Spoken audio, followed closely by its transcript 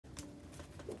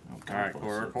Alright,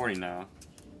 we're recording now.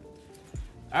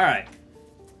 Alright.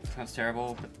 Sounds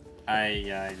terrible, but I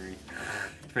agree.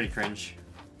 It's pretty cringe.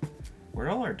 Where'd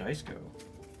all our dice go?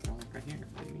 Oh, right here.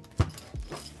 What do you mean?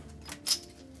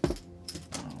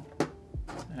 Oh.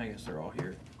 I guess they're all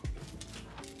here.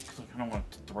 Look, I don't want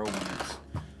to throw one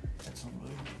at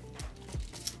somebody.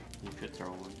 You could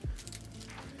throw one.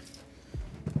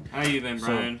 How you been,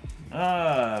 Brian?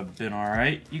 Been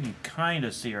alright. You can kind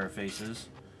of see our faces.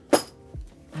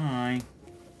 Hi.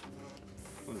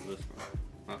 What is this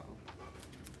for?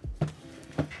 Uh-oh.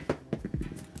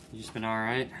 You just been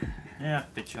alright? Yeah.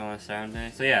 Bit chill on a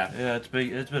Saturday. So yeah. Yeah, it's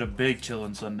been a big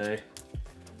chillin' Sunday.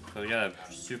 So we got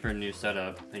a super new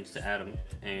setup thanks to Adam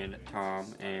and Tom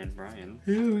and Brian.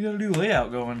 Yeah, we got a new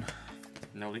layout going.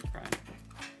 No leaks, Brian.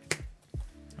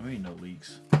 I mean, no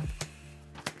leaks.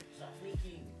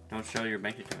 Don't show your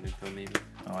bank account info, maybe.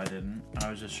 Oh, I didn't.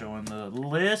 I was just showing the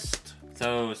list.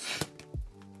 So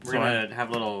we're gonna have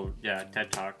a little,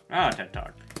 TED Talk. Oh, TED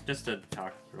Talk. Just to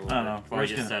talk for a little bit while we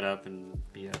get set up and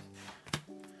BS.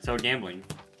 So gambling.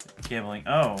 Gambling.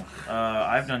 Oh,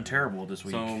 I've done terrible this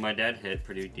week. So my dad hit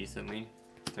pretty decently.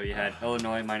 So he had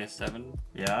Illinois -7.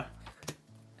 Yeah.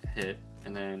 Hit,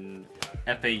 and then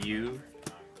FAU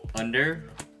under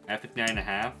at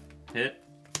 59.5 hit.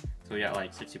 So we got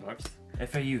like $60.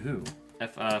 FAU who?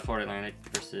 Florida Atlantic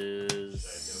versus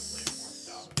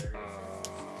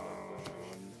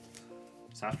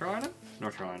South Carolina?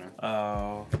 North Carolina.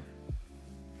 Oh.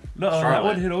 No, Charlotte. that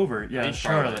one hit over. Yeah,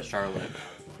 Charlotte.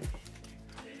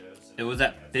 It was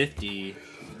at 50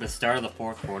 the start of the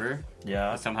fourth quarter.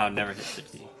 Yeah. But somehow it never hit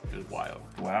 60. It was wild.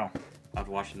 Wow. I was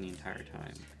watching the entire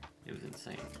time. It was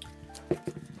insane. I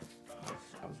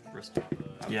was risking.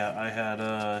 Yeah, I had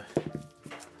a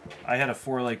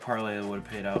 4-leg parlay that would have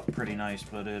paid out pretty nice,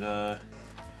 but it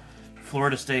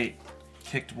Florida State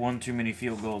kicked one too many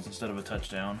field goals instead of a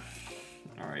touchdown.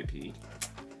 R.I.P.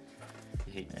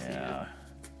 You hate to see Yeah. it.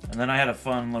 And then I had a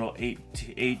fun little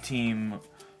eight-team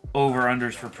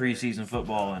over-unders for preseason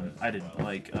football, and I did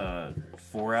like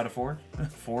 4 out of 4.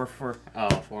 4 for... Oh,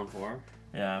 4-4?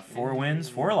 Yeah, 4 wins,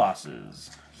 4 losses.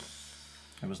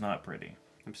 It was not pretty.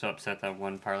 I'm so upset that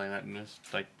one parlay that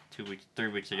missed like 3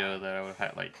 weeks ago that I would have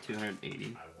had like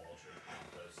 280.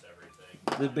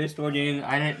 The baseball game,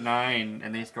 I hit 9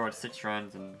 and they scored 6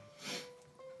 runs in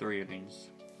 3 innings.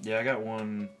 Yeah, I got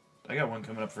one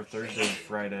coming up for Thursday and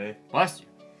Friday. Bless you.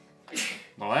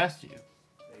 Bless you.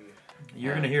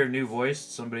 You're gonna hear a new voice.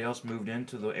 Somebody else moved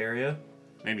into the area.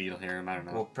 Maybe you'll hear him, I don't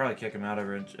know. We'll probably kick him out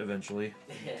eventually.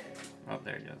 Oh,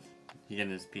 there he goes. He's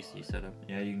getting his PC set up.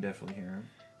 Yeah, you can definitely hear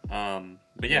him.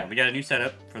 But yeah, we got a new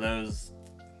setup for those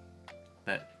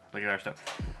that look at our stuff.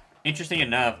 Interesting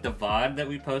enough, the VOD that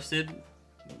we posted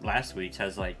last week's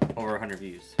has like over 100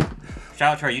 views.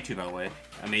 Shout out to our YouTube, by the way.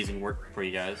 Amazing work for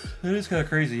you guys. It is kind of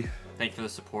crazy. Thanks for the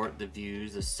support, the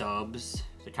views, the subs,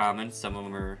 the comments. Some of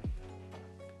them are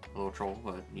a little troll,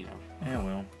 but you know. Yeah,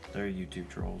 well, they're YouTube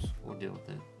trolls. We'll deal with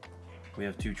it. We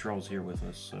have 2 trolls here with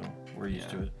us, so we're used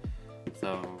to it.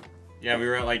 So, yeah, we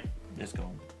were at like... Let's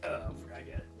go.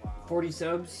 40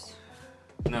 subs?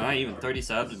 No, not even 30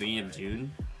 subs at the beginning of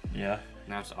June. Yeah.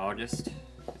 Now it's August.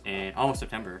 And almost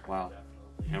September. Wow.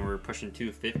 And we're pushing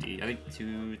 250. I think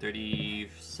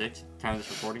 236 time of this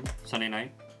recording. Sunday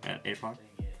night at 8 o'clock.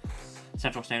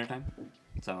 Central Standard Time.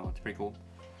 So, it's pretty cool.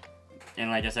 And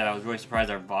like I said, I was really surprised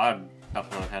our VOD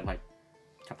upload had like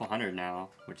a couple hundred now,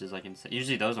 which is like insane.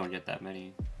 Usually those don't get that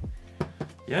many.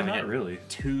 Yeah, not really.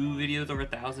 2 videos over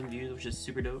 1,000 views, which is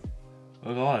super dope.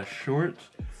 A lot of shorts.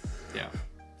 Yeah.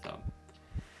 So,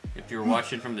 if you're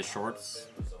watching from the shorts,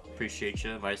 appreciate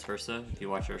you. Vice versa, if you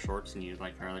watch our shorts and you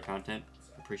like our other content,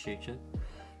 appreciate you.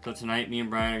 So tonight, me and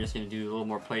Brian are just gonna do a little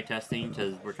more play testing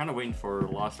because we're kind of waiting for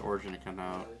Lost Origin to come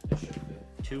out.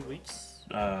 2 weeks.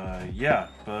 Yeah,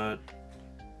 but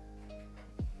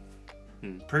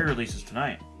pre-release is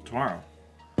tomorrow.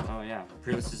 Oh yeah,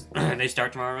 pre-releases. They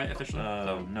start tomorrow, right? Officially?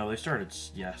 No, they started.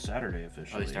 Saturday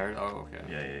officially. Oh, they started. Oh, okay.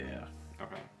 Yeah.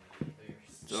 Okay.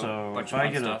 So if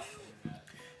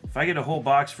I get a whole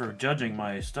box for judging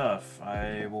my stuff,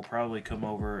 I will probably come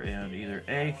over and either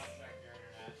A.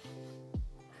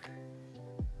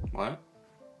 What?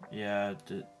 Yeah.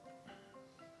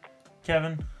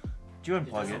 Kevin, do you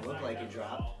unplug it? Doesn't look like it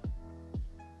dropped.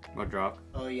 What dropped?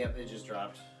 Oh, yep, it just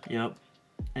dropped. Yep.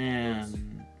 And It's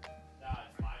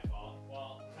my fault.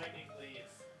 Well, technically,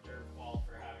 it's your fault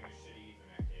for having a shitty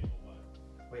Ethernet cable,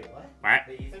 but... Wait, what? What?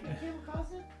 The Ethernet cable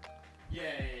caused it? Yeah,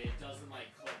 it doesn't, like,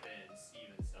 clip in.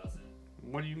 Stevens doesn't.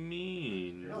 What do you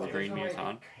mean? No, The there's green no beam's way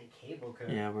on. the cable could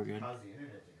yeah, we're good. cause the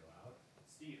internet to go out.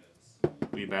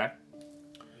 Stevens. We back?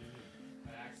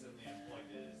 I accidentally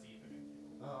unplugged it as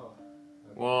Ethernet cable. Oh.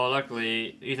 Well,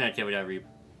 luckily, Ethernet cable got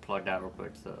re-plugged out real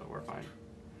quick, so we're fine.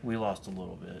 We lost a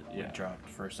little bit. Yeah. We dropped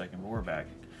for a second, but we're back.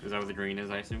 Is that what the green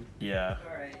is, I assume? Yeah.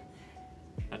 Alright.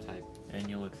 That's hype. And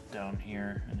you look down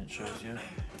here, and it shows you.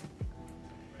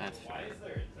 That's Why fair. is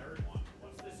there a third one?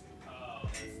 What's this? Oh,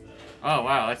 that's the. Oh,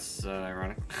 wow, that's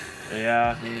ironic.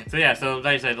 Yeah. So like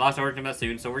I said, Lost Origin coming out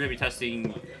soon, so we're going to be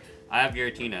testing... I have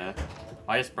Giratina.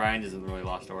 I guess Brian isn't really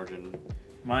Lost Origin.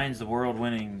 Mine's the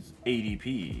world-winning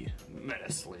ADP.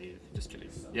 Meta Slave. Just kidding.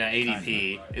 Yeah,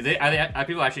 ADP. Are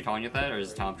people actually calling it that, or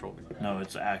is it Tom trolling? No,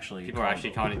 it's actually. People are actually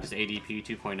calling it just ADP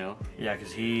 2.0. Yeah,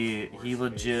 because he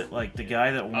legit, like, the guy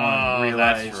that won Oh,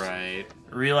 that's right.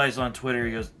 realized on Twitter,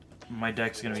 he goes, my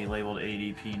deck's going to be labeled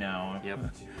ADP now. Yep.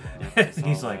 Yep, I saw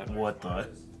He's like, that. what the?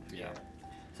 Yeah.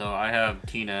 So I have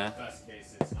Tina. Best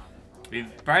case, it's not.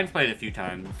 Brian's played it a few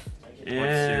times. What's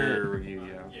your review?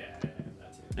 Yeah. Yeah,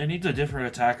 that's it. It needs a different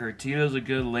attacker. Tito's a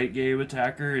good late game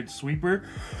attacker and sweeper.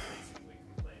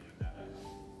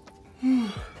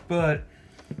 But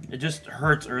it just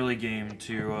hurts early game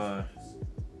to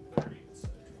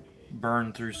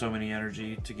burn through so many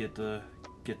energy to get the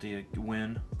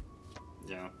win.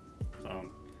 Yeah. So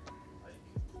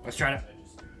let's try it.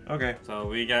 Okay. So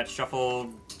we got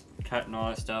shuffled, cut, and all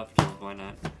that stuff. 'Cause why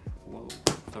not? Whoa.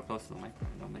 So close to the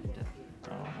microphone. Don't make it deaf.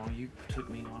 Oh, well, you took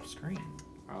me off screen.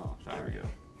 Oh, There sorry. we go.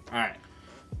 Alright.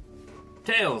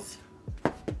 Tails.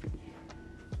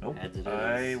 Nope. Heads it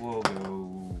I is. will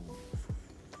go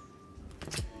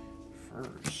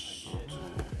first.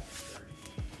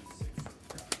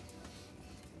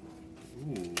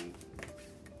 Ooh.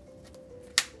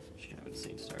 Should have a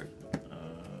insane start.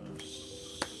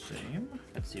 Same.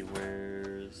 Let's see,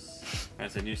 where's...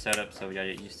 That's a new setup, so we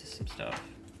gotta get used to some stuff.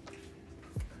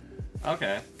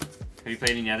 Okay. Have you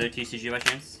played any other TCG by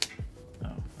chance? Oh,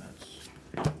 that's.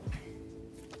 Yeah,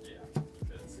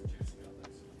 it's juicy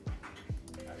Celtics.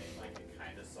 I mean, like, it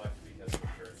kind of sucked because the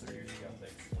first are juicy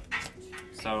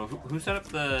Celtics. So, who set up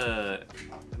the...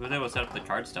 Who was able to set up the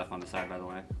card stuff on the side, by the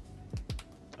way?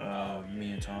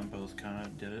 Me and Tom both kind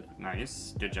of did it.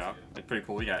 Nice. Good job. It's pretty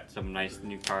cool. We got some nice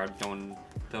new cards going,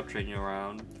 filtering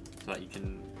around, so that you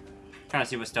can kind of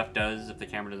see what stuff does if the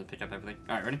camera doesn't pick up everything.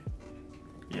 Alright, ready?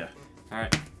 Yeah.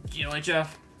 Alright. GLHF.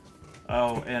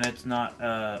 Oh, and it's not.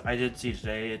 I did see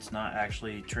today. It's not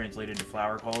actually translated to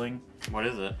flower calling. What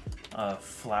is it?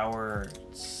 Flower.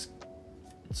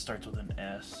 It starts with an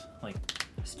S. Like.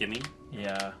 Skimming?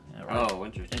 Yeah. Right. Oh,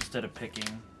 interesting. Instead of picking,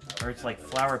 or it's like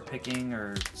flower picking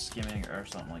or skimming or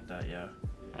something like that. Yeah.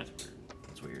 That's weird.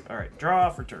 That's weird. All right. Draw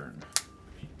for turn.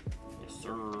 Yes,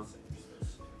 sir.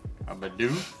 A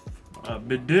Bidoof.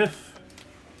 Bidiff.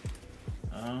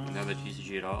 Another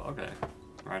TCG at all? Okay.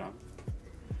 Right on.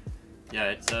 Yeah,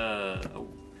 it's oh,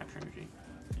 Capture Energy.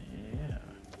 Yeah.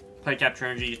 Play Capture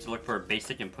Energy just to look for a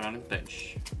basic and put on his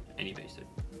bench. Any basic.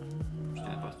 Just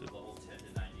gonna post it. Level 10 to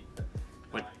 90.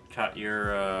 What caught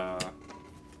your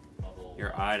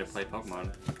eye to play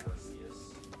Pokemon?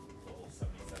 Arceus, level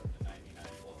 77 to 99.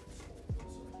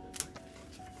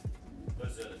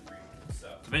 Those are the three ones. So,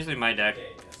 So basically my deck, yeah,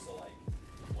 so like,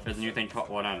 there's a new thing called,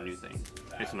 well, not a new thing.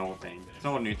 It's an old thing. It's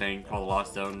an old new thing called the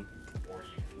Lost Zone. or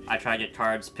you can I try to get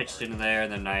cards pitched into there,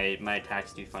 and then my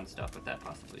attacks do fun stuff with that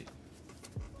possibly.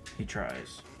 He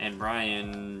tries. And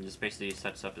Brian just basically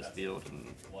sets up his field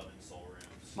and 11 soul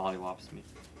rooms, mollywops me.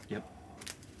 Yep.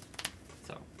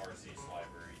 So Arceus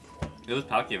library, 11. it was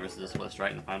Palkia versus this list, right,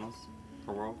 in the finals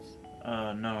for Worlds?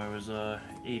 No, it was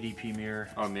ADP mirror.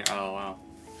 Oh, oh wow.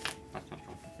 That's not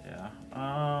cool. Yeah.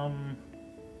 And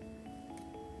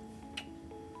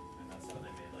that's how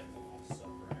they made like the most stuff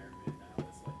for Iron Man now.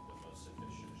 It's like the most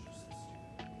efficient is just the stupid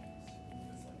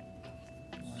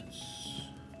ones.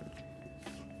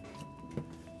 It's like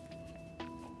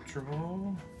Let's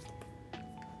draw.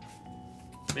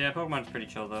 But yeah, Pokemon's pretty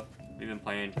chill though. We've been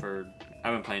playing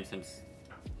I've been playing since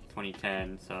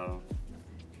 2010, so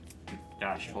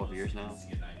gosh, 12 years now. you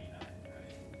get 99,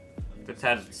 right? It's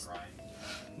had its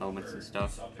moments and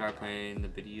stuff. Start playing the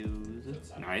videos.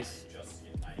 Nice. Just to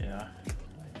get 99. Yeah.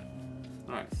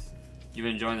 Nice. You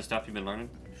been enjoying the stuff you've been learning?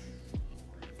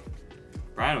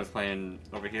 Brian was playing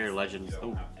over here Legends You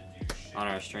don't have to do shit. on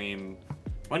our stream.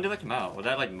 When did that come out? Was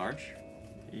that like March?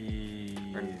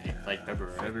 Or like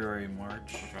February? February,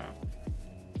 March. Okay.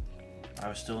 I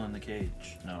was still in the cage.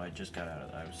 No, I just got out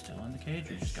of. I was still in the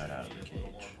cage. Or just got out of the cage.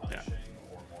 Yeah.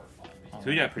 Or more fun. So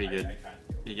we got pretty good.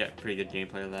 You got pretty good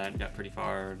gameplay of that. Got pretty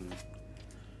far. And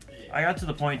I got to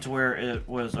the point to where it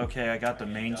was okay. I got the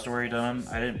main story done.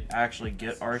 I didn't actually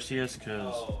get Arceus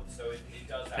because Oh, so it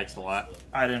does takes a lot.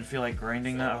 I didn't feel like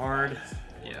grinding that hard.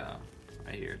 Yeah,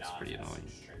 I hear it's pretty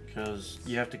annoying. Because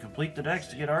you have to complete the decks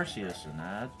to get Arceus, and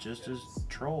that just is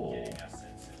troll.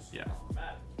 Yeah.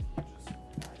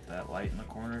 That light in the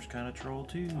corner is kind of troll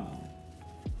too.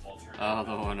 Oh,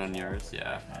 the one on yours,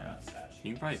 yeah. Yeah.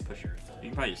 You can probably push it. You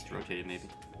can probably just rotate it, maybe.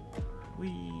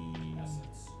 Wee.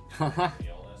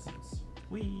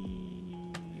 Wee.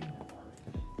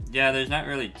 Yeah, there's not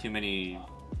really too many.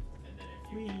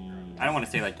 Wee. I don't want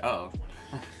to say like, oh.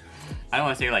 I don't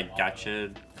want to say like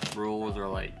gotcha rules or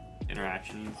like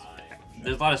interactions.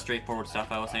 There's a lot of straightforward stuff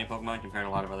I was saying in Pokemon compared to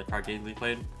a lot of other card games we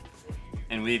played.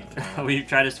 And we've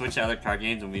tried to switch to other card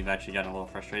games and we've actually gotten a little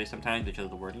frustrated sometimes because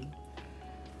of the wording.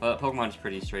 But Pokemon's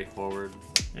pretty straightforward.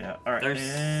 Yeah, alright,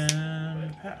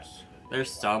 and pass.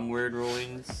 There's some weird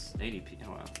rulings. ADP,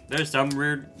 oh wow. There's some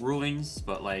weird rulings,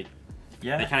 but like,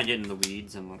 Yeah. they kind of get in the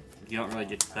weeds and you don't really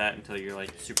get to that until you're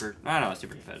like super, I don't know,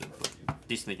 super competitive, but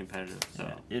decently competitive, so.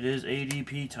 Yeah, it is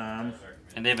ADP time.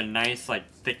 And they have a nice, like,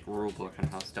 thick rule book on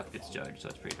how stuff gets judged, so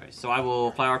it's pretty nice. So I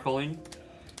will Flower Calling,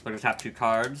 put the top 2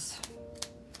 cards,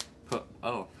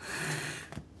 oh.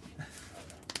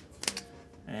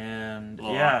 And, A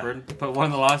little yeah. awkward. Put one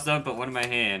in the Lost Zone, put one in my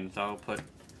hand, so I'll put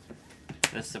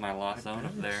this in my Lost Zone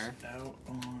up there. Out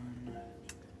on...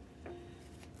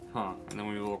 Huh. And then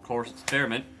we will, of course,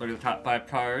 experiment. Look at the top 5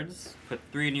 cards. Put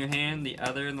 3 in your hand, the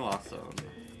other in the Lost Zone.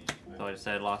 So I just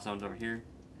said Lost Zone's over here.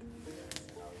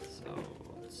 So,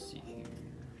 let's see here.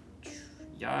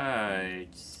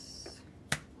 Yikes.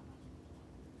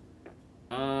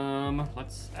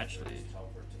 Let's actually...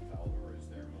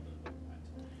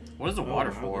 What is the water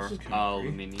wow, for? this is kinda Oh, great.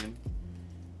 aluminium.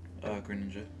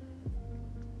 Greninja.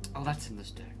 Oh, that's in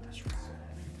this deck. That's right.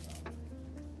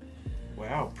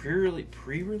 Wow,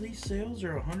 pre-release sales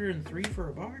are 103 for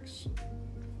a box?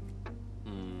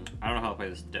 I don't know how to play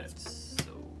this deck,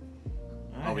 so...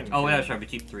 I Oh, haven't yeah, figured- sorry, we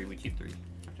keep 3, we keep 3.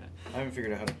 Okay. I haven't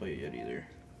figured out how to play it yet either.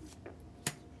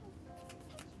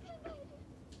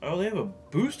 Oh, they have a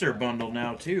booster bundle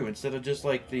now too. Instead of just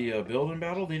like the build and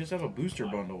battle, they just have a booster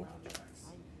bundle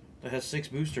that has 6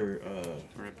 booster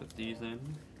We're gonna put these in.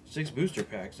 6 booster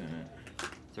packs in it.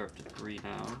 They're up to 3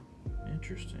 now.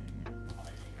 Interesting.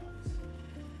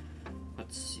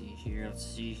 Let's see here, let's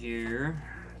see here.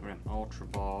 We're gonna Ultra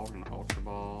Ball, we're gonna Ultra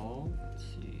Ball. Let's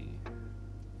see.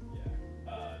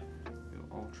 Go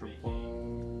Ultra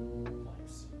Ball.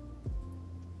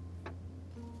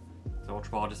 So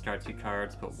Ultra Ball, discard 2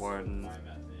 cards, put 1.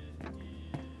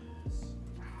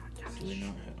 Do they not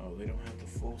have, oh, they don't have the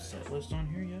full set list on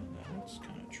here yet? That's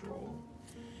kind of troll.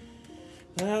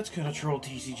 That's kind of troll,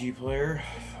 TCG player.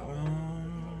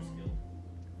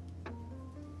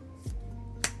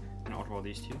 And Ultra Ball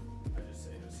these 2.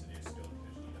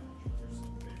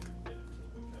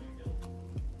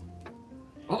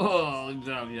 Oh, look at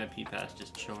that VIP pass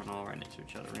just chilling all right next to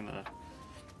each other. We're gonna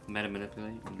meta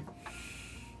manipulate and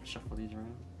shuffle these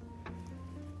around.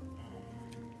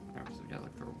 Alright, so we gotta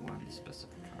look for one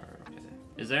specific card. Okay.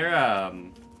 Is there a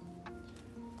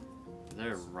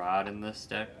rod in this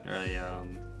deck? Or a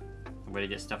way to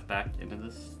get stuff back into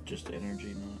this? Just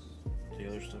energy, not the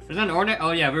other stuff. There's an ordinary.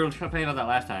 Oh yeah, we were playing about that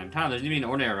last time. Tom, there's even an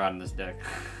ordinary rod in this deck.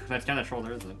 That's kind of troll,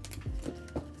 there isn't it?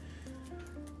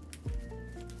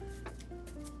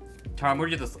 Tom,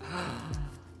 where'd you get this?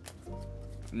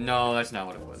 No, that's not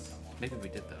what it was. Maybe we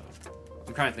did though.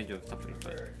 I'm trying to think of something,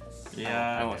 but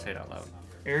Yeah. I don't want to say it out loud.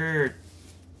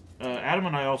 Adam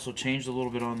and I also changed a little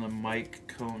bit on the mic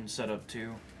cone setup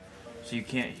too, so you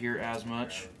can't hear as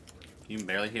much. You can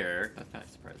barely hear Eric. That's kind of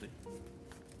surprising.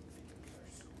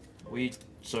 We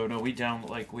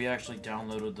actually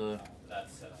downloaded the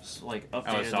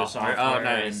updated the software. software Oh,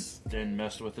 nice. and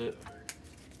messed with it.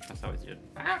 That's always good.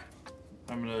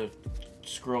 I'm gonna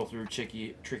scroll through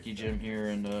Tricky Jim here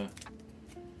and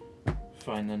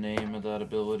find the name of that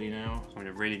ability now. I'm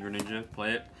gonna Radiant Greninja,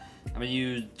 play it. I'm gonna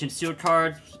use concealed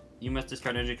cards. You must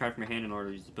discard an energy card from your hand in order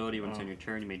to use the ability. When it's on your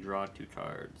turn, you may draw 2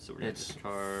 cards. So we're gonna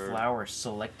discard flower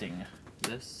selecting.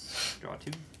 this. Draw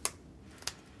 2.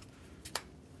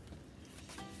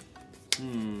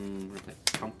 We're gonna play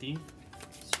Comfy.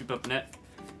 Scoop up net.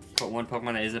 Put 1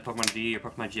 Pokemon that isn't Pokemon V or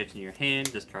Pokemon GX in your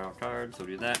hand. Discard all cards. So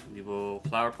we'll do that. We will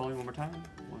Flower Calling one more time.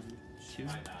 1, 2.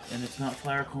 And it's not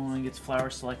flower calling, it's flower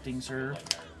selecting, sir.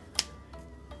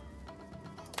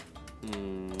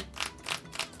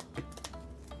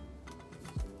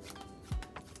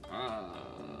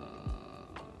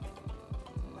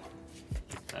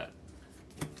 That.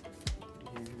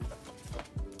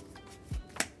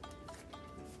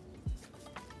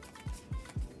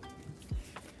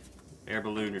 Air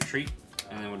Balloon Retreat.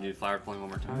 And then we'll do Flower Calling one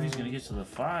more time. Oh, he's gonna get to the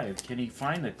 5. Can he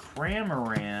find the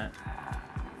Cramorant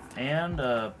and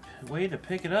a way to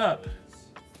pick it up?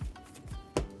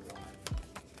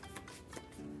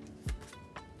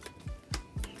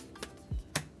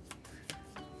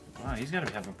 Wow, he's got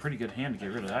to have a pretty good hand to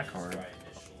get rid of that card.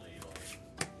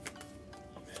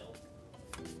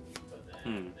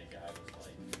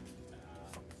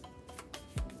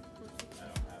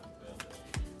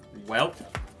 Well,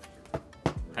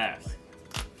 pass.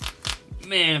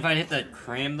 Man, if I hit that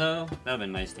cram though, that would've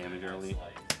been nice damage early.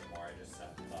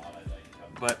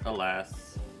 But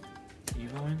alas,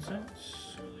 Evo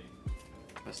Incense?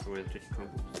 that's the way the ticket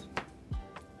crumbles.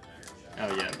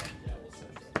 Oh yeah.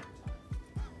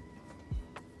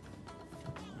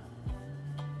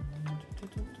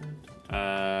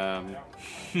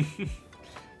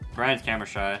 Brian's camera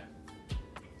shy,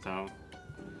 so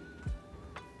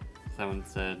someone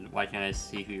said, "Why can't I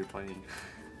see who you're playing?"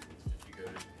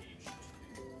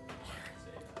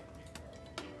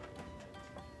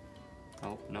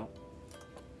 Oh no.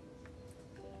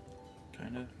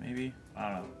 Kinda, maybe. I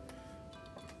don't know.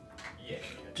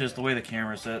 Just the way the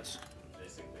camera sits.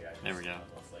 There we go.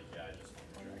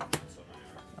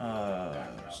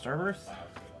 Starbirth?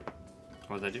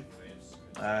 What does that do?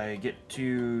 I get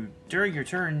to, during your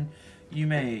turn, you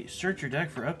may search your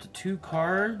deck for up to 2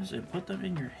 cards and put them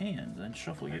in your hand, then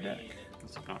shuffle your deck.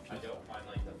 That's an option.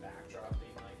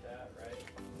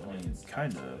 I mean,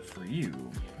 kinda for you.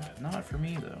 Not for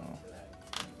me, though.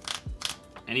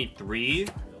 I need 3?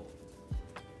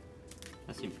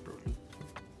 That seems broken.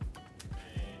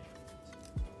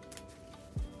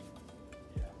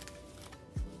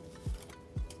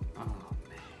 Oh,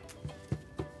 man.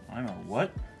 I'm a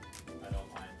what?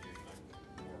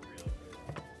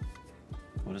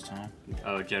 What is Tom?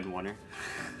 Oh, Gen 1er.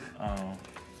 Oh.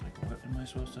 It's like, what am I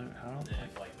supposed to, how?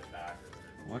 Like,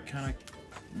 what kind of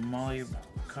Molly,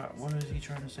 what is he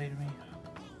trying to say to me?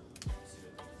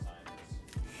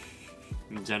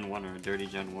 Gen 1er, a dirty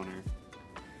Gen 1er.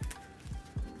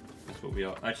 That's what we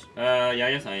all. Yeah,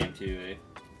 I guess I am too, eh?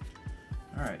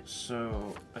 Alright,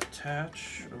 so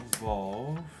attach,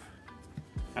 evolve.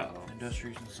 Uh-oh.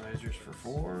 Industrious incisors for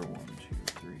 4. 1, 2,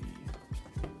 3,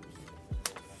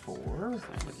 4.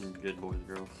 Not looking good, boys and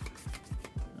girls.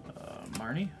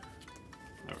 Marnie.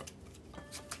 Alright.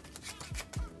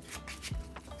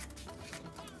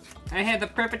 I had the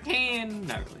perfect hand!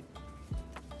 Not really.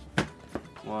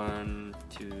 1,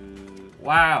 2.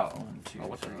 Wow! 1, 2, Oh,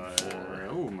 what's 3, that? 4.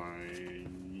 Oh my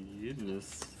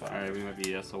goodness. Alright, we might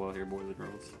be SOL here, boys and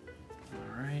girls.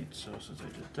 Alright, so since I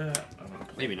did that, I'm gonna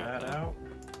play Maybe not, that though. out.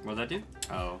 What does that do?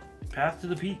 Oh, Path to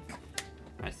the Peak.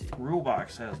 I see. Rule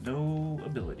box has no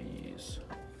abilities.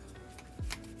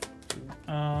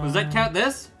 Does that count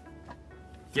this?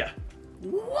 Yeah.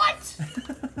 What?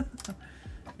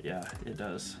 Yeah, it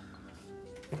does.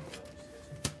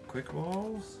 Quick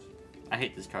ball. I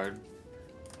hate this card.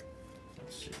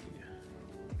 Let's see.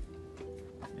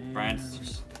 Brian's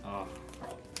just. Oh.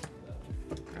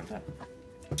 Grab that.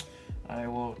 I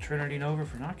will Trinity Nova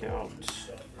for knockout.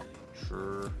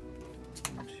 Sure.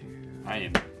 1, 2. I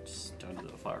am stunned to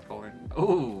the flower color.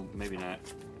 Oh, maybe not.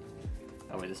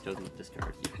 Oh wait, this doesn't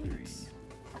discard. 3.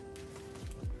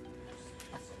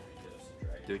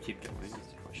 Do we keep going? That's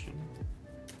the question.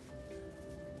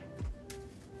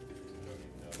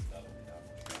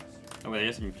 Oh wait, I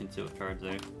guess you can conceal the cards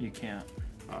there. You can't.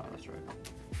 Oh, that's right.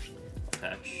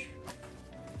 Attach.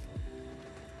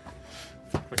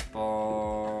 Quick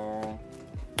ball.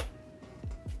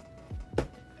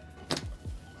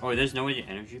 Oh, wait, there's no way to get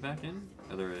energy back in?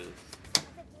 Oh, there is.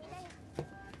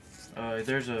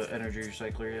 There's a energy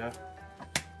recycler, yeah.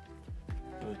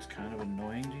 But it's kind of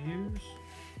annoying to use.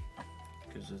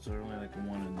 Because it's only like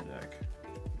 1 in the deck.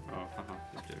 Oh,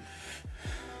 this dude.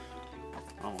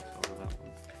 Almost over that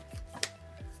one.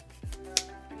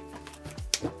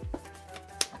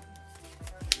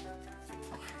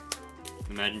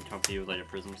 Imagine Comfy with like a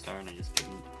Prism Star and I just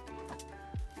couldn't.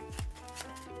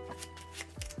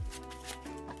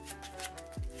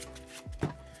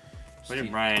 Look at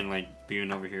Brian like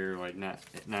being over here like not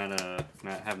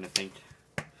having to think.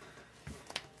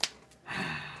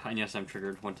 I guess I'm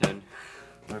triggered 110.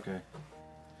 Okay.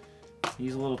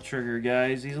 He's a little trigger,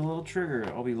 guys. He's a little trigger.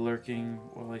 I'll be lurking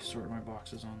while I sort my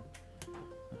boxes on.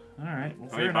 Alright, well,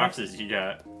 How fair many enough. boxes you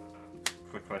got?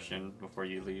 Quick question before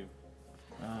you leave.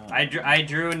 Uh, I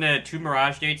drew into 2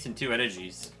 Mirage Gates and 2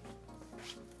 Energies.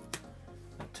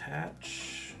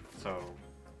 Attach. So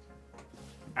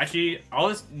actually, all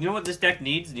this, you know what this deck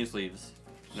needs? New sleeves.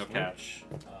 No catch.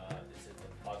 Is it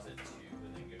deposit 2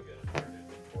 and then go get a third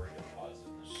inventory deposit?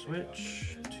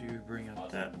 Switch to bring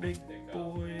up that big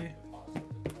boy.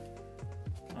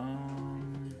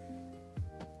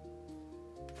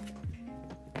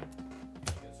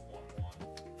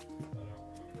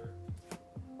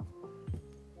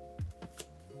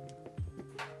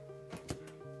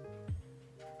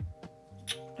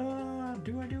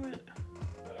 do I do it?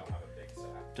 I don't have a big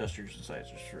stack. Dusters and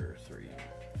sizers for 3.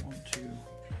 1, 2,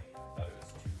 Thought it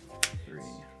was 2. 3.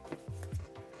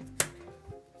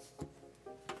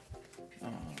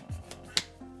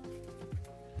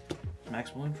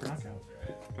 Max Balloon for knockout.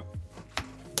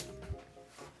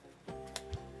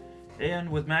 And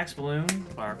with Max Balloon,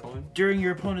 Fire Balloon. during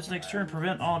your opponent's next turn,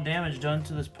 prevent all damage done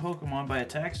to this Pokemon by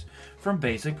attacks from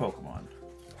basic Pokemon.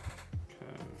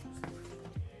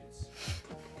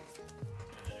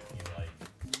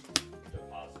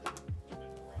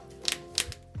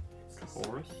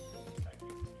 Chorus. 1,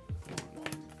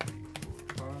 2, 3,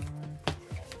 4, 5.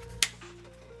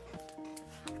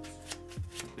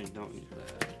 We don't need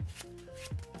that.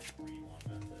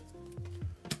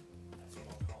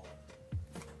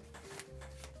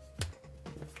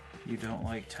 You don't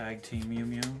like Tag Team Mew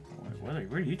Mew? What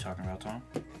are you talking about, Tom?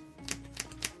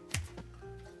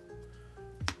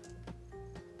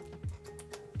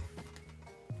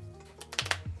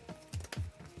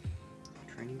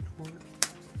 Training Court.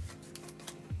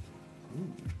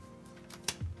 Ooh.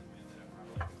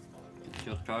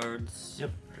 Shield cards.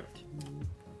 Yep. Draw 2.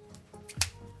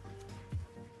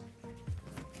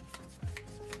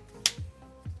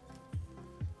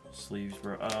 Sleeves,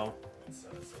 bro. Oh.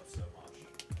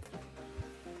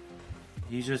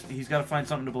 He's got to find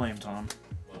something to blame, Tom.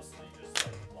 Mostly just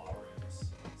like law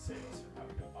rooms. Save us from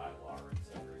having to buy law rooms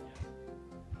ever again.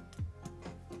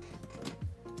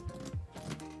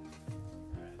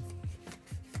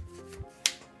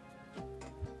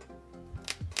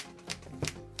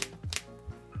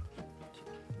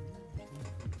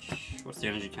 What's the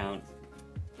energy count?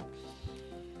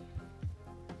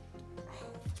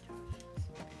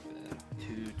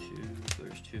 Two.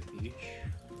 There's 2 of each.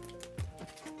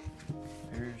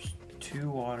 There's 2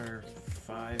 water,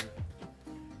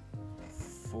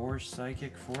 4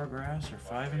 psychic, 4 grass, or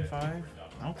 5 and 5.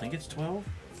 I don't think it's 12.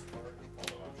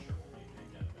 Although I'm sure we'll need it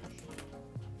again eventually.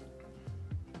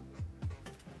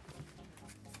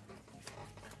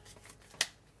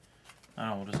 I don't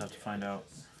know, we'll just have to find out.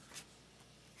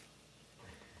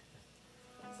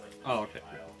 It's like Oh, okay.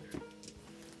 mile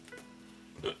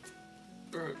here.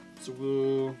 Alright, so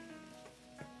we'll.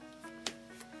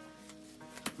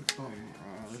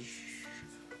 Mirage.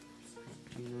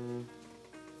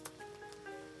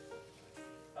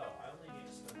 Oh, I only need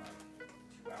to spend like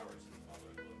 2 hours in the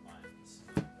Mother Blue Mines.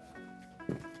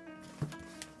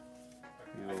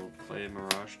 We will play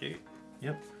Mirage Gate.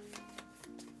 Yep.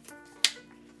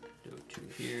 Do 2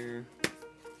 here.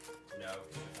 No,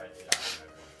 because if I did, I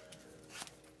would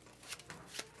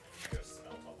have go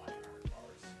smelt all my iron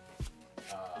bars.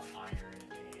 Iron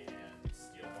and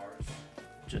steel bars.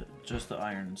 Just the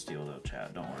iron and steel, though,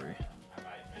 chat. Don't worry. I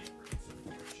might make rooms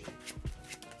of cheap.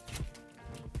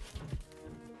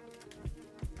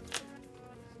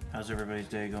 How's everybody's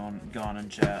day gone in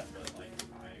chat? But like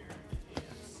iron and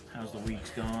How's the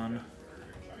week's gone?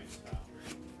 giant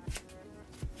foundry.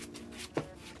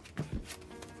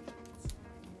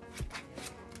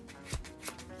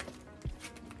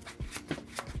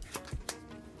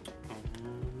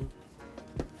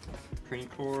 Training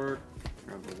court.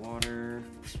 Grab the water.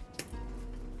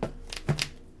 Go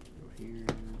here.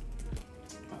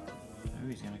 Oh,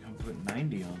 he's gonna come put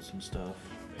 90 on some stuff.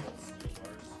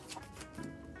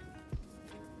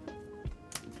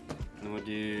 And then we'll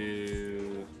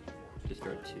do.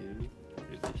 Discard 2. Do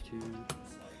these 2.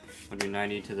 We'll do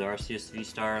 90 to the Arceus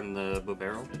V-Star and the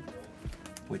Bobero.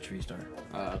 Which V-Star?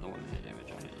 The one that had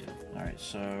damage on it, yeah. Alright,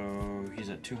 so he's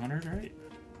at 200, right?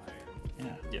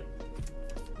 Yeah. Yep.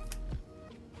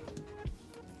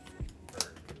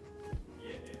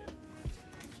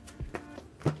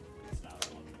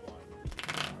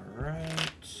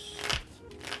 Alright.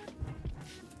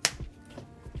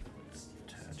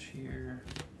 Attach here.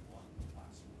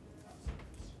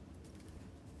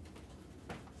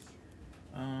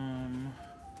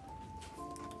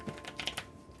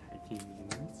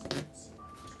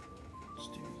 Let's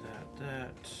do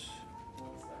that.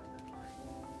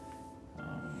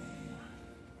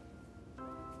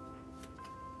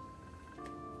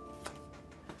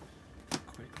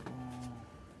 Quick ball.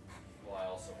 Well, I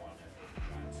also want to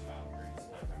giant foundries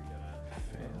like I'm gonna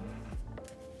Fail.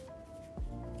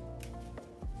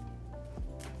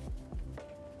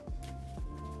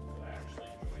 I actually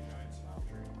enjoy giant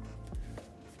foundry.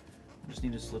 Just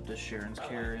need to slip this Sharon's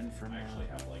Care in from I actually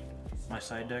have like my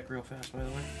side deck real fast, by the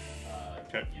way.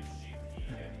 Okay. gives GP,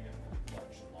 I get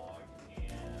collection log,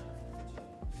 and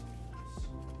most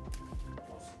of the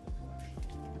collection.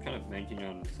 We're kind of banking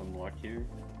on some luck here.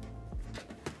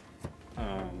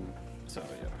 So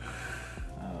yeah.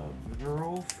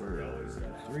 Girl for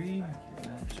 3. 1,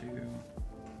 2.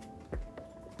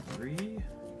 3.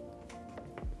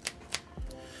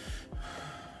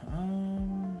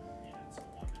 Yeah, it's a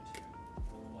 1 to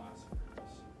 2 last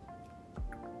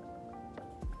purpose.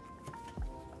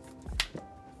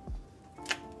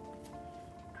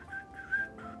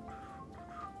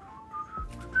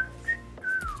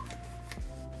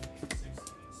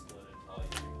 Split it all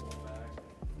you pull back.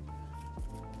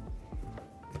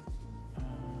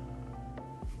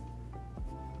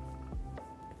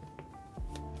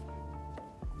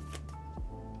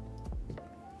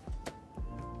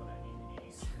 But I need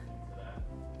 80 spinning for that.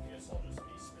 I guess I'll just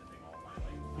be spending all my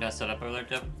like. You got set up over there,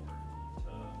 Devin?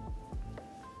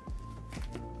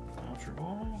 Ultra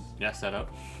Ball. Yeah, set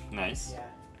up. Nice. Yeah.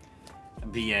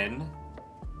 Bien.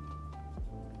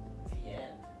 The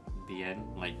end. Bien,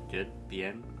 like good.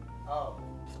 Bien. Oh.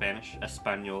 Spanish.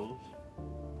 Espanol.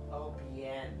 Oh,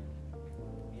 bien.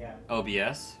 Yeah.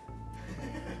 OBS.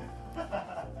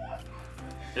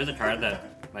 There's a card that,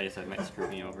 like I said, might screw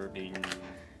me over being.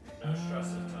 No stress,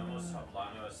 estamos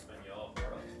hablando español,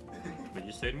 bro. What'd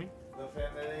you say to me? La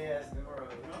familia es número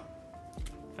uno.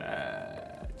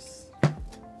 Facts.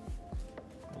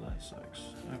 Well, that sucks.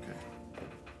 Okay.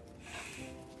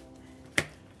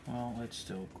 Well, let's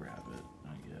still grab it,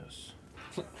 I guess.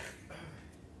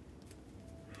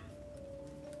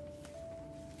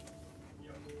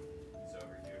 Yo, he's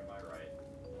over here to my right,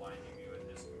 blinding me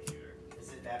with his computer. Is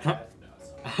it that bad? No,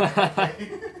 it's not.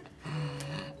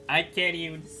 I can't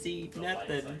even see The lights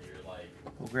nothing. on your, like,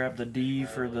 We'll grab the D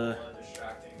for the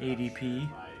distracting, but I'm ADP. sure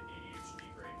my ADHD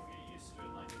brain will get used to it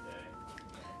in like a day.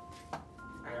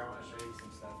 Here, I want to show you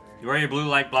some stuff, Eric. You wear your blue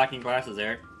light blocking glasses,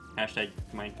 Eric. Hashtag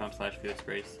mindpump/Felix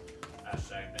Grace.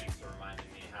 Hashtag thanks for reminding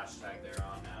me. Hashtag they're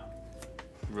on now.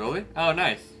 Really? Oh,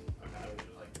 nice. I've had it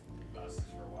like glasses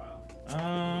for a while.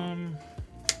 Um,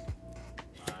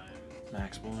 I'm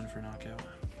Max Bowling for knockout.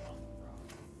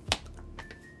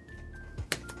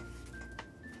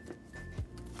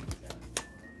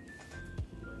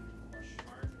 question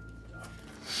mark.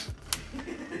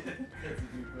 That's a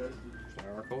good question.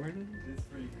 Flower colored? It's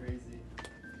pretty crazy.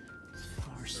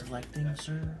 Flower selecting,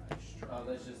 sir. Oh,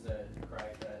 that's just a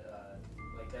crack that,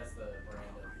 like, that's the brand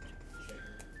of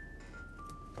shaker.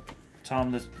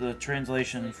 Tom, the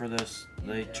translation for this,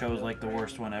 they chose like the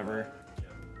worst one ever.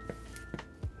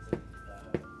 Is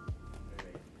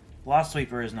it, Lost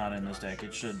Sweeper is not in this deck.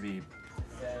 It should be, it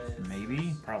says,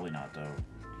 maybe? Probably not, though.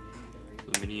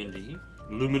 Luminian D.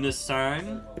 Luminous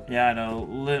sign. Yeah, I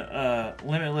know.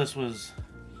 Limitless was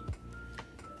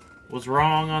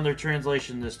wrong on their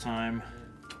translation this time.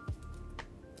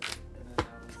 And then that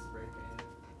one's spray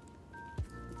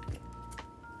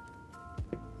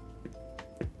painted.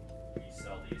 We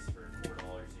sell these for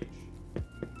 $4 each.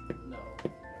 No, I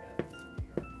got this one.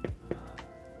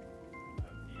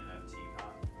 Of the NFT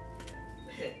con.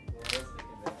 When I was at the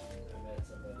convention, I met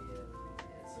somebody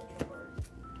at Central Park.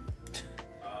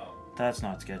 Oh, That's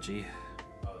not sketchy.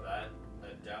 that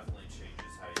definitely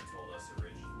changes how you told us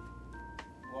originally.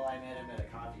 Well, I met him at a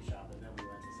coffee shop, and then we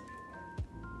went to Central Park.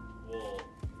 Well,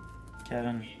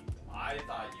 Kevin, I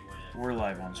thought you went. We're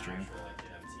live for on an stream. actual, like,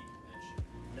 NFT convention.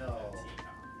 No, NFT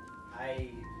con.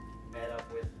 I met up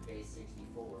with Base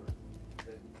 64,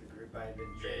 the group I had been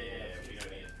Yeah, training yeah,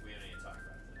 yeah. with. We don't need to talk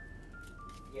about that.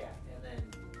 Yeah, and then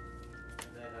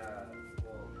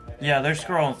well, I met yeah, they're this guy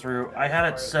scrolling through. that I was had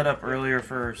part it of set the- up earlier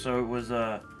so it was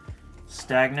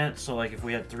stagnant. So like if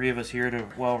we had 3 of us here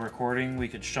while recording, we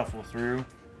could shuffle through,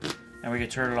 and we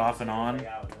could turn it off and on. Way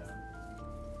out,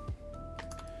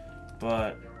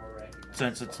 But they're more recognized.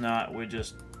 since it's not, we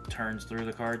just turns through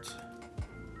the cards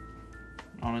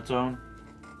on its own.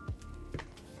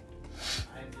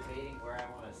 I'm debating where I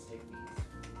want to stick these.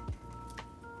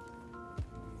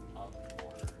 Up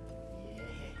or Yeah.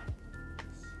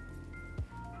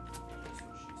 that's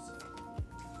what she said.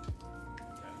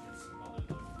 Gotta get some other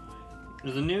look mine.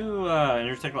 There's a new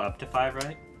energy cycle up to 5,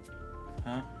 right?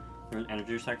 Huh? Or an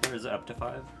energy cycle, is it up to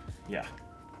 5? Yeah. Oh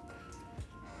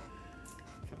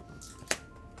yeah. That's sweet.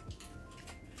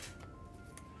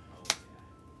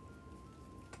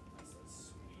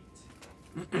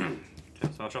 Okay,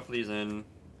 so I'll shuffle these in.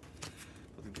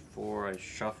 But before I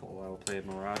shuffle, I will play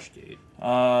Mirage Gate.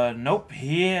 Nope.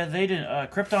 Yeah, they didn't.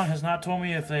 Krypton has not told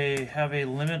me if they have a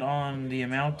limit on the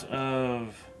amount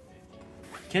of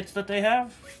kits that they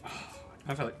have.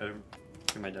 I feel like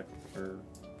in my deck. Or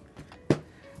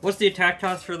what's the attack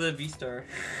cost for the V-Star?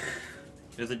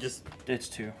 Is it just It's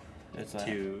 2. It's that.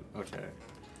 2? Okay.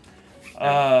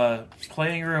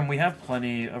 Playing room. We have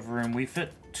plenty of room. We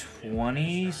fit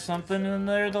 20 something in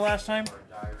there the last time. Or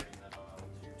a diary that I'll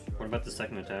do What about the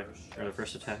second attack? Or the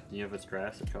first attack? Do you have its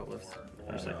grass or colorless?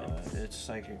 Or second? It's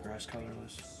psychic grass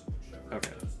colorless.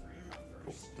 Okay.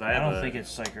 I don't think it's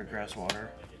Psychic Grass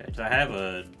Water. I have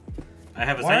a.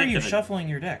 Why are you shuffling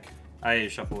your deck? I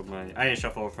shuffled I didn't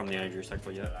shuffle from the energy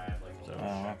cycle yet. So.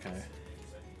 Oh, okay.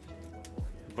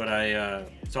 But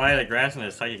so I had a grass and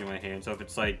a psychic in my hand. So if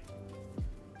it's like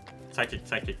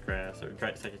psychic grass or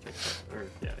psychic or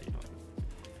yeah, you know.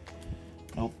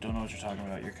 Nope, don't know what you're talking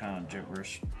about. You're kind of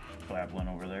gibberish blabbling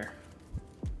over there.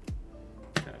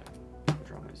 Okay,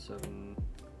 draw my 7.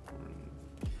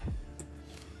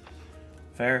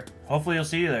 Fair. Hopefully you'll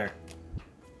see you there.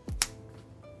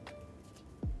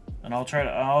 And I'll try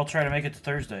to make it to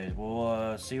Thursday.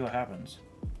 We'll see what happens.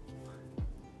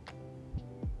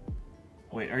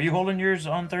 Wait, are you holding yours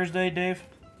on Thursday, Dave?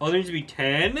 Oh, there needs to be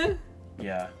 10?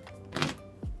 Yeah. I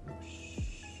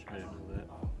didn't know that.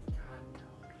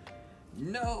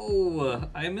 No!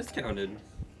 I miscounted.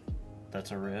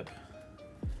 That's a rip.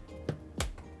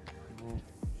 Well,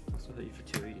 I'll still hit you for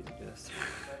 280, I guess.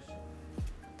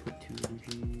 Put 2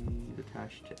 energy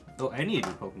attached to. Oh, any of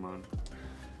your Pokemon.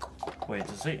 Wait,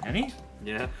 does it say any?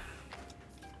 Yeah.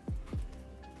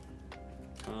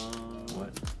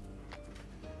 What?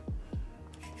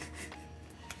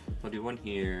 I'll do one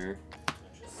here.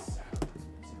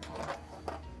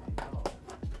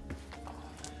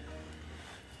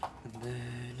 And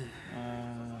then.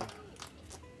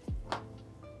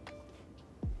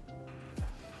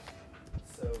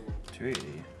 So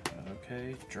 280.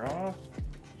 Okay, draw.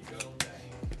 You go bang,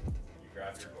 you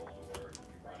grab your gold ore, you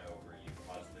run over, you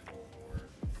pause the gold ore,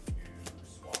 you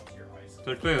swap to your ice.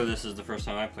 So clearly, this is the first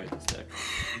time I played this deck.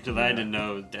 Because I didn't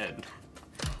know it was dead.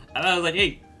 And I was like,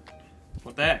 hey,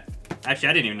 what the heck? Actually,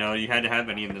 I didn't even know you had to have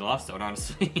any in the Lost Zone,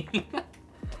 honestly.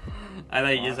 I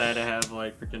thought you just had to have,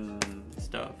 like, freaking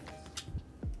stuff.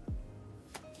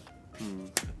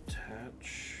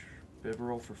 Attach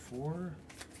Bibarel for 4.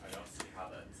 I don't see how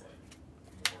that's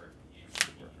like more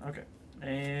HP. Okay.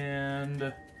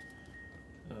 And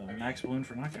Max Balloon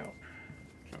for knockout.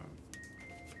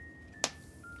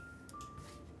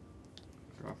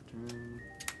 Draw for turn.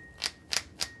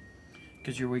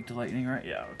 Because you're weak to lightning, right?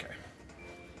 Yeah, okay.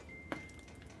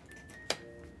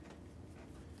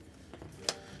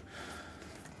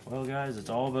 Well, guys, it's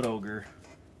all but ogre.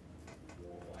 We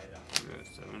got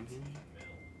 7 here.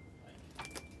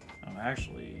 I'm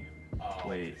actually. Oh,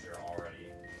 Wait. You're already.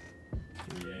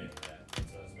 Yeah,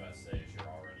 that's what I was about to say. Is you're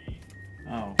already.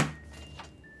 Oh,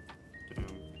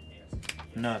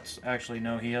 Damn. nuts. Actually,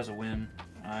 no, he has a win.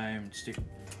 I'm Steve.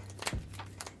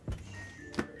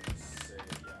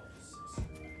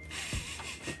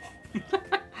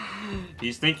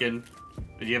 He's thinking.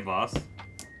 Did you have boss? I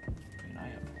mean, I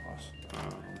have a loss.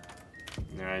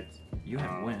 Yeah, it's. You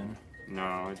have win.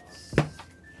 No,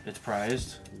 It's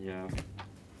prized. yeah.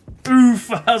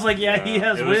 Oof! I was like, yeah, he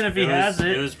has It win was- if he has it.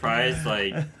 It was prized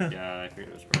like yeah, I figured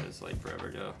it was prized like forever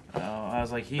ago. Oh, I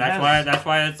was like, That's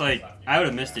why it's like I would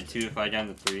have missed it too if I got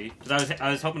the 3 because I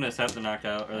was hoping to set up the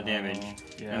knockout or the damage,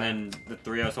 yeah. and then the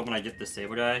 3 I was hoping I get the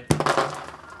Saber die.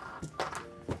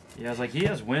 Yeah, I was like, he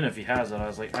has win if he has it. I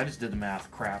was like, I just did the math.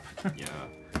 Crap. Yeah.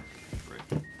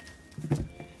 Right.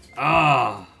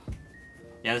 Ah.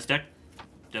 Yeah, this deck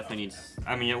definitely needs.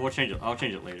 I mean, yeah, we'll change it. I'll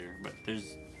change it later, but there's.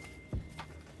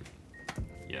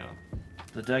 Yeah.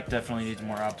 The deck definitely needs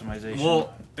more optimization.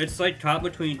 Well, it's like caught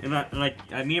between,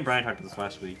 me and Brian talked about this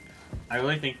last week. I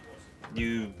really think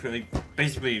you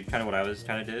basically kind of what I was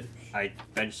kind of did. I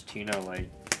benched Tina like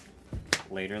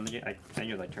later in the game. I think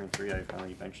it was like turn 3. I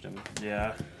finally benched him,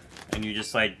 yeah. and you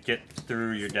just like get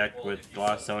through your deck with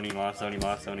lost zoning,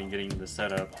 getting the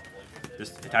setup.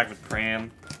 Just attack with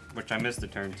Cram, which I missed the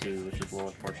turn 2, which is a little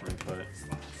unfortunate, but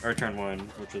or turn 1,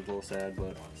 which was a little sad,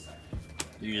 but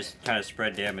you just kind of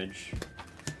spread damage.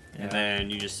 Yeah. And then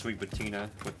you just sweep with Tina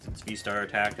with its V-Star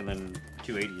attack, and then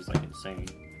 280 is like insane.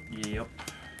 Yep.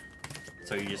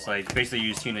 So you just like basically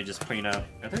use Tina to just clean up.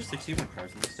 Are there 61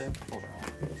 cards in this deck? Hold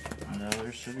on. No,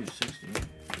 there should be 60.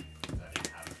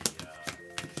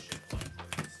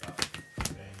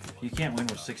 You can't win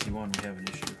with 61. We have an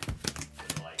issue.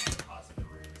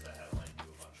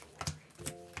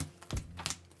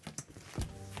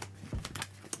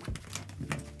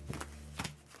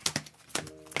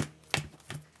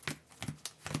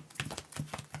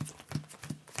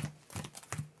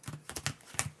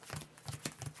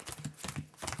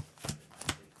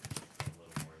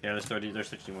 Yeah, there's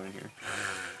 61 in here.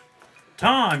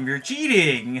 Tom, you're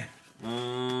cheating.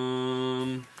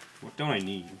 What don't I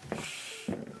need?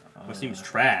 What seems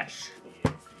trash?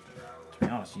 To be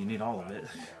honest, you need all of it.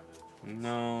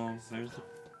 No, there's.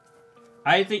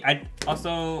 I think I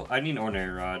need an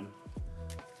ordinary rod.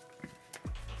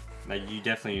 Like you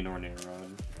definitely need an ordinary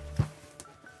rod.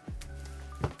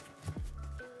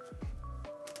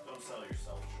 Don't sell your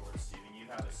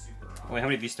Wait, how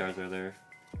many V-Stars are there?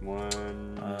 One...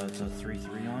 It's a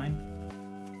 3-3 line.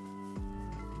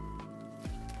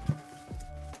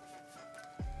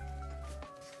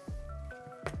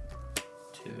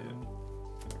 2.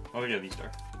 Oh, we got a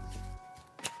V-Star.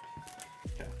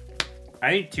 Okay.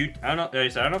 I need 2... I don't know, like I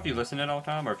said, I don't know if you listen to it all the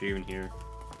time or if you're even here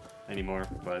anymore,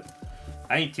 but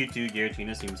I think 2-2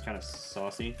 Giratina seems kind of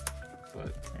saucy,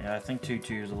 but... Yeah, I think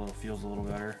 2-2 is feels a little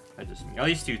better. I just... At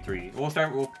least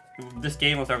 2-3. This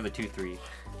game will start with a 2-3.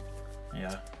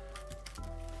 Yeah.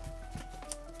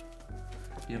 Do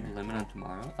you have a limit on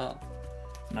tomorrow? Oh.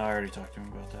 No, I already talked to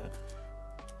him about that.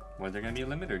 Was there gonna be a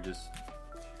limit or just...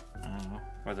 I don't know.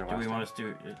 Or there Do we last want us to do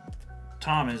it?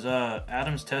 Tom, is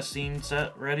Adam's test scene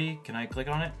set ready? Can I click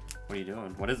on it? What are you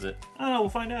doing? What is it? Oh, we'll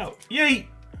find out. Yay!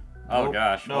 Oh Nope,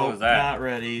 gosh, nope, what was that? Not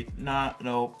ready.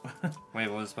 Nope. Wait,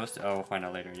 what was it supposed to... Oh, we'll find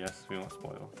out later. Yes, we won't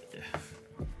spoil. Yeah.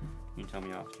 You can tell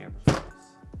me off camera.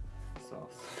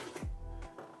 Sauce.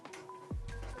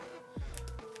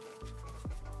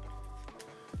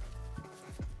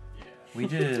 We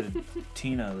did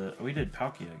we did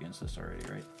Palkia against this already,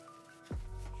 right?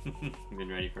 Getting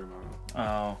ready for tomorrow.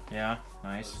 Oh, yeah,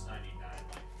 nice. Those 99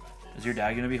 like Is your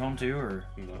dad gonna be home too, or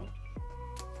No.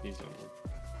 He's don't work.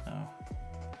 no?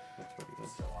 That's what he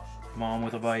does. still watching Mom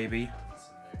with a baby. and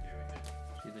they're doing it.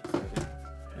 He's excited.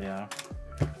 Yeah.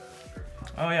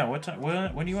 Oh yeah. What time?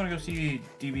 When do you want to go see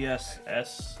DBS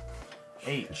SH? Oh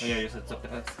yeah, yes, it's up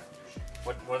to us.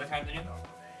 What are the times again?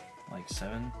 Like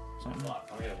 7 something. Oh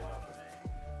yeah, wow.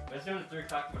 Let's do it at 3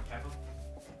 o'clock in September.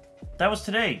 That was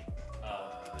today.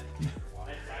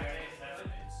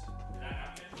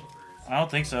 I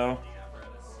don't think so.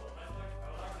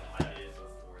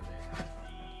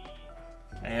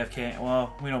 AFK.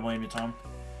 Well, we don't blame you, Tom.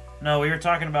 No, we were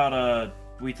talking about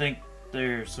we think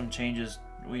there's some changes.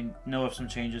 We know of some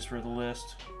changes for the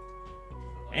list.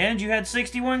 And you had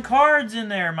 61 cards in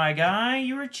there, my guy.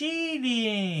 You were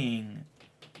cheating.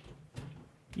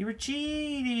 You were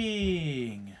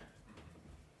cheating.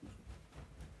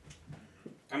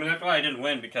 I mean, that's why I didn't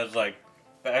win, because like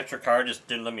the extra card just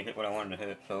didn't let me hit what I wanted to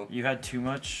hit. So You had too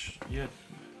much. You had,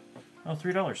 oh,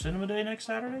 $3. Cinema Day next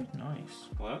Saturday? Nice.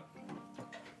 what?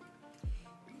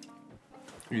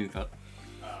 You cut.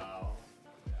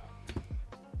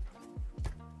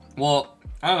 Well,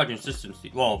 I don't like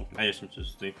consistency. Well, I guess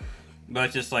consistency, but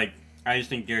it's just like I just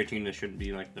think Giratina should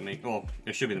be like the main. Well,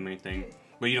 it should be the main thing,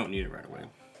 but you don't need it right away.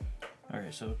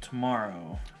 Okay, so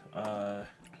tomorrow, I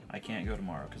can't go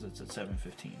tomorrow because it's at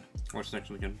 7:15. What's next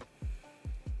weekend?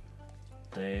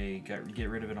 They get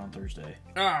rid of it on Thursday.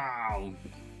 Oh.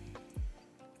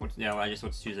 Well, I guess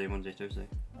what's Tuesday, Wednesday, Thursday?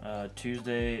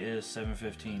 Tuesday is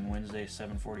 7:15, Wednesday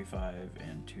 7:45,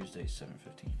 and Tuesday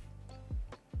 7:15.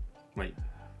 Wait,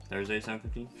 Thursday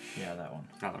 7:15? Yeah, that one.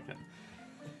 Oh, okay.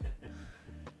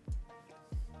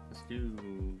 Let's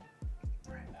do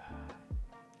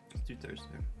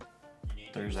Thursday.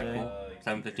 Thursday. Cool?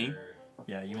 7:15?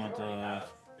 Yeah, you want the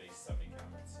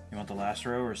last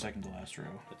row or second to last row?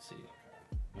 Let's see.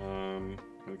 Let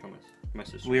me call my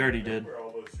sister. We already did. We're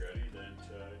almost ready. Then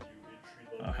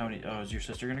you entry How many? Oh, is your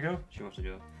sister gonna go? She wants to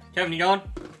go. Kevin, you going?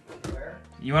 Where?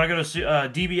 You want to go to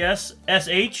DBS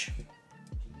SH?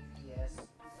 Yes.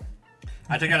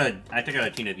 I took out a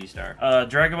Tina V-Star.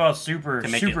 Dragon Ball Super To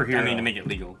make superhero. to make it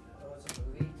legal. Oh, it's a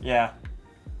movie? Yeah.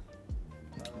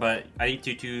 But I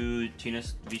think 2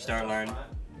 Tina's V-Star learn.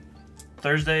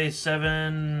 Thursday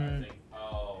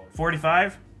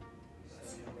 7:45.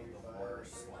 That's gonna be the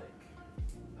worst.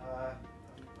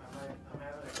 I'm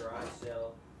having a garage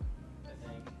sale. I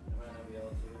think I might not be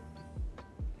able to.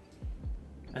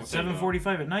 At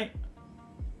 7:45 at night.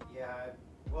 Yeah.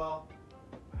 Well,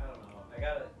 I don't know. I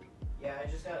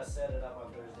just gotta set it up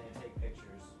on Thursday and take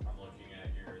pictures. I'm looking at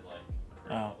your like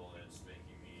level, and it's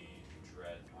making me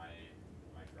dread my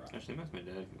garage. Actually, that's my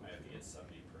dad. I have to get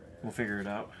 70 per air. We'll figure it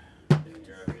out. You're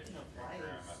at 50 per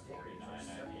air. I'm at 49. I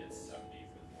have to get 70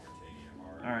 for the Mortanium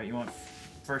hard. All right, you want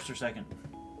first or second?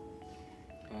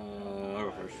 I'll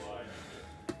go first.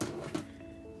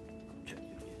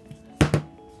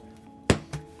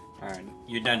 Alright,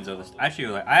 you Denzo this. I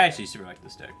actually super like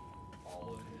this deck.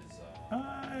 All of his,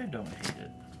 I don't hate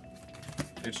it.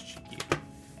 It's cheeky.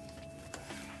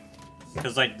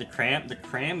 Cause like the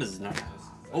cram is not.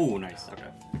 Oh, nice. Okay,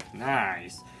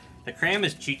 nice. The cram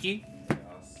is cheeky.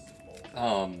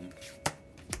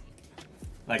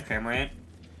 Like Cramorant,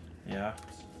 Yeah.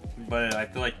 but I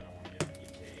feel like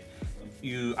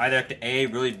you either have to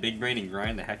really big brain and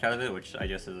grind the heck out of it, which I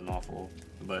guess isn't awful,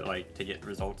 but like to get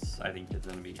results, I think it's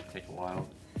gonna take a while.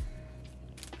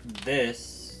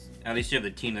 This, at least you have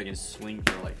the team that can swing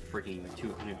for like freaking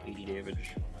 280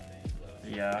 damage.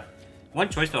 Yeah. One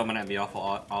choice spell might not be awful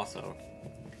also,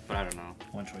 but I don't know.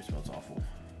 One choice spell's awful.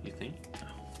 You think?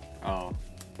 No. Oh.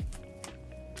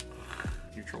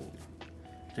 You're trolling.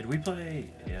 Did we play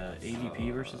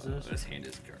ADP versus this? This hand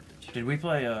is garbage. Did we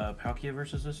play Palkia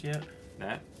versus this yet?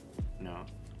 That? No.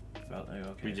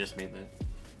 Okay. We just made that.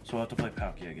 So we'll have to play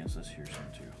Palkia against this here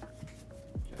soon too.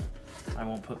 Okay. I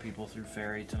won't put people through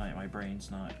Fairy tonight. My brain's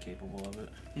not capable of it.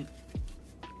 I mean,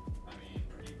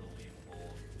 pretty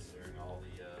believable considering all the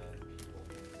people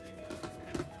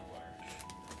using nowhere.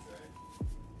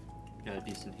 Got a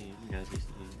decent hand. Got a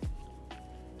decent hand.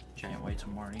 Can't wait to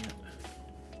marny it.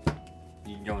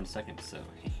 You can go in second, so.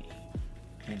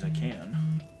 Means I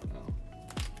can. Oh.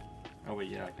 Oh wait,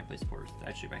 yeah, I can play sports.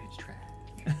 Actually, my hand's trash.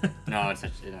 No, it's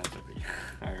actually not okay.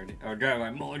 I already. I'll grab my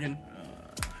mulligan.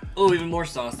 Oh, even more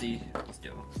saucy. Let's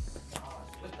go. Sauce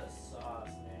with the sauce,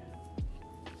 man.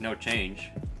 No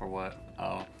change. For what?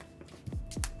 Oh.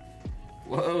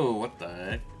 Whoa, what the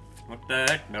heck? What the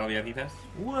heck? No, we have E-Pass?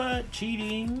 What?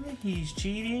 Cheating? He's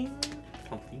cheating?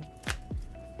 Pumpkin.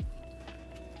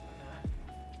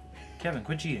 Kevin,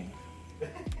 quit cheating.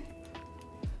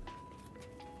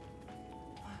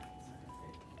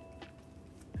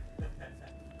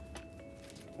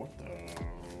 What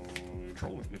the?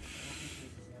 Trolling.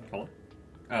 Color?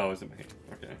 Oh, is it my hand?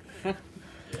 Okay.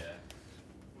 Yeah.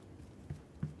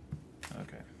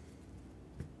 Okay.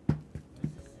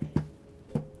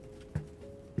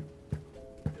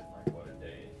 Been like what, a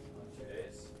day? 2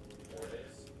 days? 4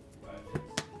 days? 5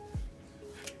 days?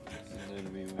 And then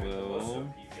we Most will.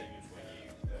 OP thing is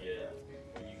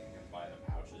when you can combine the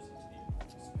pouches into the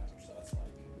enormous pouch. So that's a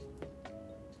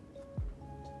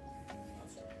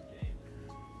good game.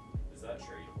 Is that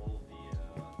tradable?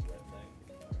 The thread thing?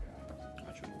 Okay.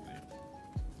 Watch it movie.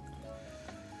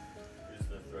 Is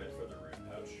the thread for the root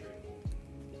pouch tradable?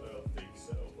 I don't think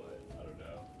so, but I don't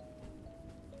know.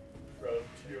 From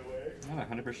TOA? I'm not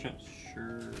 100%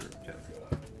 sure. Okay.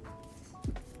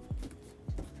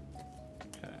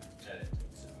 Okay. I didn't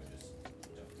think so. I just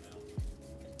don't know.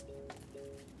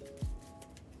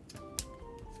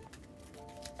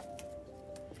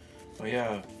 Oh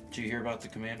yeah. Did you hear about the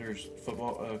Commanders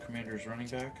Commanders running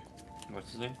back?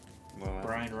 What's his name? Well,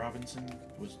 Brian Robinson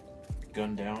was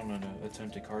gunned down on an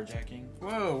attempted carjacking.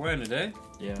 Whoa, we're in a day?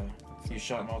 Yeah. He's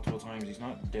shot multiple times. He's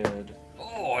not dead.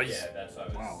 Oh, Yeah, that's what I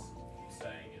was Wow.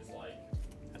 saying is like,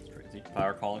 That's crazy.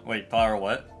 Flower calling. Wait, flower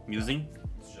what? Musing?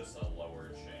 it's just a lower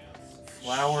chance.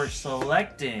 Flower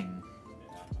selecting.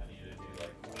 Yeah, I need to do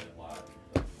like quite a lot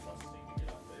of trusting to get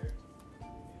up there,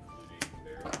 including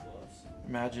barrel gloves.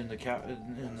 Imagine in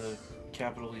the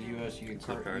capital of the U.S. you get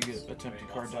attempted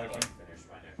Once I like carjacking. finish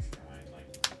my next grind,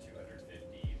 like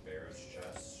 250 Barrow's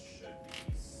chest should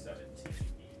be 17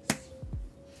 each.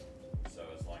 So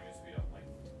as long as we don't like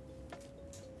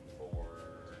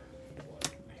what?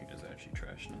 He is actually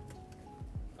trash now.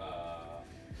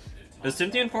 if Is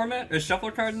Cynthia in format? Is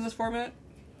shuffle cards in this format?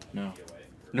 No.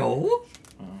 No?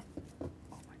 Uh-uh.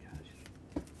 Oh my gosh.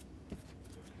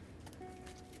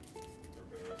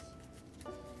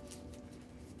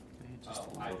 Just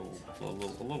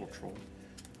a little troll.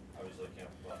 I was looking up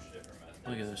a bunch of different methods.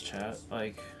 Look at this chat.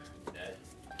 Like, Net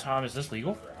Tom, is this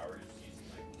legal? for hours using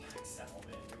like black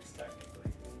salamanders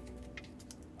technically.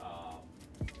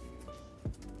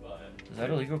 But Is that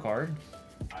a legal card?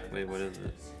 Wait, what is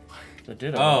it? The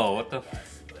Ditto. Oh, what the? but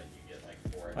you get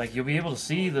like 4 Like, you'll be able to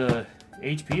see the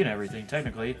HP and everything,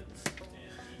 technically.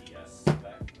 and ES spec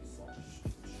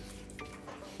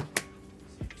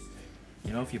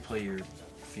You know, if you play your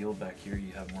field back here,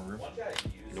 you have more room. One guy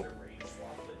used a range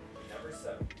swap, but he never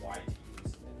said why to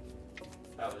use it.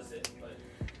 That was it, but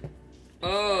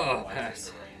Oh, why pass. use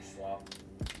a range swap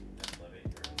and limit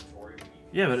your inventory when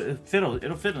you Yeah, but use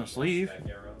it'll fit in a sleeve. spec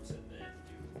arrows and then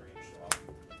do range swap.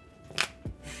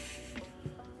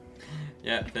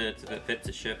 Yeah, it fits. If it fits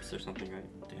the ships or something, right?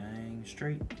 Dang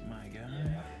straight, my guy.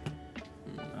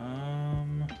 Yeah.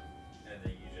 Um, And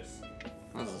then you just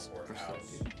What is this teleport first out,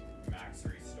 time, max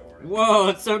restore. Whoa,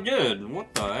 it's so good.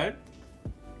 What the heck?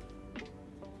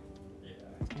 Yeah.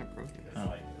 It's kind of broken. It's oh,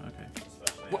 like, okay.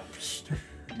 especially What? after-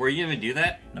 Were you gonna do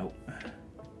that? Nope.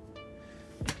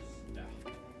 No.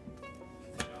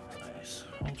 Nice.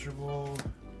 Ultra Ball.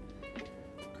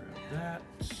 Grab that.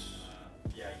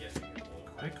 Yeah, I guess you can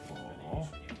look Quick like ball.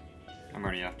 the HP you needed. I'm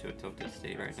already off to a tilted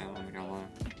state right now. I'm not gonna lie.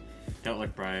 Don't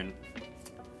look Brian.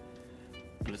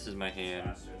 This is my hand.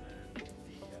 Faster than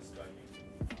the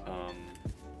specking.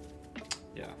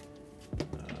 Yeah.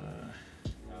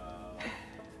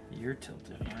 You're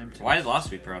tilted. I'm tilted. Why is Lost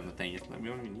Sweeper on the thing? We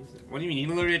don't even use it. What do you mean?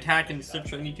 You literally attack and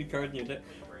search any 2 cards in your deck.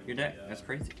 Your deck. That's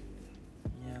crazy.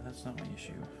 Yeah, that's not my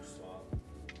issue.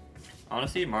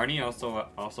 Honestly, Marnie also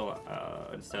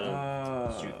instead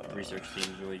of research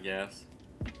seems really gas.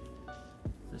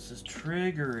 This is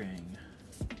triggering.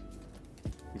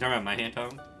 You talking about my hand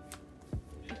tone?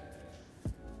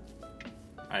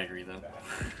 I agree though.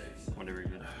 whatever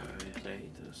you I say.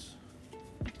 hate this.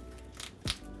 You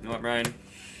know what, Brian?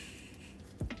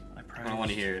 I don't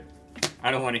want to hear it. I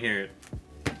don't want to hear it.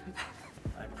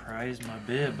 I prize my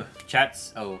bib.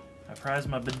 Chat's. Oh. I prize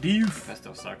my bidoof. That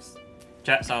still sucks.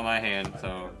 Chat saw my hand,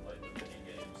 so.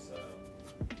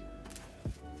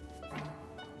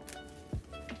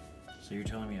 So you're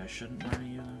telling me I shouldn't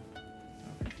Marnie you then?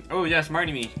 Oh yes,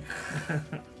 Marnie me.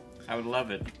 I would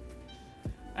love it.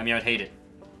 I mean, I would hate it.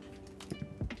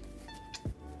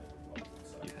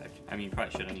 You heck. I mean, you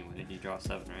probably should anyway. You draw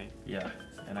 7, right? Yeah,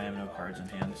 and I have no cards in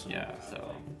hand, so. Yeah,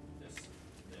 so.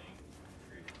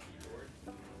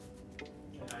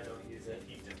 And I don't use it.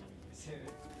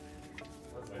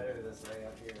 What's better this way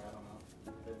up here? I don't know.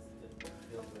 It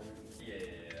feels better.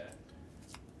 Yeah.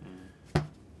 Mm.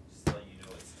 Just to let you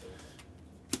know it's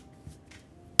tilted.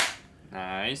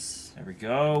 Nice. There we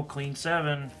go. Clean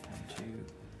 7. 1,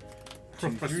 2,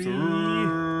 2, 3,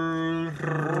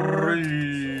 4,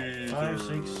 5,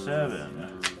 6,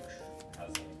 7.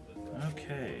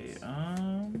 Okay.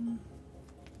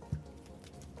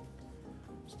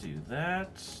 Let's do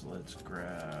that. Let's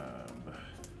grab.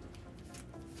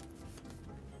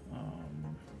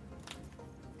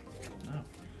 No.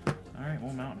 All right.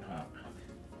 We'll mountain hop.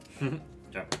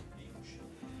 Drop.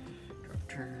 Drop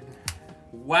turn.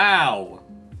 Wow.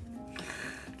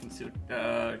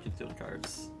 Concealed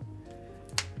cards.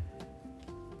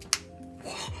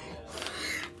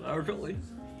 Flower Collie.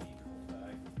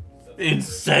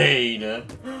 Insane.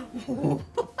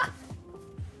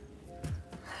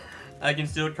 I can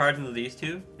steal cards into these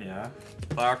two. Yeah.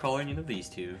 Flower calling into these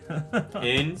two.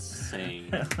 Insane.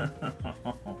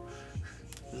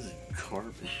 This is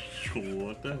garbage.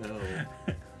 What the hell?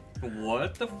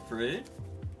 What the frig?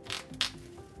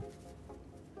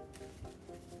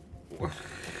 What?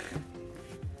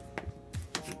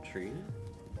 Tree?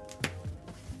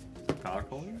 Power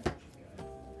calling?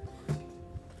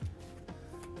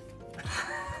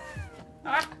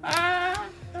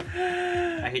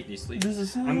 I hate these sleeves. This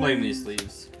is so I'm blaming annoying. these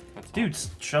sleeves. That's all. Dude,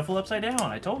 shuffle upside down.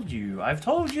 I told you. I've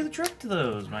told you the trick to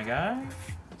those, my guy.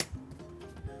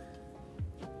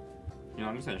 You know,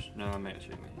 I'm just gonna. No, I'm not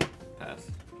shooting my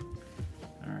pass.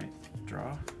 Alright,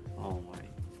 draw. Oh my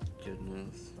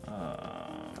goodness.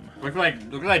 Look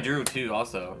Look what I drew too,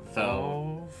 also. So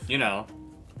evolve. you know,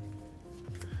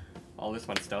 all this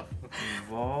fun stuff.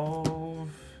 Evolve.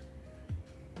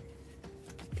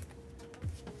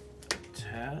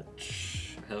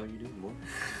 Attach. What the hell are you doing, boy?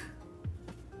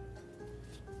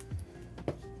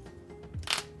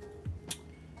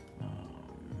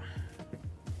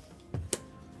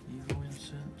 Evil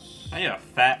incense. I need a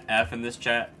fat F in this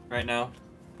chat right now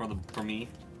for me.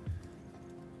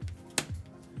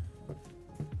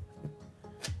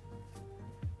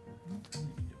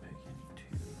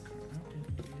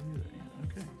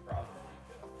 Okay.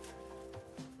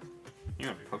 You're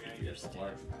gonna be poking your Large Steve.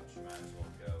 pouch, you might as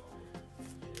well go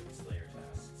get Slayer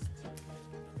tasks to get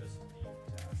Invisible Demon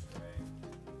task, right?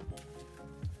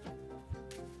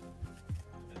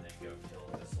 And then go kill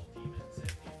Invisible Demons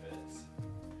if he fits.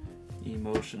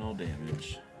 Emotional damage.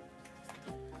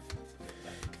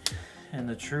 In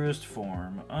the truest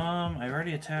form. I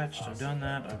already attached. I've done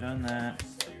that. I've done that.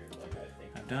 Slayer, like, I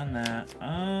think I've done that.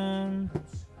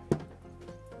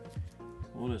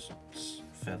 We'll just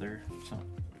feather.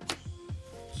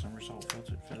 Somersault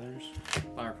feathers.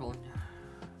 Fire pulling.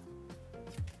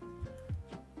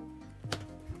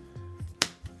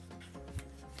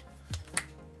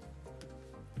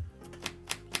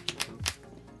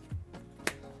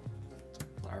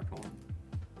 Fire pulling.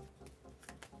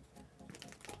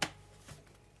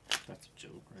 That's a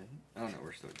joke, right? Oh no,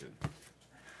 we're still good.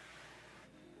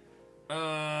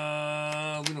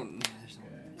 We don't. There's no.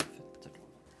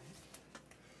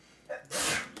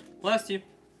 Bless you.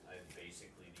 I have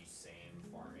basically the same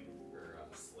farming or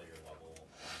Slayer level on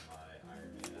my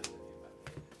Iron Man as I do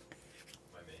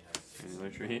my main has 60.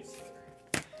 Make sure he.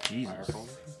 Jesus. Fire pulling.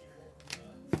 64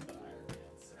 the Iron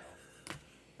Man,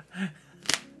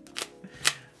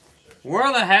 so. Where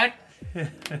the heck?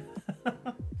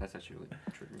 That's actually really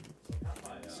triggering.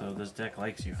 So this deck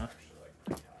likes you, huh?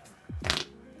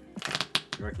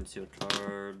 You are concealed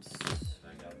cards.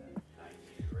 I got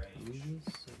 98 range.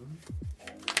 7.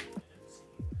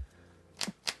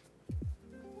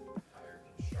 Higher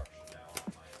construction now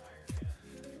on my Iron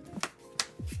Man.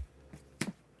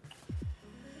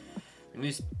 At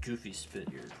least Goofy spit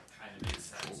your Kind of makes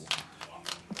sense.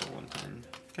 for one time.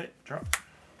 Okay, drop.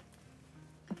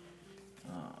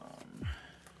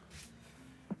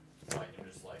 So I can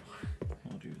just like,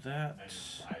 We'll do that. and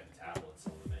just buy the tablets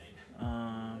on the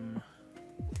main.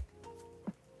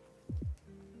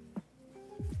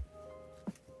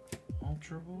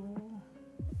 Ultra Ball.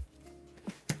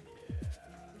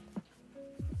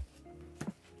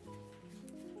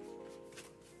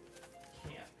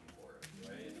 Can't be worth,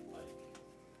 right? Like,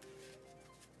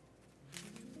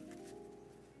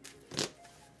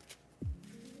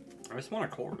 I just want a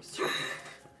chorus.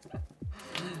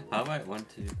 How about 1,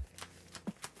 2,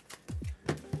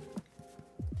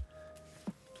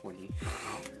 20?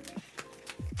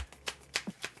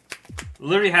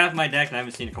 Literally half my deck and I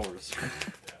haven't seen a chorus.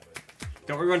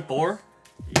 Don't we run 4?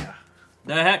 Yeah.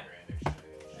 The heck? grand exchange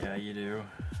Yeah, you do.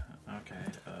 Okay,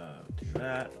 do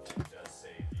that. does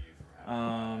save you from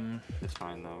having It's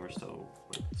fine though, we're still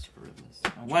screwed this.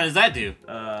 What does that do?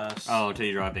 Oh, until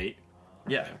you draw 8.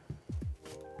 Yeah.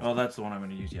 Oh, that's the one I'm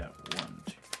going to use. Yeah. 1,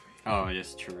 2, Oh,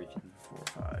 yes, true. We can. 4,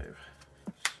 5,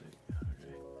 6.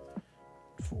 Okay.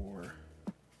 4.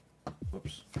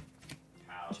 Whoops.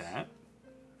 house. Chat.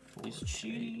 4. He's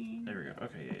cheating. There we go.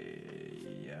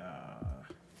 Okay. Yeah.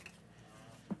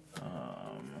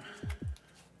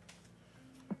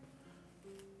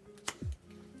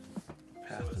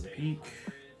 Path to it's the Peak.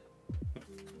 800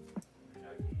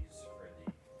 nuggies for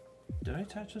Did I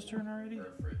attach this turn already? the,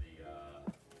 or for the,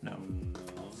 No.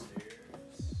 No.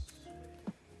 upstairs.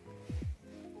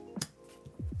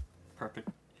 Perfect.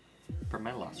 For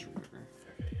my loss remover.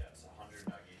 Okay, yeah, it's 100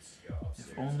 nuggies to go upstairs.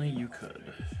 If only you could.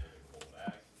 Nuggies for the full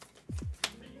bag.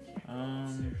 But you can't go Um,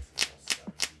 upstairs until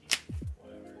 17,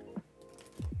 whatever.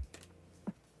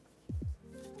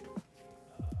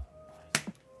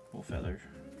 Full feather.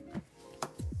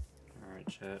 Alright,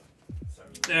 chat. So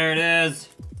There it is!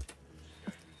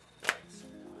 like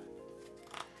sometime.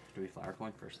 Do we flower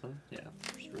coin first though? Yeah,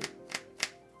 screw it.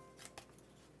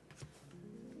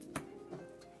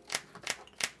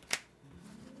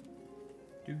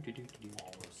 Do.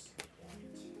 Almost the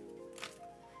point.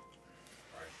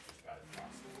 Or I should just buy the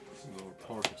crossbow. So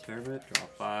power for spare bit, draw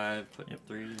 5, put Yep.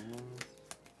 3 in one.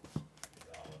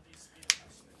 All of these speed my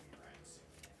spinning ranks.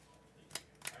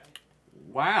 Right?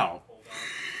 Wow! Hold on.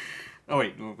 Oh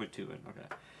wait, we'll put 2 in, okay.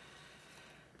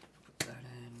 Put that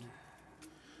in.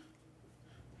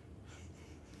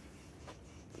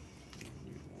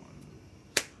 Need 1.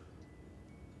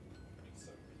 Opening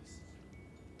 7 pieces.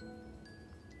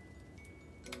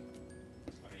 I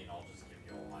mean, I'll just give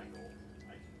you all my gold.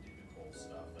 I can do the gold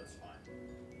stuff, that's fine. If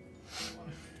you want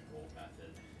to do the gold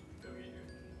method, go get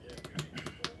your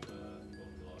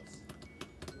gold gloves.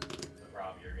 The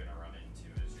problem you're going to run into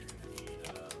is you're going to need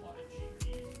a lot of GP,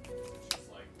 which is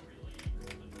like really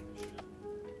golden efficient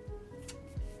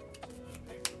to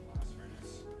make the blast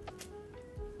furnace.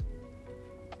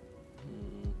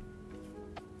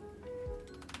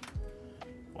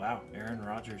 Wow, Aaron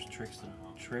Rodgers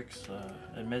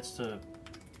admits to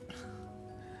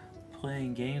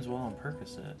playing games while on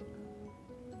Percocet.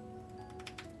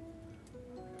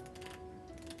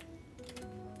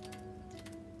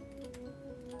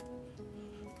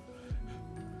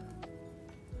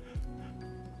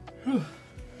 So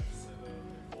the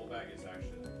gold bag is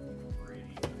actually pretty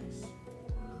nice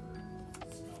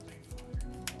for smelting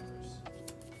iron bars.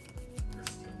 Or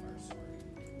steel bars, sorry.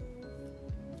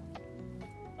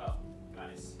 Oh,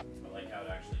 nice. I like how it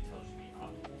actually tells you the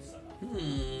optimal setup. With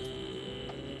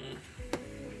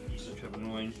each Such of a the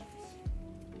annoying. locations.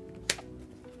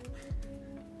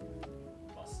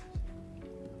 Busted.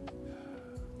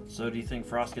 So do you think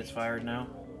Frost gets fired now?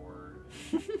 Or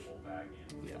gold bag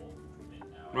and Yeah. gold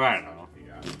equipment now. Well, I just don't have know. to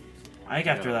figure out how to use the I think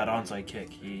after that onside kick,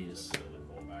 he's...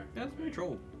 gold bag. That's pretty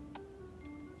troll.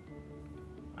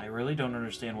 I really don't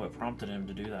understand what prompted him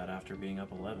to do that after being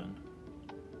up 11.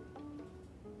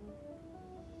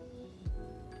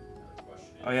 The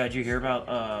question Oh yeah, did you hear about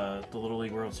the Little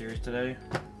League World Series today?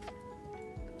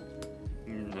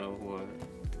 No, what?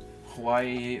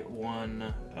 Hawaii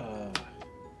won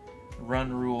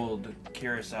run-ruled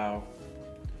Curacao.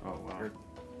 Oh, wow. Or-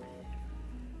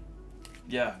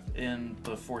 Yeah, in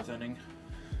the 4th inning.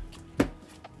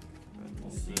 We'll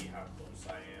see how close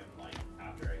I am, like,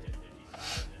 after I hit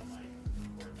 55 and, like,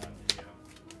 record that video.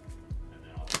 And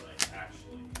then I'll be like,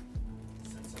 actually,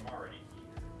 since I'm already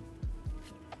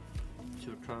here,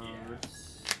 2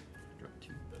 cards. Draw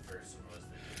 2. the first one was the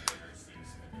winner Steve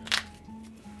spending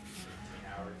 15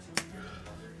 hours.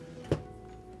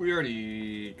 We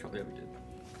already. Yeah, we did.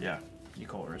 Yeah, you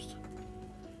colorist.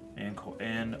 And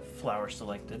flower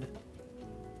selected.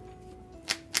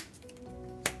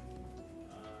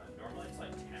 Normally it's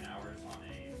like 10 hours on a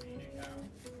main account,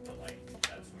 but like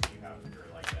that's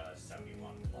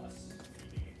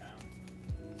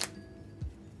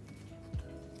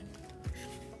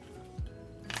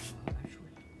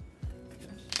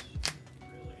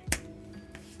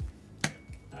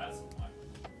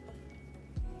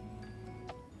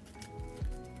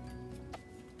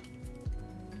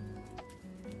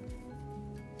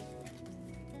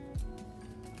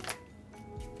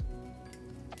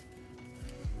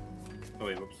Oh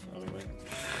wait, whoops, other way.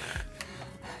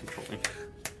 Controlling.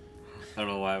 I don't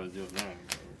know why I was doing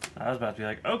that. I was about to be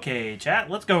like, okay, chat,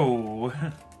 let's go.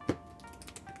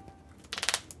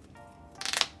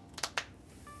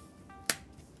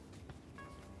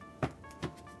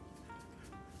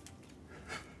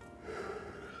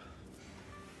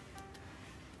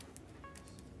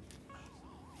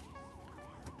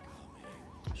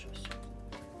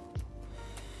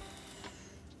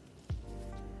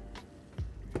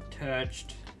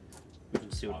 Attached. We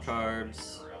can see what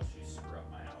carbs. Or else you screw up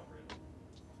my algorithm.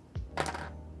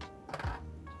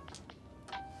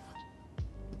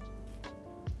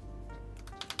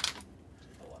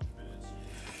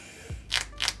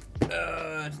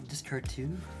 Discard 2.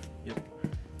 Yep.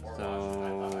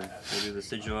 So we'll do the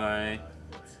Decidueye,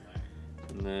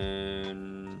 and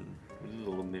then a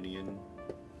little minion.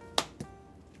 I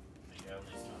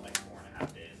only spent like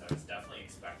 4.5 days. I was definitely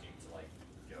expecting to like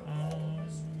go all of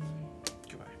this.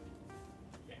 Goodbye.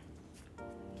 Yeah.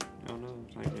 Oh no,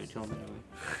 it's not gonna tell me anyway.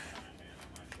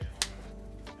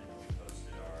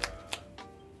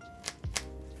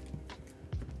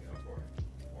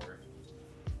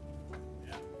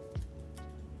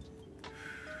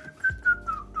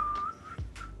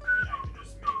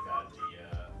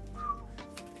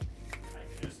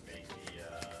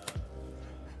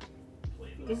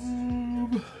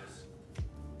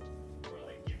 Or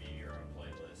like give you your own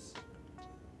playlist.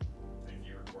 If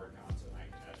you record content, I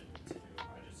can edit it too. I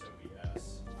just OBS.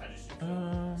 I just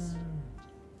use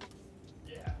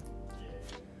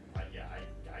OBS.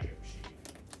 I go cheap.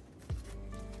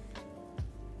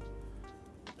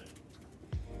 The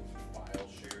file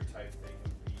share type thing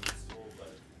would be useful,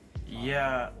 but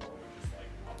Yeah. or just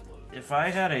like upload. If I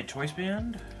had a choice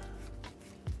band,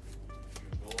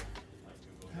 Google, like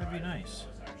Google that'd be Drive, nice.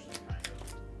 was actually kind of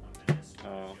a menace. Because Oh.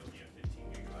 you only have 15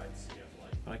 gigabytes. You have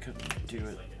like but I couldn't do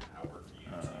it. like an hour for you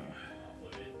to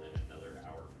upload it, and then another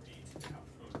hour for me to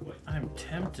download what you I'm upload.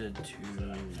 tempted to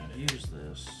use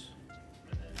this.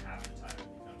 And then half the time it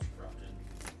becomes corrupted.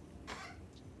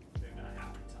 Maybe not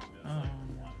half the time, it was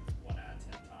like one out of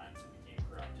 10 times it became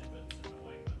corrupted, but it's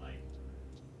annoying when like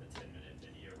a 10-minute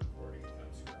video recording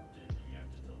becomes corrupted and you have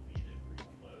to delete it and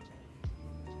re-upload.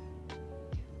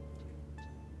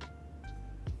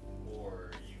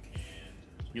 Or you can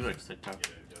You like TikTok.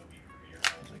 get Adobe Premiere.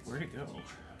 I was like, where'd it go?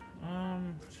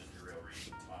 Which is the real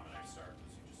reason Tom and I started,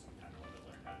 was we just kind of wanted to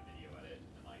learn how to video edit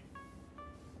and like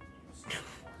use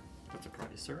more. That's a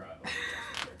price, sir.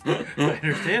 I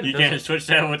understand. You It can't doesn't- switch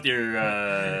that with your.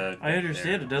 I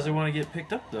understand it doesn't want to get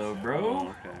picked up though, Oh, bro.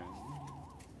 okay.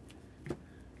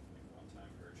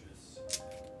 One-time purchase.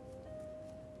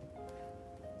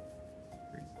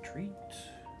 Retreat.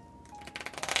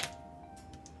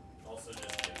 Also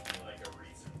just gives me like a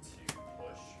reason to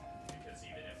push, because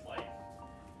even if like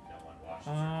no one watches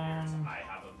or cares, I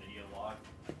have a video log,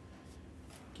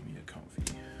 Give me a comfy.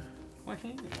 Why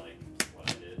can't you? like what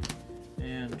I did.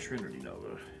 And Trinity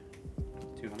Nova.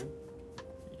 200?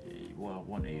 Well,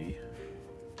 180.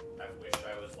 I wish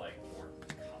I was like more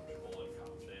comfortable and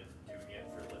confident doing it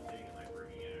for lifting and like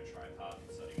bringing in a tripod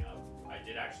and setting up. I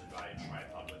did actually buy a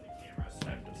tripod with a camera, so I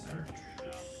can start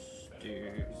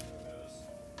doing Dude.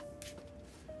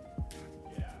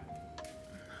 Yeah.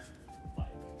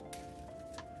 Like.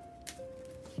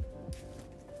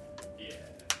 Yeah.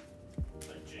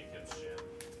 Like Jacob's gym.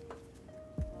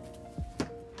 Yeah.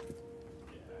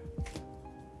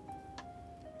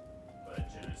 But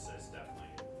Genesis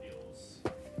definitely feels a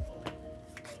little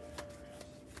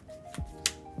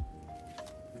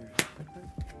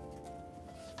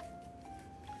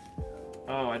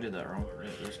Oh, I did that wrong.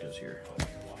 This goes here.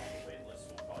 Wait list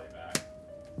will call you back.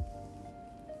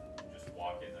 Just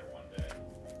walk in there one day.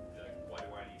 Be like, what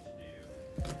do I need to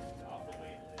do off the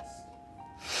wait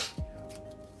list?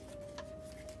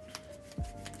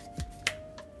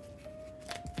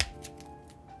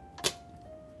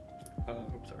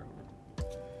 Oops, sorry.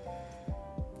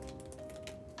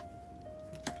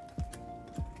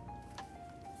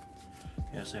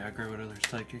 Yeah, say I grow another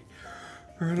psychic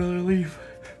or another leaf.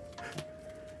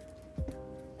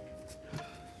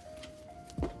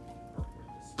 Yeah,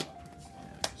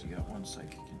 because you got one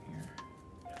psychic in here.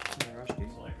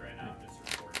 So like right now I'm just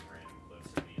recording random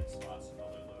clips of me in spots and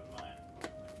other load mine.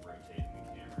 Like rotating the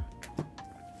camera.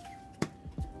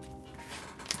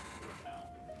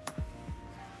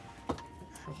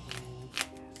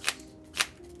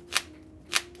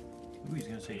 Ooh, he's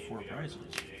gonna take 4 We don't prizes. really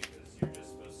need it 'cause you're just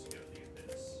supposed to go to the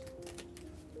abyss.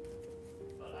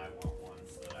 But I want one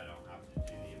so that I don't have to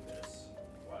do the abyss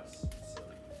quest. So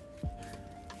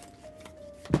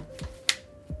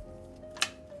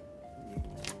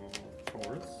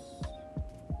Taurus.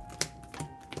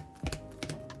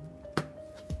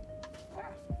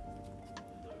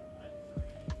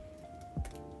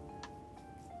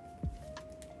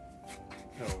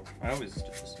 I always just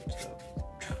assume stuff.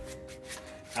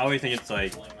 I always think it's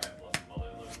like Only my mother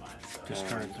lives mine, so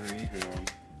Discard 3. you know, really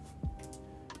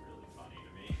funny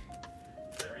to me.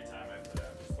 Every time I put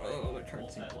out just like oh, the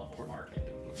card seems multi-level important. market.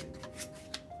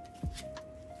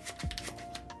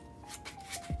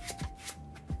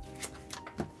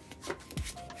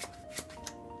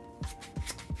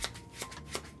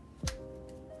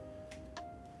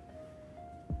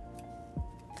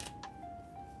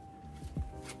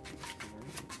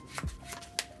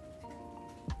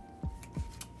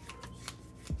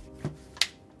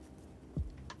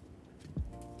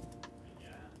 Yeah.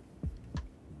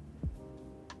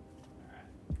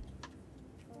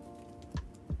 Alright.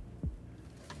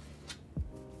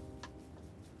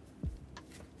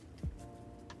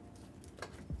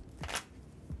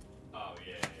 Oh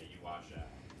yeah, you watch that.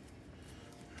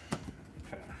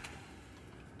 okay.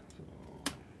 So,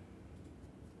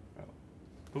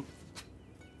 oh, oop.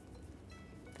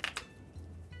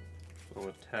 So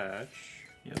attach.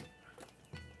 Yep.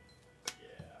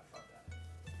 Yeah, fuck that.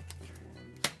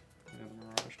 We have the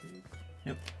Mirage Gate.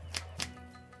 Yep.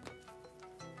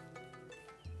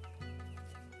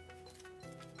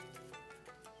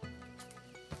 No,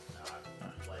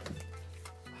 I'm like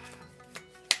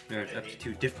There's up to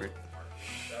 2 different.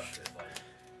 stuff is like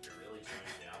you're really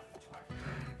tuning me out from talking.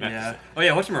 Yeah. Oh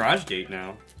yeah, what's Mirage Gate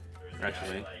now? There was a guy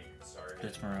Actually. that, like, started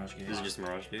It's Mirage Gate. Is it just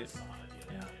Mirage Gate? Sauna the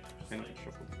other Yeah. day, and I I'm think just it's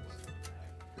shuffled.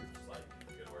 just like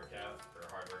good workout or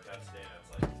hard workout today, and I was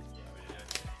like, yeah, we didn't have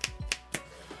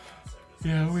to.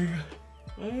 Yeah, we-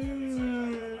 I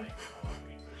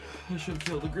I should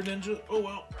kill the Greninja. Oh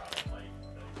well.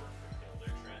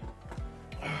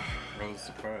 I was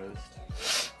surprised.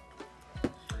 I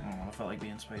don't know, I felt like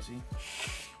being spicy.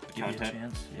 Give you a Content?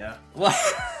 chance. Yeah. What?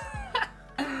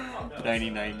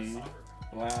 90-90.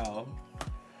 Wow.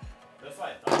 That's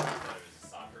why I thought that it was a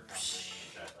soccer company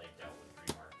that like dealt with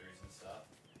pre-marketers and stuff.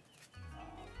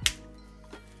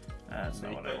 That's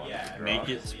not what I But wanted yeah, to draw. Make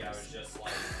it honestly, I was just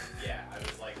like, yeah, I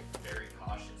was like very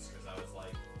cautious because I was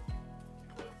like,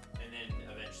 what? And then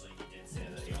eventually he did say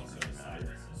that he also has a side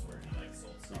business where he like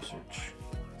sold stuff Research.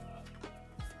 online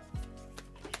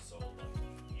and he sold like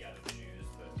he had them shoes,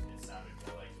 but it sounded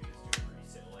more like he was doing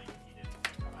reselling. He didn't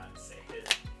come out and say it.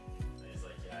 And he's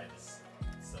like, yeah, I just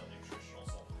sell nutritional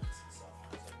supplements and stuff. And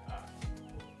I was like, ah,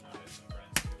 cool. Now I have some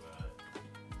friends who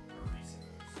are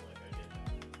resellers, so like I get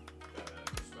that. Gotta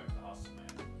respect the hustle,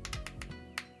 man.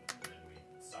 And then we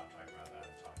stopped talking about that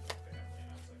and talked about family, and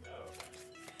I was like, oh,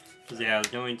 okay. 'Cause, yeah, I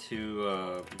was going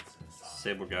to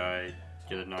Sable Guy,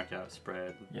 get a knockout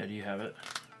spread. Yeah, do you have it?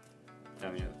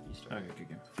 Yeah, Easter. Okay, good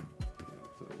game.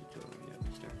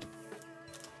 Yeah, Easter.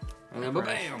 And then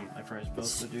bam! I priced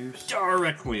both the deuce. Star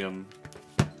Requiem.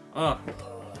 Oh.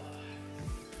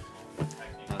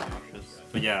 Technically, Obnoxious.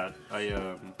 But yeah, I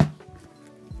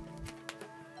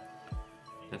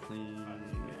definitely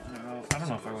I don't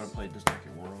know if I would have played this deck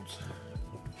at Worlds.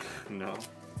 no. I would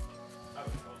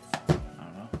hope so. I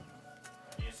don't know.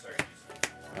 You start using it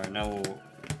more. Alright, now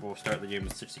we'll start the game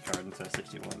with 60 cards instead of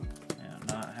 61. Yeah,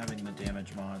 not having the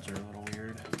damage mods are a little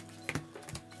weird.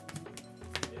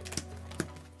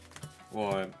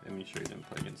 Well, I mean, sure you didn't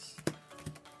play against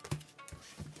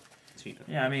Tina.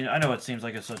 Yeah, I mean, I know it seems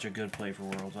like it's such a good play for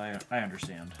Worlds. I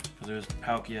understand. Because it was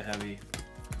Palkia heavy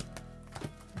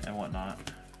and whatnot.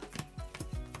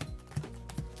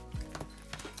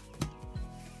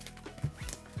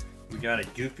 We got a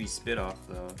goofy spit off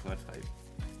though. That's hype.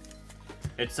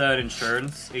 It's an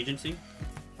insurance agency.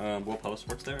 Will Post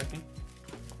works there, I think.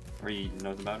 Or he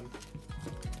knows about him.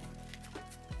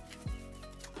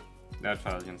 That's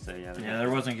what I was gonna say. Yeah. Yeah, there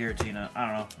wasn't Giratina. I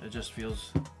don't know. It just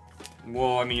feels.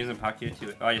 Well, I mean, using Palkia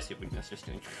too. Oh, yes, you have weakness. Just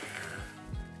kidding.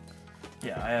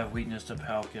 Yeah, I have weakness to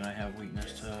Palkia and I have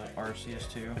weakness to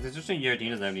Arceus too. It's interesting.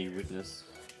 Giratina doesn't have any weakness.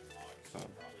 So,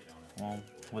 Well,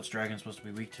 what's Dragon supposed to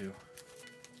be weak to?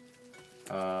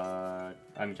 I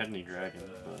mean, technically Dragon,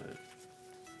 but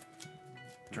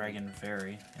Dragon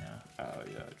Fairy, yeah. oh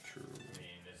yeah, true. I mean,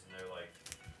 isn't there like,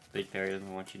 Big Fairy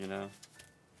doesn't want you to know.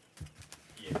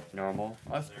 yeah, Normal.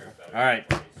 Oh, that's is there a cool. better All right,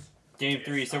 place? Game Maybe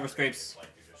 3, it's Silver not Scrapes. Like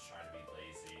you're just trying to be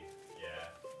lazy.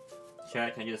 Yeah.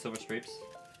 Chat, can I get a Silver Scrapes?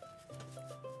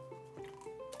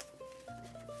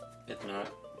 If not,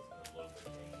 A little bit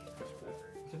gain or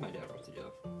whatever. if my dad wants to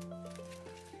go.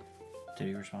 Did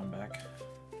he respond back?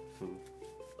 Who?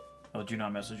 Oh, did you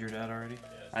not message your dad already?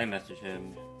 I messaged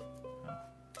him.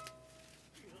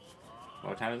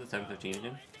 What time is it? 7:15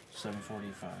 again?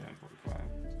 7:45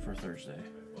 7:45. for Thursday.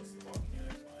 What's the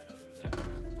volcanic line other than?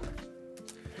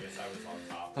 I guess I was on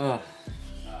top. Oh,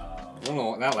 I don't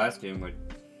know. That last game, like,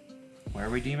 Where are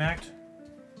we demacked?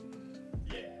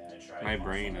 Yeah, I tried. my My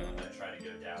brain, I'm gonna try to go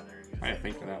down there. And he was I like,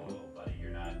 think of that one. "Whoa, buddy,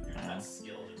 you're not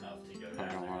skilled enough to go down there."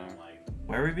 And I'm like,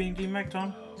 Where are we being DMAC'd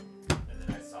on? "Oh." And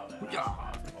then I saw that. Yeah.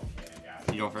 I was okay, I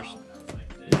got You go it. first? And I was like,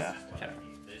 this Yeah. is what Okay. I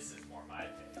need. This is more my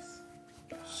pace.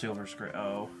 Silver scrap.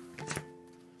 Oh.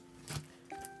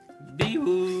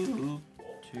 Bee-woo.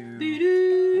 2,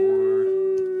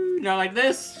 Bee-doo. Not like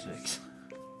this. 4, 6,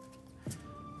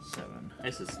 7.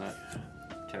 This is not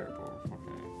terrible. Okay.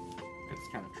 It's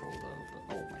kind of troll though, but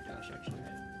oh my gosh, actually.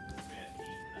 This man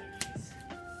eating nuggies.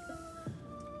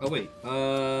 Oh wait.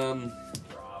 Probably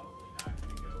not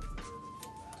gonna go for the full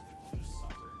bath. We'll just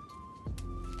suffer.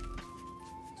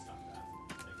 It's not bad.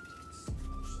 Like, it's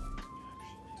much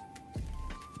suffering, actually.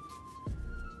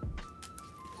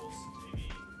 We'll see,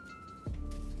 maybe.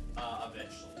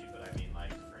 Eventually, but I mean,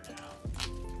 like, for now.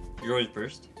 You're always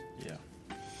first. Yeah.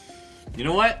 You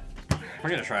know what? We're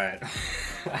gonna try it.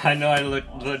 I know I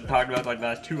talked about like the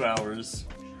last 2 hours.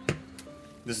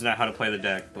 This is not how to play the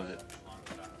deck, but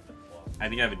I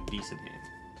think I have a decent hand.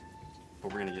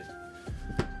 But we're gonna get.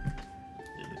 The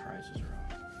prices are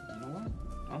off. You know what?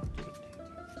 I'll do it.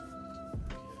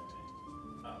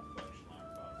 Collection line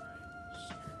bottom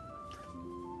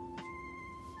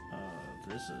right.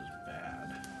 This is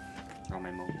bad. Oh my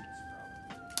moment.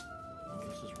 Oh,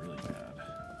 this is really bad.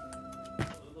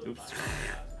 Oops.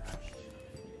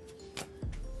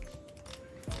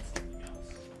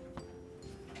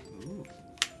 Ooh.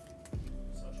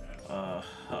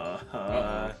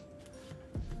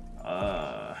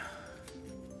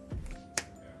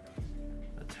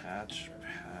 Attach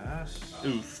pass.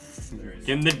 Oof.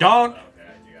 Give him the dog. Okay, I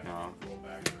do have No. to go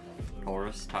back to the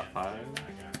Taurus, top 5.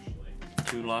 actually.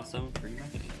 2 lost zone, 3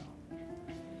 matches.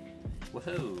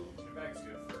 Woohoo. Your bag's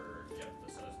good for,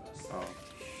 the soda's best. Oh.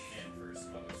 And for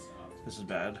some other stuff. This is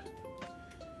bad.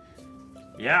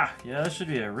 Yeah, this should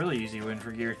be a really easy win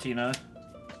for Giratina.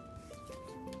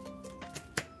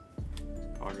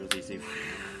 Fogger's easy.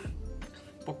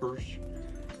 Bookers.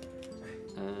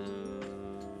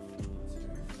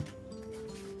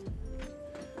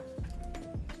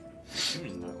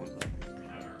 That one's up. I mean,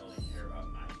 I don't really care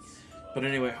about nights. But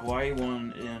anyway, Hawaii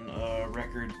won in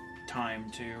record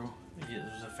time too. It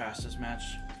was the fastest match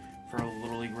for a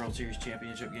Little League World Series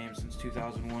championship game since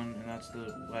 2001, and that's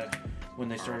when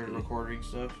they started recording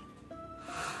stuff.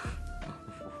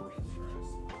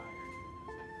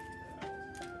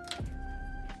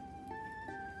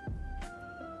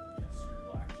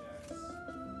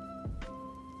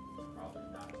 Probably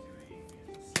not doing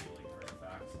stealing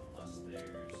artifacts unless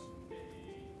there's a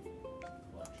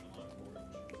collection on board,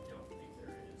 which I don't think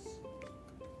there is.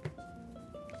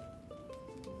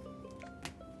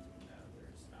 No,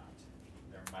 there's not.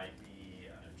 There might be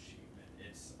an achievement.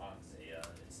 It's on Zaya.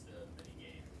 It's the mini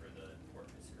game for the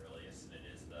Corpus Grillius, and it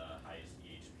is the highest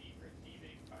EHP for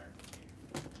thieving fire.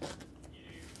 You do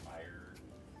fire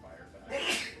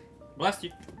facts. Bless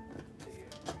you.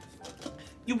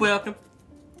 You're welcome.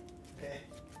 Okay.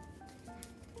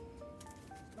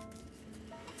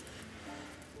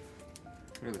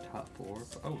 We're the top 4.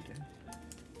 Oh, damn.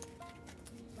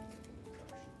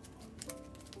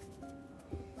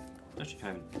 That's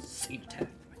kind of seed attack.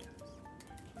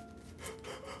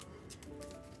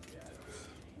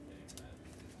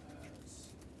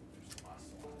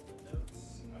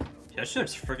 Yeah, that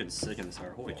shit's freaking sick in this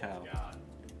art. Holy cow.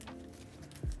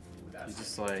 He's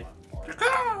just like.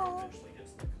 Eventually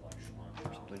gets the collection on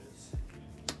challenges.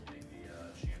 Getting the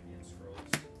champion scrolls.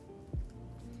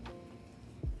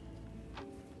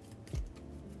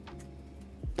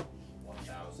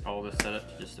 All this setup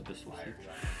to just a pistol Fire stick.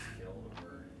 giants killed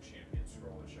or champion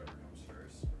scroll, whichever comes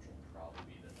first, which will probably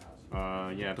be the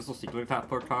 1,000. Yeah, pistol stick. Look at top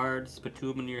 4 cards. Put 2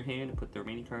 of them in your hand and put the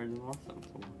remaining cards in the lost zone.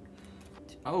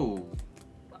 Oh.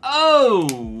 Oh,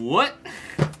 what?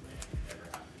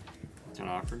 It's an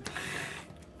offer.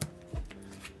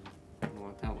 I don't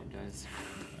want that one, guys.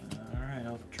 Alright,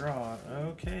 I'll draw.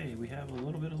 Okay, we have a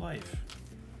little bit of life.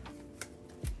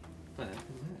 What the heck is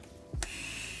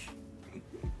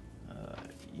that?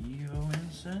 Evo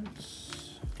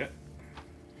Incense. Okay.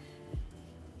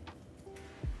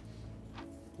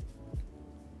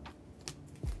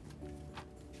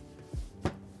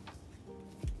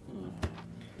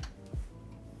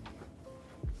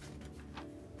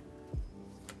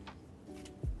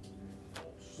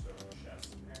 Stone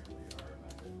chests apparently are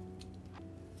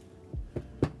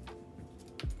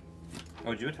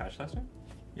Oh, did you attach last time?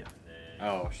 Yeah.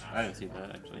 Oh, I didn't see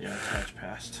that actually. Yeah, attach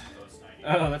past.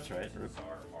 Oh, that's right. are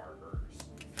hers.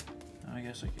 I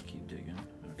guess I could keep digging.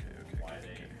 Okay. Why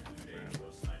they included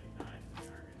those 99 in the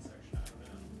Arcade section, I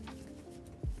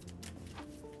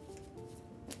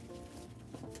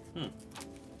don't know.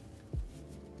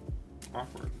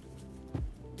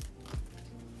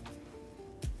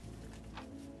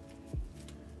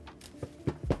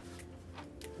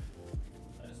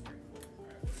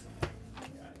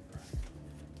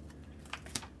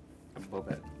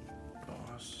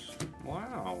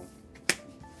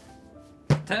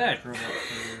 Attack! Crobat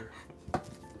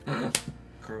for...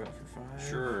 Crobat for 5.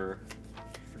 Sure.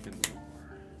 Freaking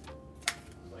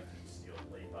Like steel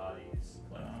blade bodies,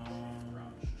 like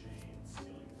round chains,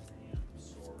 stealing ham,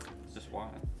 swords. just why?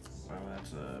 Wow,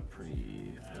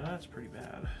 that's pretty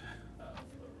bad.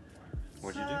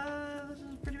 What'd you do? This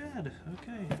is pretty bad.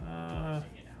 Okay.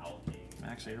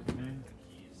 Max air balloon.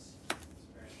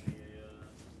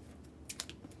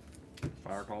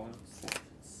 Fire calling?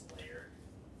 Slayer.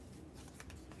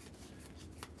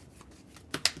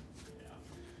 Yeah.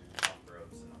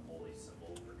 Off-roads and a holy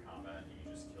symbol for combat, and you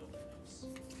just kill things.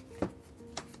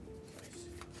 Nice.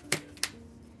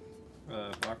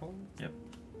 Fire calling? Yep.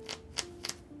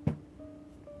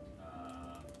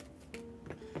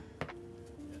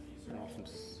 Yeah, these are They're all often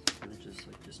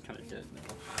just kind of dead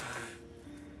now.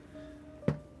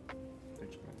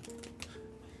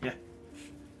 Yeah.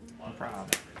 no problem.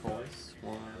 Twice.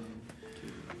 1, 2,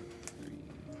 3,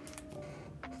 4,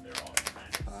 They're all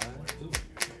kind of 5. Ooh.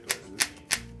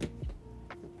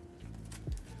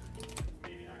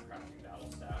 maybe not crafting battle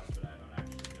staffs, but I don't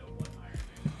actually know what iron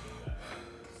thing that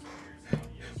Spears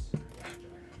Body is or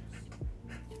Blackjack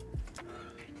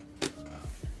is.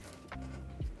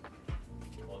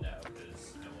 Well, no,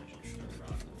 because no one wants to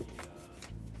run the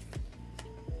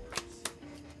boards.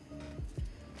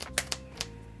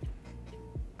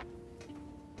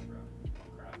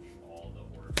 Crafting all the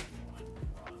ores in one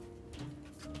run.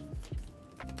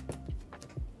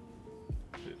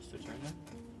 Switch right now?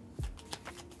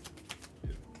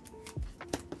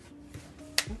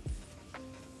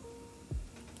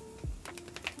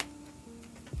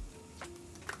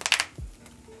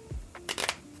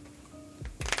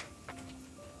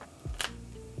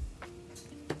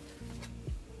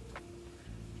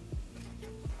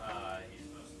 He's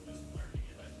mostly just learning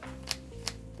it, I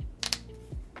think.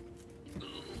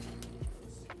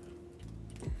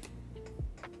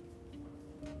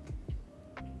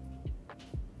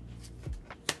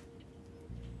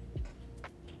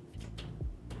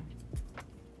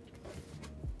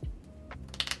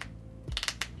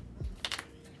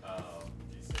 Oh,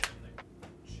 did you say it in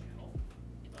the channel?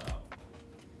 Oh.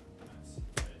 Nice.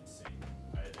 I didn't see.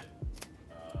 I didn't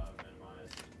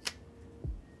minimize.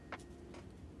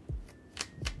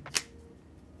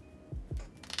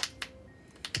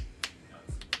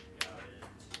 Nuts. Got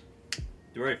it.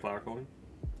 Do you already flower calling?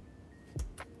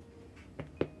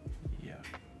 Yeah.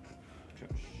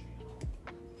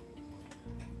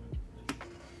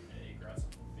 Hey, grass.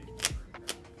 Big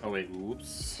grass. Oh wait,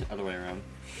 whoops. Other way around.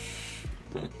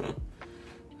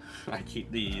 I keep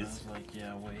I these. was like,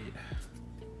 yeah, wait.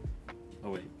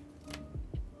 Oh wait.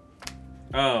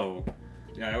 Oh.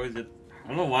 Yeah, I always did. I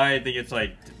don't know why I think it's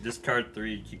like discard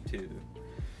 3, keep 2.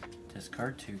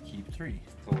 Discard 2, keep 3.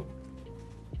 Oh,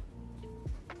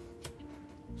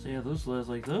 So yeah, those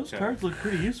Okay. cards look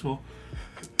pretty useful.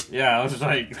 yeah, I was just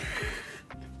like.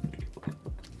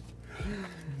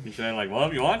 You should like, well,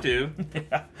 if you want to,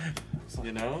 Yeah. It's like,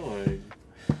 you know, like.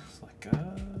 it's like,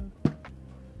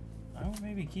 I would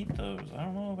maybe keep those. I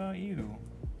don't know about you.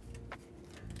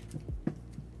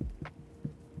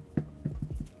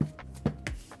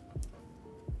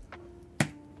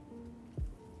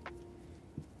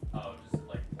 Oh, does it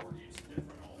like port you to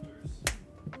different altars?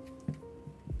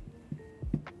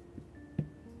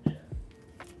 Yeah.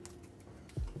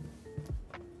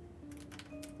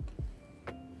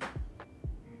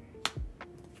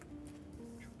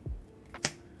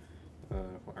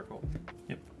 Fire call.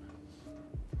 Yep.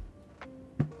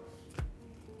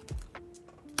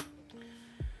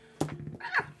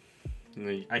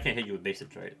 I can't hit you with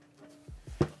basics, right?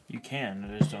 You can,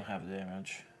 I just don't have the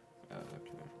damage. Okay.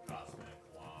 Cosmic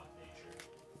law,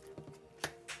 nature.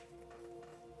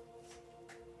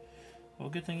 Well,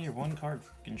 good thing you're one card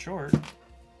fucking short.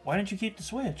 Why didn't you keep the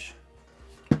switch?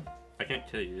 I can't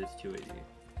tell you, it's 280.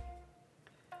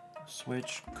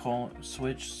 Switch,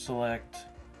 select.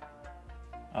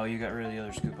 Oh, you got rid of the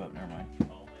other scoop up, never mind.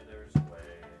 Only there's a way.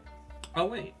 Oh,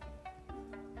 wait.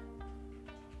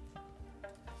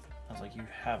 I was like, you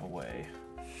have a way.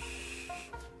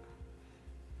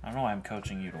 I don't know why I'm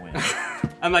coaching you to win.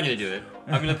 I'm not gonna do it.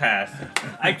 I'm gonna pass.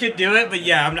 I could do it, but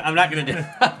yeah, I'm not gonna do it.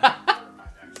 My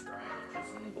next round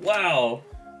is just Wow.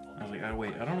 I was like, oh,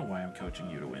 wait, I don't know why I'm coaching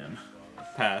you to win.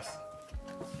 Pass.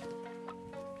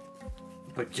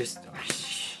 But just.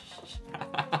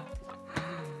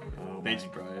 Oh Thanks, my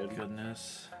Bryan.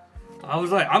 goodness. I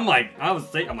was like, I'm like, man,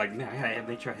 I gotta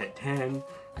make sure I hit 10.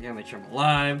 I gotta make sure I'm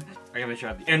alive. I gotta make sure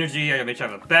I have the energy. I gotta make sure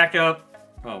I have a backup.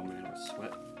 Oh man, I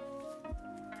sweat.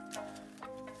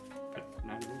 But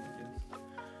not even, I guess.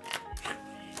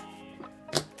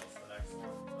 what's the next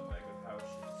one? The mega pouch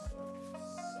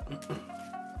is 7.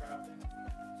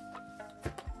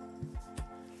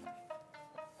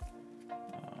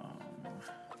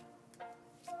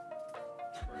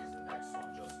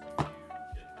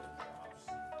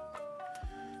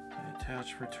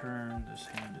 Attach return. This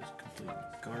hand is completely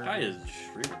garbage. Guy is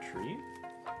tree retreat.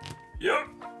 Yep.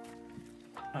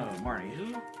 Oh, Marty.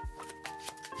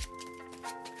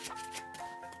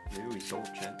 Maybe we sold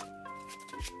Chet.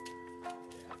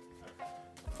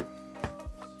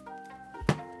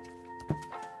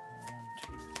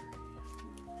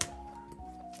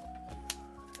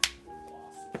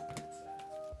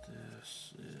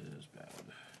 This is bad.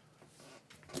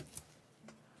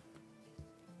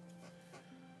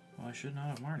 Well, I should not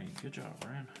have Marty. Good job,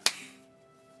 Brian.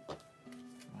 My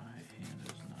hand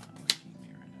is not liking me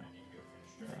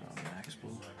right now. Max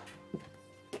Bull.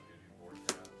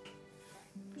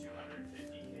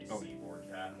 250 KC board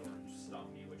cat or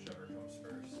stomp me, whichever comes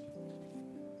first.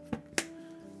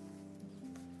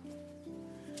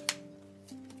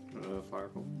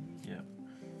 Fireball. Yep.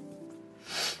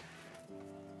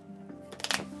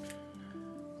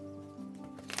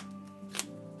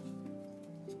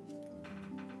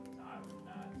 I would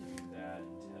not do that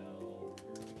until.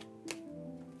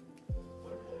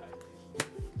 What would I do?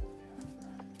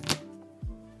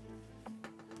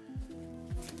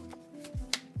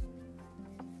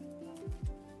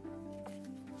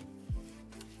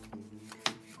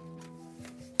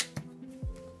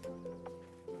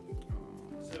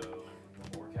 So,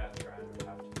 board cat grind would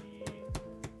have to be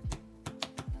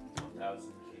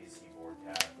 1000 KC board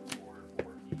cat or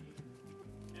 4D.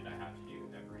 And I have to do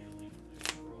every elite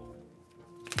loose roll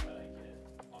that I get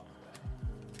on the way.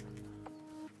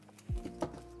 I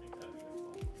think that'd be a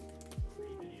fun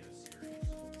 3-video series.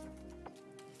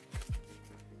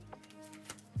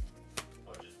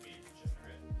 I'll just be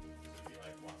degenerate. So it'd be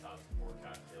like 1000 board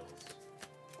cat kills.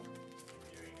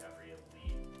 Doing every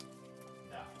elite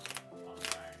now on the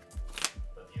iron.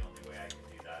 But the only way I can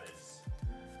do that is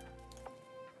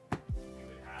you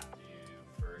would have to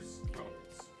first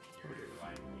use your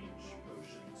divine range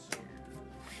potions.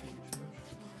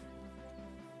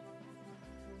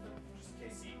 Just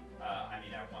KC. I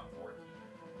mean, I want 4 key.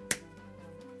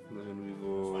 Then we So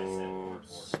I said will 4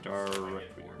 Star so I get 4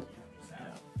 Requiem. key, just add. Yeah.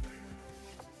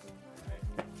 Right?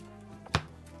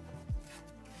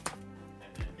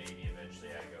 And then maybe eventually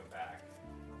I go back.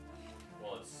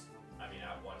 Well, it's, I mean,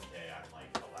 at 1K, I'm like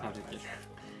I'll allowed take this. myself.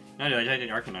 No, dude, I did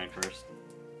Arcanine first.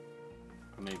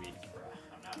 Or maybe. Bruh,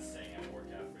 I'm not saying I work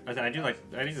out for I do like.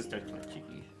 I think this deck's like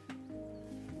cheeky.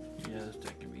 Yeah, this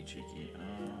deck can be cheeky. but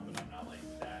I'm not like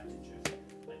that degenerate.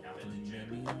 Like, I'm a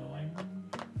degenerate, but like,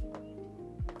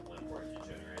 Limport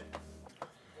degenerate,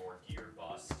 Borky or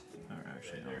bust. Or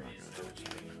actually, no, There I'm not is gonna no do it.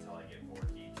 leaving until I get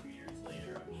Borky 2 years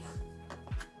later. I'm just,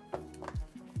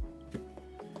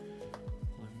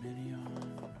 Leminion.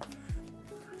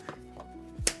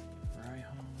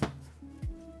 Raihan.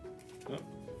 Oh.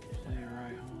 Play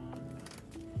Raihan.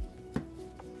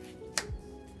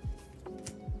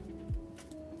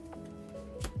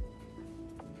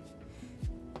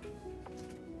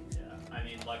 yeah. I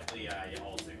mean, luckily, I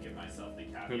also give myself the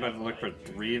caveat. We're about to look for like,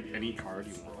 3 of doing any the card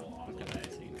you scroll want. on Look the at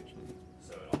that way. scene actually.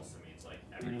 So it also means like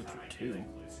every Look time for I 2. get a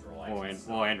clue scroll, I Oh, can and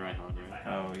sell well, it. and Raihan, If yeah. I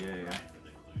have Oh, to yeah, yeah. grind for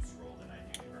the clue scroll, then I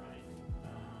do grind.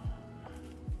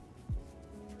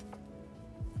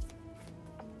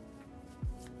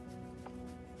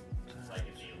 Like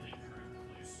if the elite fruit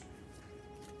clues.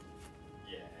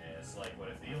 Yeah, it's like what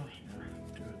if the elite fruit.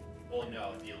 Do it. Well,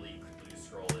 no, the elite clue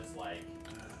scroll is like.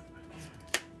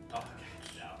 Oh,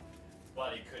 gosh, no.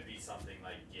 But it could be something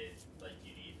like you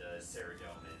need the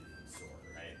Ceradomin sword,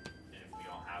 right? And if we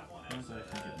don't have one I as don't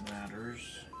think it matters.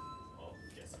 well,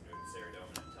 guess I'm doing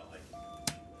Ceradomin until I can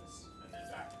complete this. And then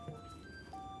back to 4 key.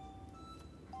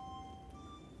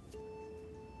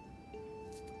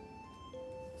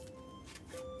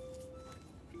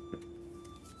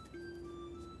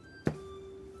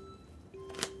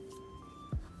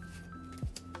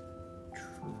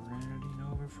 Trinity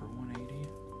Nova for 180.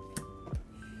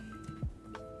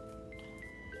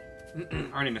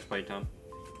 I already misplayed Tom.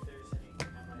 If there's anything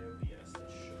on my OBS that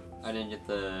shows I didn't get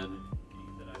the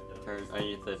anything that I've done. turn. I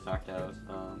didn't get the knocked out. Should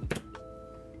double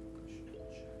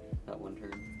check. That one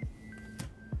turn.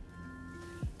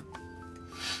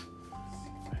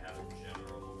 I have a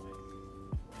general like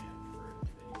plan for a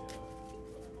video,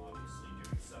 but I'm obviously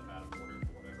doing stuff out of order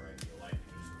for whatever I feel like,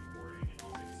 and just recording and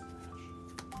I'll mix and match.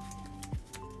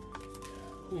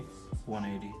 Yeah, Ooh,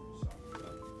 180.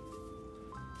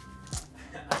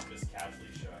 I'm just casually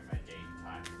showing my date and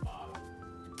time at the bottom.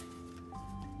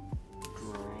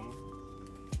 Draw.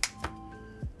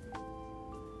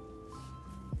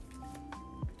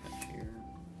 Touch here.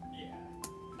 Yeah,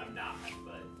 I'm not,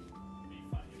 but it'd be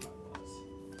funny if I was.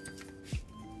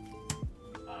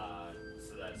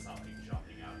 So that's not like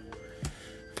jumping out of order.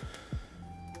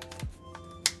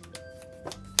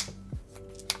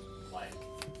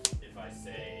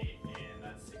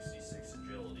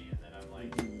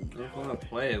 I want to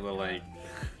play, but like,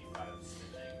 55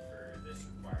 spending for this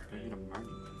I requirement. get a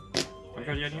market. What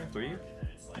card you got here? 3? And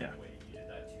it's like, Yeah. wait, you did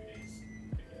that 2 days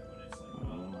ago, and it's like,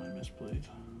 well, Oh, I misplayed.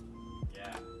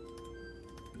 yeah.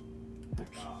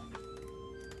 Oops. Wow.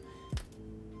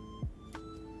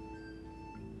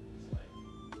 It's like,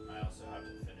 I also have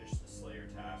to finish the Slayer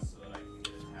task so that I can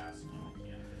get a task on the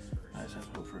canvas first. I just have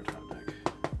to hope for a top deck.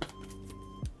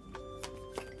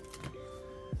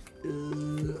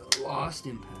 Lost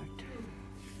Impact.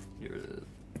 Here it is.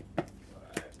 But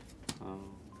Oh,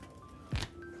 I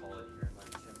call it here in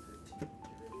like 10, 15, get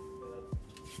ready for bed.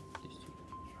 these two.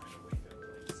 Trying to wake up at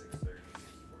like 6:30,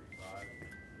 6:45.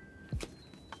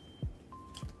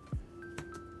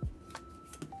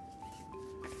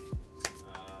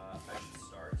 I should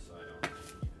start so I don't get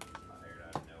tired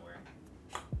out of nowhere.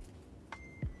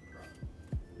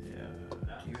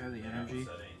 Yeah. Do you have the energy?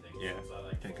 Said anything Yeah. since I,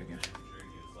 like, Take told again. the manager.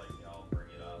 He was like, yeah, I'll bring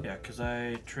it up. Yeah, because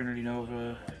I Trinity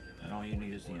Nova, Like, and all you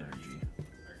need is the energy.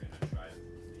 Are gonna try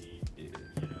the, you know,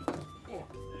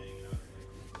 thing, and I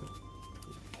was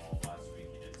like, all last week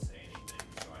he didn't say anything,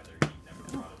 so either he never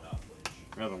brought it up,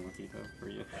 which Rather lucky though for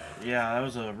you. Yeah, that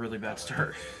was a really bad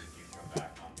start. you come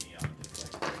back on me, I'm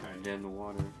just like, Alright, dead in the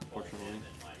water, in fortunately. and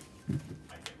like,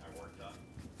 I get my work done.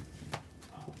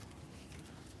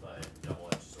 But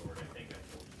double-edged sword, I think I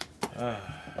told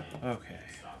you. Okay.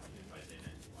 Stop me if I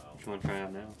didn't. Well, Which one try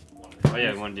out now? one of Oh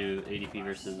yeah, we want to do ADP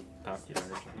versus Palkia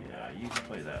or something. Yeah, you can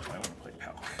play that. I want to play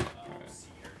Palk.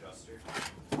 senior adjuster.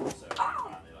 So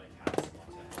finally, like, have someone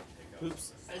to help pick up.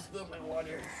 Oops, I spilled my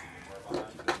water. More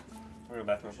behind. I'll go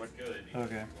back real Which is quick. good because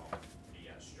Okay. you won't be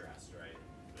as stressed, right?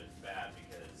 But it's bad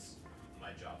because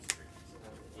my job's tricky. So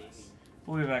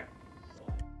We'll be back.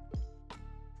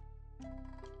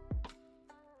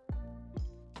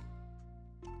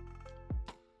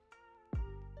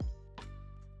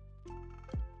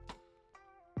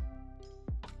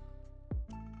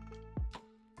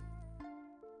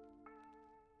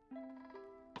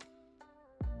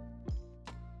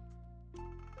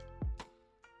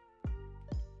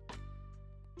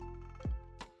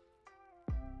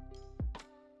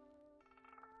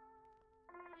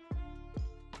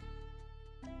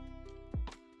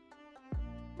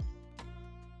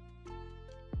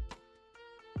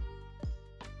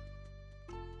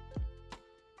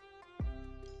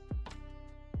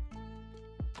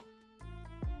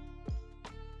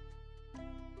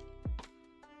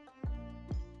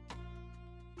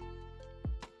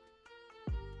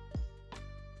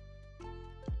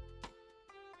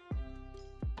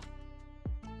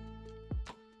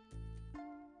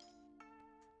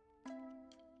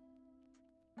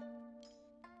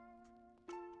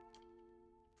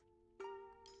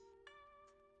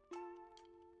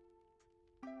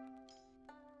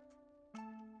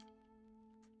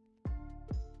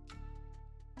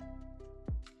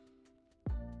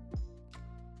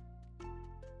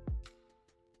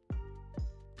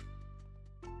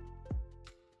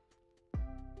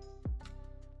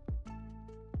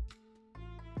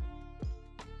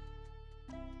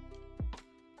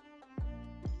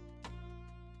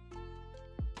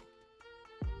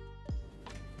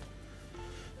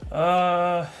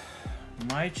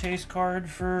 My chase card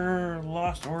for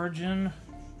Lost Origin.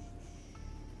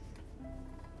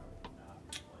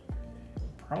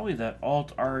 Probably that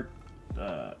alt art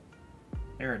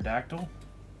Aerodactyl.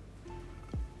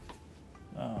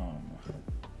 Are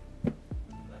you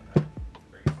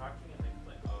talking and they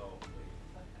play? Oh, wait,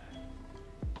 what the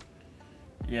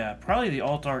heck? Yeah, probably the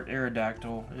alt art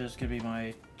Aerodactyl is gonna be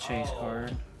my chase Oh.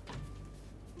 card.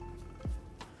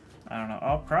 I don't know.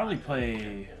 I'll probably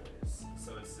play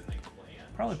So it's in the clan.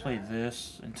 probably play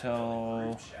this until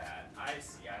Group chat. I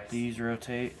see. these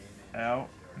rotate out.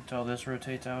 Until this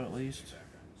rotates out at least.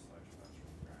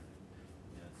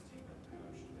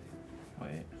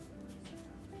 Wait.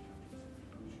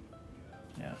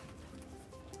 Yeah.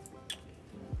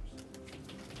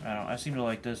 I don't know. I seem to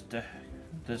like this deck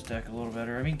a little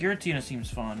better. I mean, Giratina seems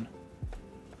fun.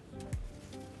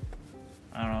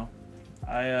 I don't know.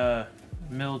 I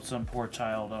milled some poor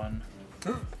child on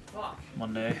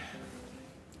Monday.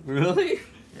 Really?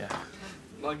 Yeah.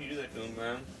 Why'd you do that to him,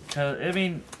 man? I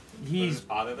mean, Was he's his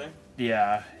father there?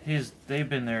 yeah. They've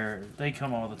been there. They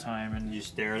come all the time, and You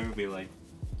stare at him and be like,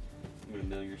 I'm gonna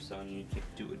mill your son and you can't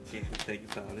do a damn thing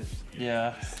about it.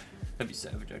 yeah. That'd be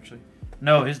savage, actually.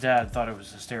 No, his dad thought it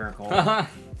was hysterical. How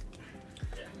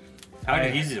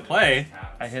easy to play.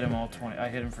 I hit him all 20. I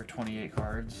hit him for 28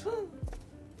 cards.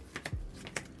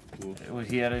 Cool.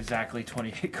 He had exactly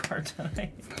 28 cards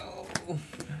tonight. No.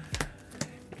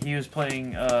 He was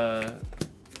playing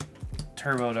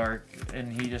Turbo Dark,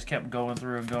 and he just kept going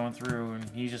through and going through, and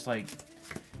he just like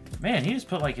Man, he just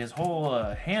put like his whole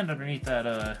hand underneath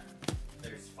that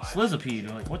There's 5 Slizipede.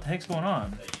 I'm like, what the heck's going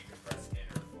on? that you can press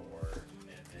enter for,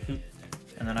 and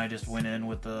then And then I just went in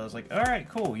with the. I was like, all right,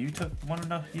 cool. You took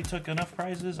enough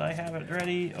prizes. I have it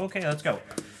ready. Okay, let's go.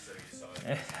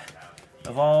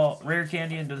 Evolve rare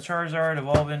candy into the Charizard.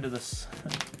 Evolve into the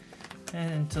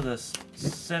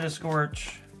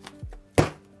Centiskorch,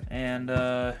 and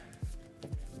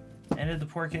ended the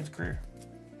poor kid's career.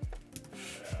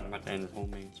 I'm about to end his whole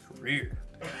man's career.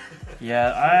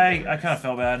 Yeah, I kind of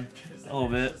felt bad a little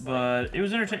bit, but it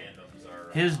was entertaining.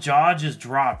 His jaw just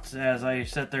dropped as I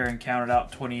sat there and counted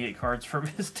out 28 cards from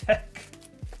his deck.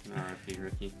 R.I.P.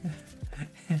 Ricky.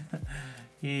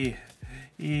 He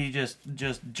just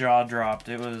jaw dropped.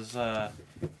 It was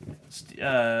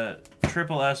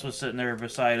Triple S was sitting there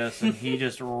beside us, and he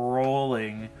just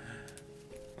rolling.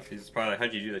 He's probably like,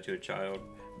 how'd you do that to a child?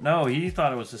 No, he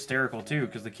thought it was hysterical too,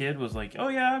 because the kid was like, "Oh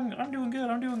yeah, I'm doing good,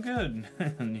 I'm doing good,"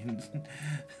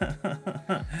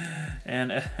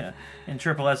 and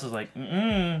Triple S is like,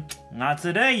 "Not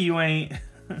today, you ain't."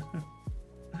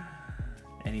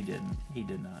 And he didn't. He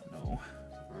did not know.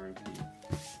 R.I.P.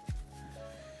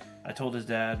 I told his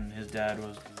dad, and his dad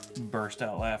was burst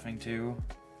out laughing too.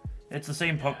 It's the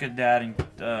same Pumpkin dad and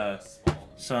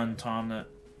son Tom that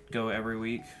go every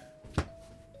week.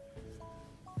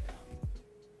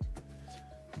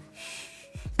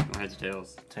 Heads or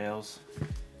tails? Tails.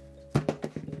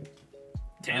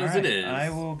 Tails Alright, it is. I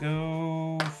will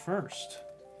go first.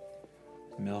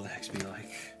 Mildex be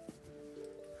like.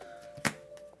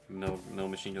 No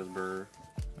machine goes burr.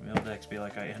 Mildex be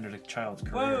like I ended a child's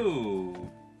career.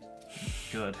 Whoa!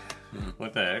 Good.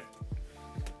 What the heck?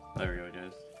 There we go,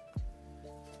 guys.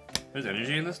 There's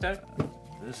energy in this deck?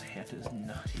 This hand is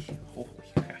nutty. Holy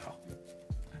cow.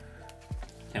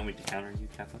 Can't wait to counter you,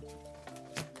 Kappa.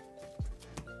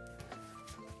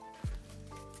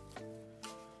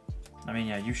 I mean,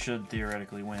 yeah, you should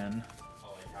theoretically win.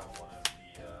 I'll like have one of the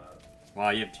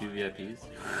Wow, you have 2 VIPs?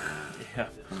 Yeah.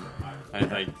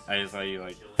 I saw you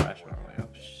like flash my way up.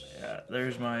 Yeah,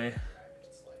 there's my...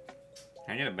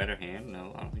 Can I get a better hand?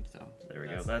 No, I don't think so. There we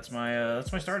go. That's my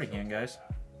starting hand, guys.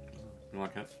 You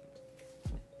want cut?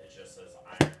 it just says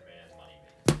Iron Man Money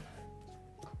Maker.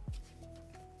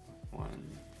 1,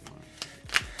 4,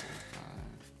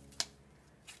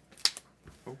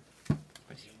 5. Oh,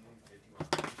 nice.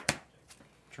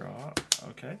 Draw.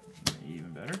 Okay.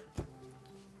 Even better.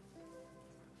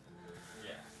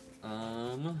 Yeah.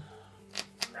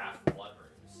 Craft blood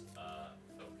runes.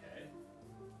 Okay.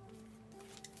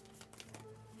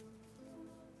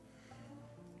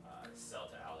 Sell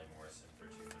to Allie Morrison for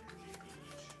 200 GP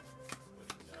each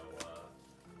with no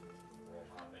roll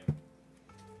hopping.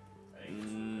 I think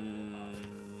it's roll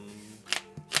hopping.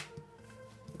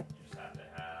 You just have to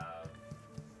have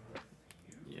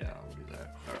Yeah, I'll do that.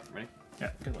 Alright, ready?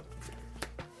 Yeah, good luck.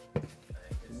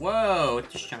 Whoa,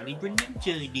 it's a shiny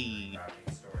Greninja, dude.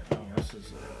 crafting store. Oh, this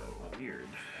is weird.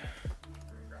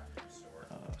 Crafting store.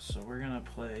 So we're gonna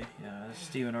play, yeah, as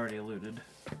Steven already alluded,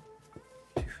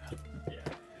 Yeah, because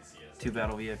he has 2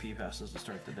 battle VIP passes to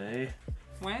start the day.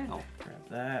 Wow. Grab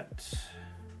that.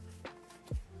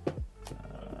 Those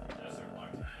are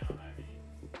locked down, I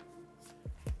mean.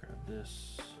 Grab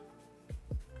this.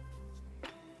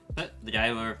 But the guy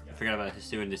who forgot about his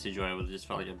doing Decidueye would just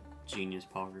felt like a genius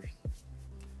poggers.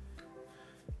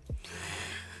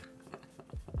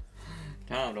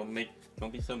 Tom, don't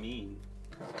be so mean.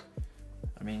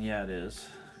 I mean, yeah, it is.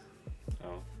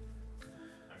 Oh.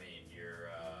 I mean, your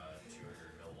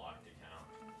 200 mil locked account.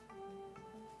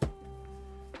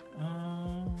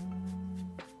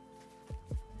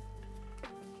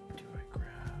 Do I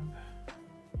grab?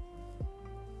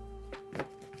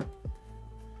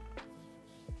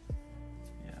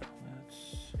 Yeah, let's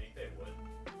I think they would.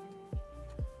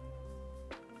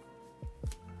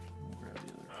 we'll grab the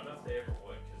other. I don't know if they ever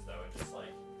would, because that would just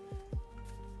like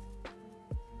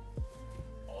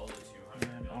all the 200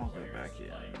 And mil I'll go players back in.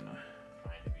 like kind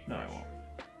of be No, I pressured. won't.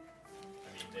 I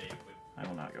mean, they would. I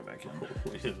will not go back in.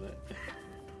 What is that?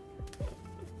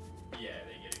 Yeah,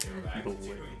 they get to go back No to way.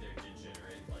 doing their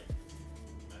degenerate like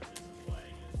methods of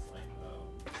playing, and it's like, oh.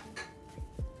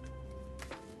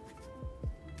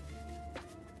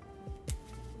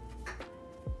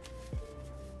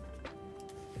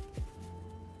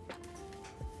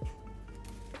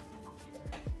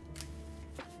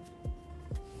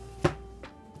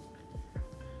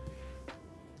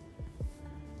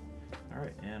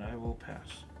 Alright, and I will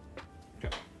pass.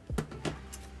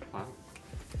 Wow.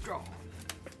 Draw.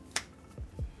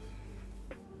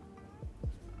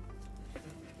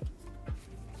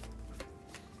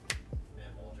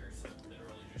 Man, Walters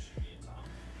literally just should be in Tom.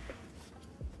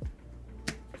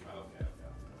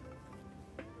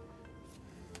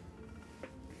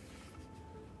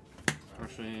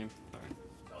 actually, sorry.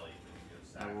 Tully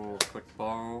goes I back. will quick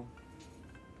borrow.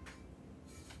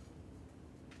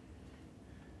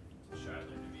 Should I learn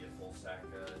to be a full stack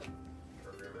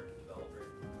programmer, developer?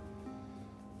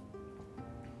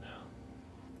 No.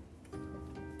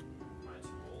 Am I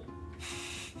too old?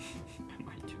 Am I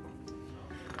too old? No,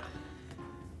 you're right.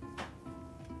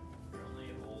 You're only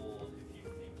old if you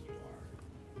think you are.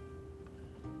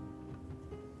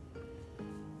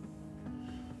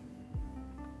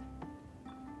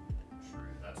 True.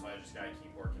 That's why I just gotta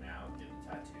keep working out, get the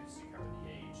tattoos to cover the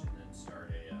age, and then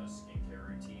start a skincare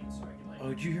routine so I can like. Oh,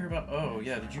 did you hear about? Oh,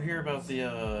 yeah. Did you hear about the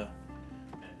and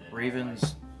then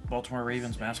Ravens, Baltimore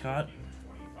Ravens mascot?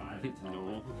 25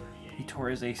 No. He tore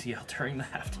his ACL during the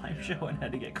halftime show and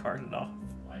had to get carted off.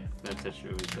 That's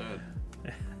actually what he said.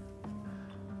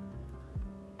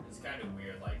 It's kind of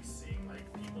weird, like seeing like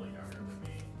people younger than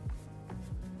me.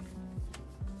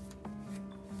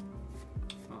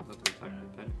 Oh, that's what I'm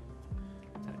talking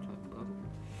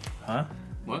about. Huh?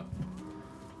 What?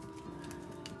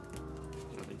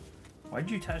 Nothing. Why'd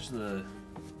you touch the?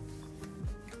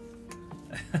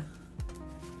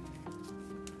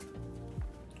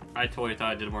 I totally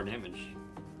thought I did more damage.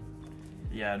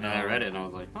 Yeah, And no. I read it and I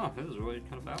was like, oh, this is really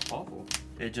kind of awful.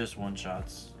 It just one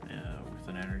shots with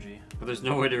an energy. But there's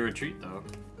no way to retreat though.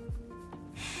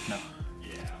 No.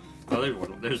 Yeah. Oh,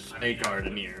 there's a guard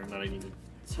in here that I need to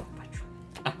solve my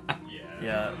Yeah.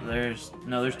 Yeah, there's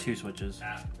two switches.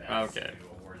 That's Okay. do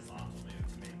a horizontal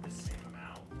move to make the same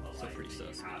amount. But It's a like, pretty you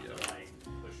sus have video. to like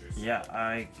push your Yeah,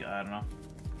 I don't know.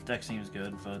 Deck seems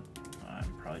good, but I'm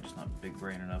probably just not big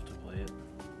brain enough to play it.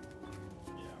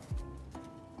 Yeah.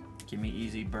 Give me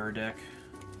easy burr deck.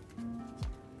 And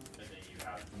then you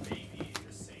have maybe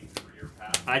the same career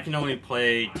path. I can only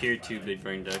play tier 2 big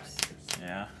brain decks.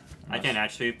 Yeah. I can't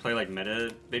actually play like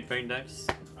meta big brain decks.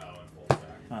 Oh, and full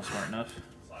stack. Not smart enough.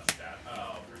 Slash data.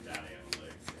 Oh, for data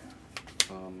analytics,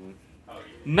 yeah. Oh, yeah.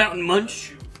 Mountain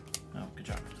Munch. Oh, good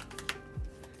job.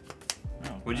 Oh,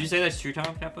 Would you nice. say that's true,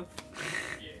 Tom Kappa?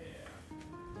 Yeah.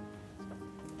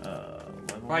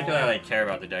 Level Why do ball? I like care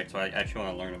about the deck? So I actually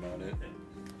want to learn about it.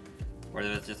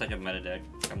 Whether it's just like a meta deck.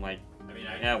 I'm like, I mean,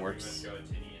 Yeah, I it can pretty works. much go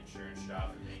into any insurance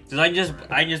shop and make. cause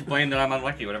I just blame that I'm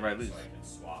unlucky whenever I lose. So I can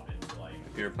swap into like.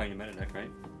 If you're playing a meta deck, right?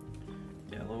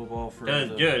 Yeah, level ball for Good,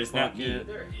 the good, it's not bucket.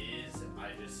 There is. I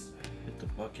just. Hit the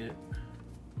bucket. I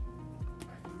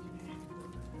fucking hate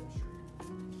corporate culture.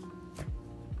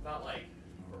 Not like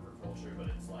corporate culture, but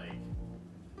it's like I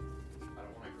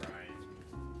don't want to grind.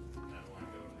 I don't want to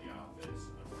go to the office. I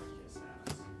don't want to kiss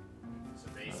ass. So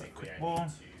basically, quick I ball. need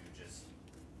to just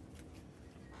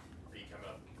become a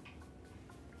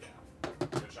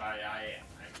which I am.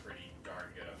 I'm pretty darn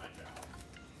good at my job.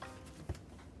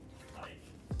 Like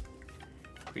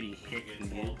Pretty you hit get and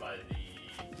told good. by the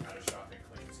catastrophic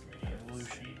claims committee of the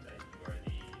Evolution. state that you are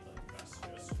the like, best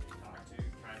host to talk to,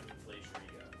 kind of inflates your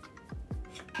ego.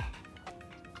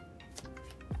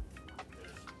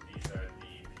 Because these are the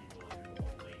people who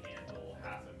only handle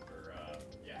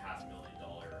 $500,000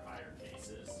 or higher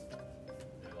cases.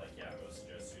 They're like, yeah, most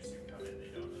adjusters who come in,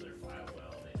 they don't know their file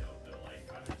well, they don't know like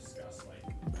how to discuss like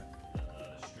the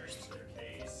strengths of their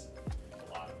case. A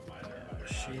lot of them either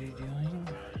Shady undervalue or dealing.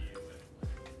 overvalue and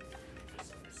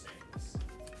misunderstandings. It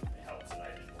helps that I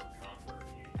did work comp for a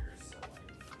few years, so like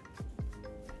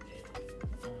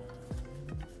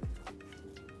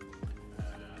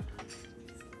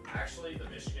actually, the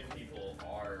Michigan people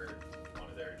are one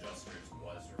of their adjusters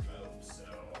was remote, so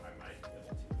I might be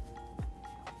able to.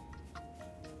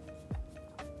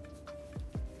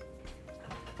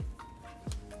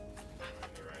 I'm in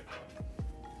the right one.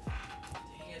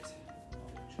 Dang it.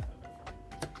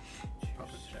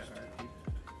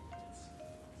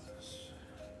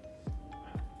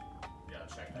 Yeah,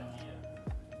 check that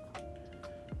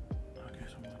Okay,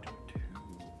 so I'm gonna do two.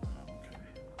 Okay.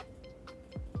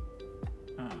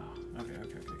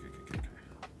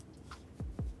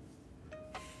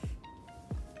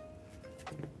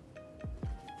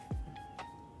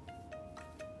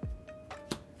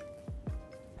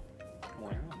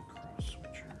 Cross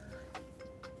switcher.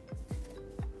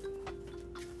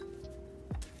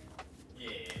 Yeah.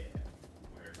 We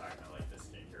were talking about like the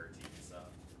skincare routine and stuff.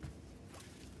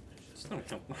 It's just No, like,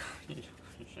 don't.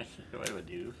 What I would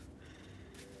do.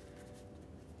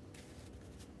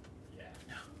 yeah.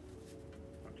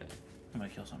 Okay. I'm gonna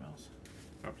kill something else.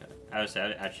 Okay. I would say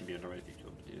I'd actually be underrated if you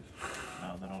killed the dude.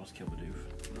 No, then I'll just kill the doof.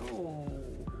 No.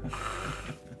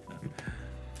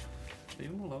 Leave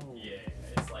him alone. Yeah,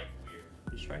 it's like weird.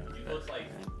 He's trying to You best, look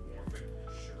like man. more of a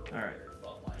sugar Alright.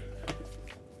 but like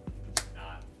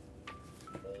not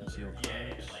Let's see older. what Yeah,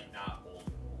 cards. like not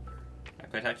older. I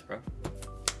play text, bro.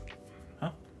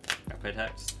 Huh? play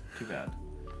text. Too bad.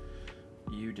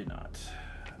 You did not.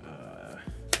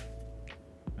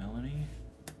 Melanie?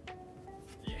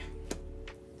 Yeah.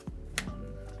 1,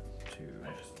 2,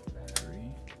 3.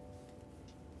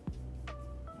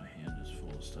 My hand is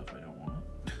full of stuff I don't want.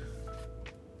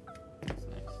 That's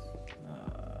nice.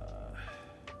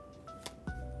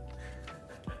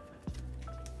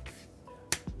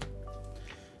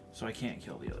 So I can't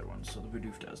kill the other one, so the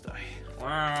Bidoof does die.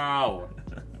 Wow.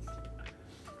 When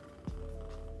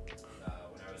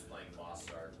I was playing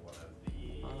Lost Ark, one of the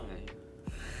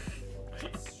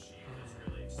mates, she was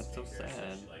really That's so sweet.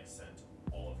 sad. She like sent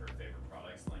all of her favorite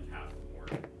products, and like half of them were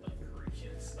like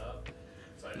Korean stuff.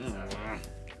 So I just had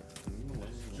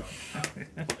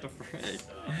What the frick?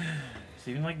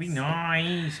 Steven, like, be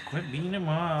nice. Quit beating him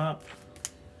up.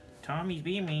 Tommy's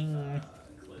beaming.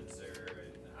 cleanser,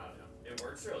 and I don't know. It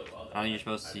works really well. I think you're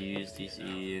supposed to use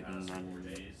DC and then.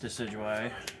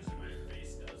 Decidueye.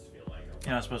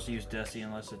 You're not supposed to use Deci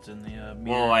unless it's in the mirror.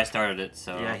 Well, I started it,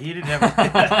 so. Yeah, he didn't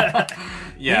have.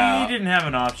 Yeah. He didn't have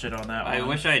an option on that one. I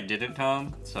wish I didn't,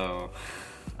 Tom. So.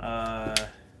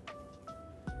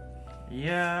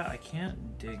 Yeah, I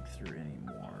can't dig through any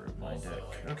more of my deck.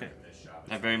 Okay.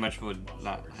 I very much would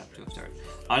not have to have started.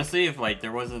 Honestly, if like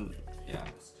there wasn't, yeah,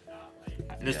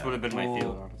 this Yeah. would have been my Oh,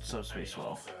 field. Subspace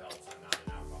Wall.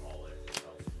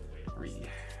 3.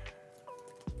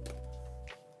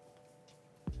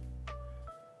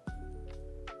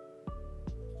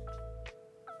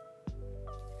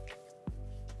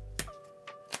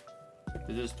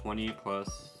 This is 20 plus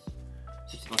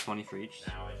 60 plus 20 for each.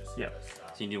 Yeah.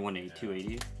 So you do 180,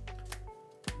 280.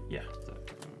 Yeah. So,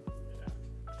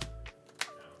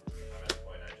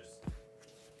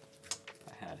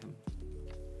 I had him.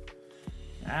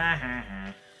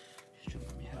 Ah-ha-ha. Should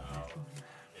let me have that one.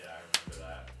 Yeah, I remember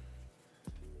that.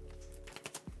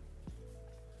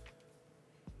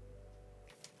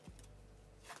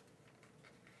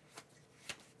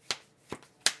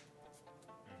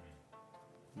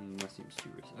 That seems too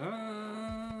risky.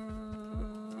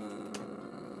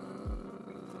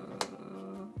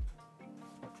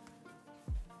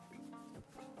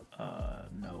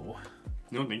 No.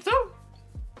 You don't think so?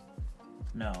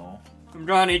 No. I'm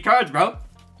drawing 8 cards, bro.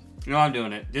 You know I'm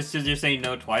doing it. Just because you're saying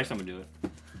no twice, I'm gonna do it.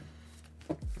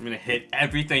 I'm gonna hit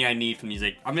everything I need from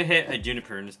music. I'm gonna hit a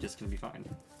Juniper and it's just gonna be fine.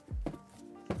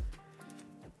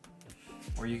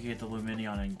 Or you can get the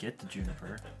Luminion and get the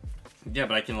Juniper. Yeah,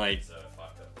 but I can like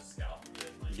Fucked up the scalp.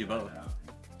 do both.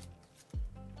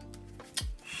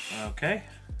 Okay.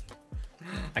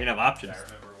 I can have options. I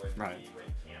remember when Right. we went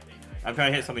camping. I'm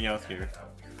trying to hit something else here. How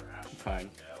we were actually Fine.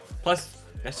 go, Plus,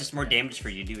 that's just more damage for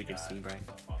you to do against me, Brian.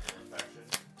 fungal infection.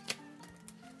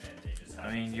 And they just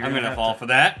I mean, you're I'm gonna have fall to, for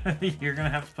that. You're gonna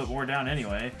have to put more down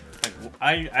anyway. Like,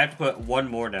 I have to put one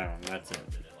more down. That's it.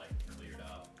 and it like cleared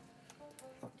up.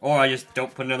 Or I just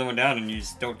don't put another one down and you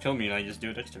just don't kill me and I just do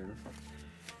it next turn.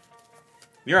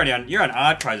 You're on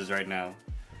odd prizes right now.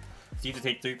 So you have to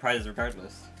take 3 prizes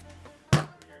regardless. Weird.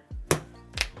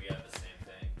 We have the same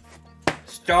thing.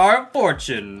 Star of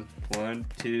Fortune. 1,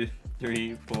 2,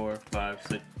 3, 4, 5,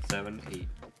 6, 7, 8.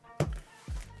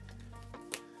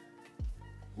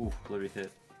 Ooh, literally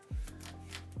hit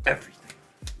everything.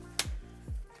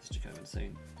 It's just kind of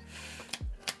insane.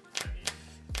 I mean,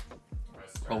 I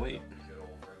started Oh, wait. up the good old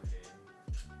rotating.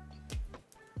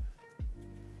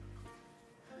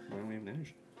 Why don't we have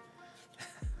managed?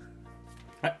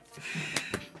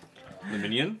 The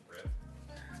minion? Rip.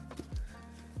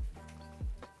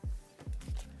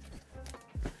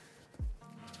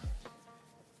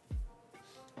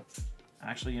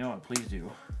 Actually, you know what? Please do.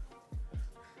 You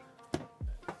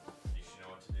should know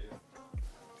what to do.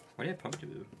 Why do you have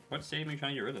Pumpkin? What save are you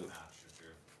trying to get rid of? Nah, true.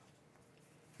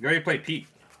 You already played Pete.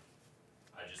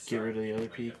 I just Get rid of the started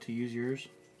other doing peak it. to use yours.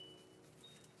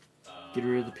 Get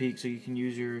rid of the peak so you can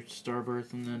use your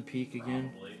Starbirth and then peak again.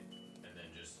 Probably. And then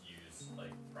just use, like,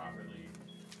 properly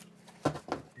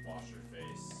wash your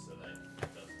face so that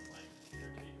it doesn't, like,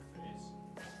 irritate your face.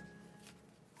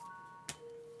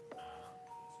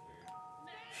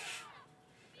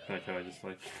 It's weird. Okay, I just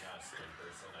like I'm not a skin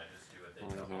person, I just do what they Oh,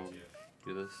 tell no. me to.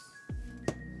 do this.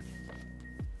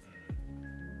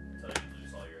 Until you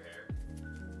lose all your hair.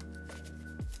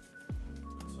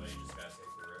 That's why you just gotta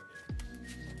take the Rogaine.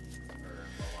 Or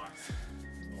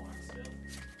Meloxicil.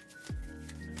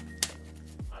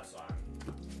 That's what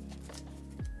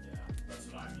that's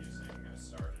what I'm using. I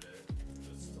started it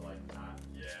just to like not,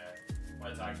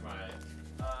 when I talked to my,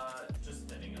 just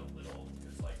thinning a little,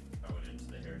 because like I went into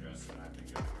the hairdresser and I've been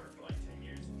going to her for like 10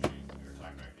 years and we were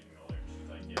talking about getting older and she's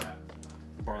like, yeah.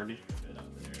 Barney. A bit up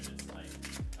there and it's like,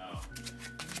 oh.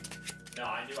 No,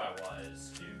 I knew I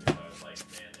was too, because I was like,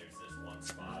 man, there's this one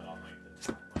spot on like the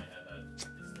top of my head that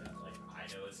is that like I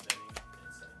know it's many.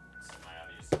 It's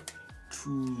semi-obvious to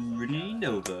me. Trini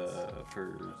Nova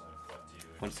for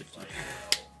I was like, what do? And 160. like,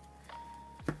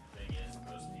 well, thing is,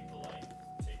 most people like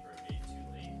take rotate too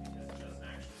late because it doesn't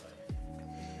actually like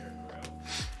make your hair grow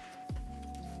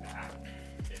back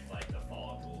if like the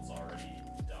follicle's already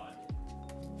done.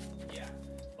 Yeah,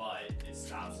 but it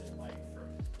stops it like from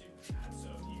doing that. So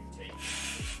if you take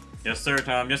Yes, sir,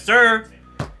 Tom. Yes, sir.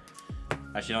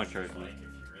 Actually, don't charge me. like if you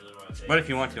really want to take But if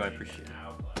you want to, I take appreciate it.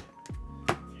 out, but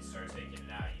if you start taking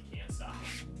it out, you can't stop.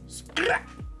 I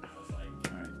was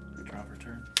like, Alright, drop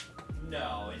return.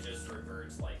 no, it just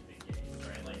reverts like the games,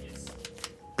 right? Like it's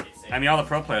I mean, all the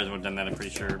pro players would have done that, I'm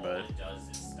pretty sure, all but it does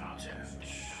is stop it from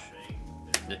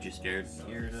happening. that you scared. So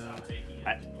Here if it you stop is. taking it,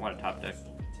 I then want a top deck.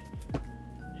 will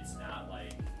continue. It's not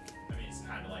like, I mean, it's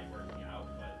kind of like working out,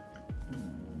 but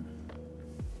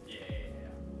yeah.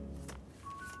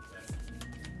 That's,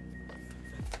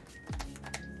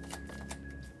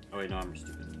 Oh wait, no, I'm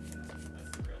stupid.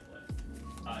 that's the real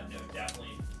play. No,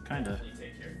 definitely. Kinda. Definitely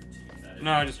take care of your team. That is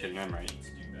No, I'm just kidding, what I'm you right. need to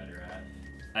do better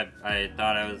at. I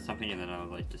thought I was something, and then I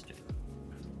was like, just kidding.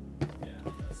 Yeah.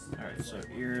 That's, Alright, that's so like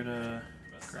Irida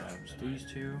messed up grabs tonight. these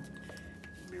two.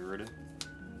 Mirror. Like,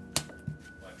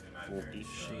 my Wolf parents, Beast.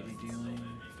 Shady still dealing. did me,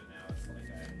 but now it's like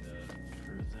I have to,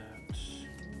 For that.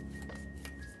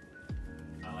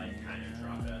 I like kind of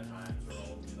drop it at times where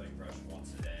I'll do like brush once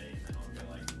a day, and then I'll go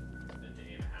like a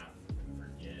day and a half and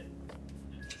forget,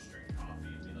 and just drink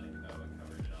coffee and be like, oh, I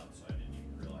covered it up, so I didn't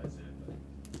even realize it, but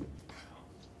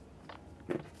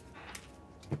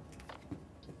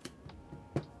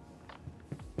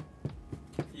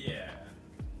yeah.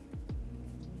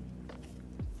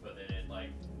 But then it like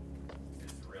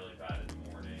is really bad in the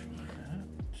morning.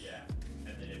 Yeah.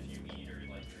 And then if you eat or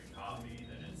like drink coffee,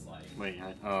 then it's like Wait,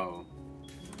 oh.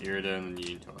 Irida and then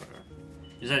you Intellia.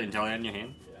 Is that Intellia in your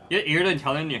hand? yeah. You had Irida and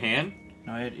Intellia in your hand?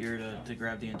 No, I had Irida to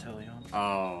grab the Inteleon.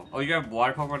 Oh. Oh, you got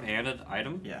Water Pokemon and an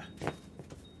item? Yeah.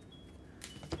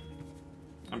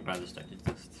 I'm glad this deck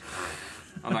exists.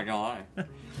 I'm not gonna lie.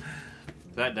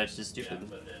 That's just Yeah, stupid.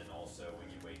 but then also when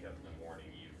you wake up in the morning,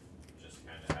 you've just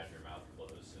kind of had your mouth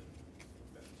closed and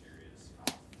bacteria's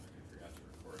off. I forgot to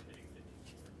record hitting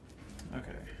 54.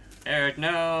 Okay. Eric,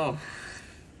 no!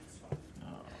 It's fine.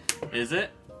 Oh. Is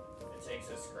it? It takes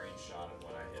a screenshot of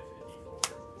when I hit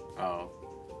 54. Oh.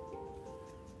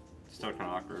 Still kind of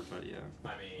awkward, but yeah.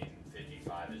 I mean,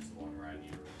 55 is the one where I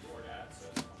need to record at, so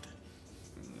it's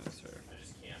fine. Yes, sir. I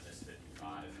just can't miss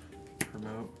 55,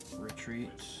 Promote, retreat,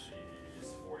 which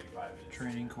is 45 minutes.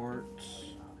 training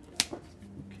courts,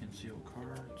 conceal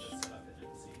cards. That's what I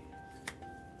didn't see.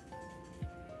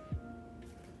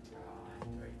 I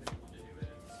really didn't want to do it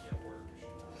and see at work.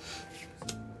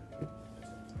 I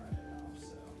took Friday off,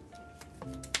 so.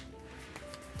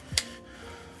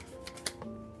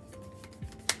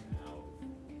 Now,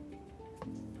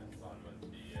 I thought with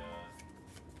the,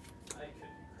 I could do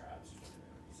crabs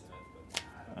 20%,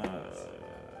 but I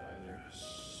don't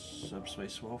know.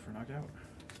 Subspace swell for knockout.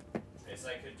 I guess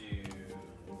I could do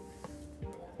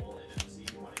normal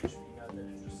NMC 1 HP method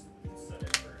and just set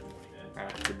it for 20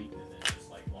 minutes. Could be. And then just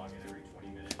like log in every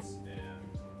 20 minutes and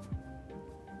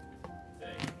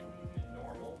thing in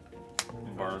normal.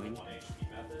 Barley. 1 HP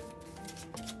method.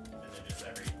 And then just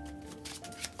every.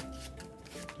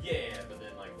 Yeah, but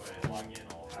then like when I log in,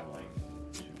 I'll have like.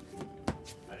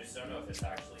 I just don't know if it's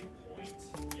actually point.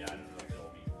 Yeah, I don't know if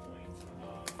it'll be point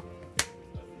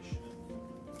efficient.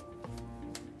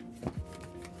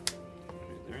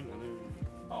 Is there another?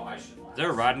 Oh, I should. Is there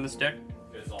a rod in this deck?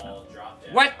 Because I'll drop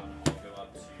down. What? I'll go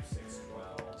up to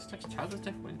 612. This deck's how's this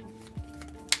deck win?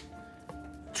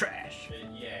 Trash.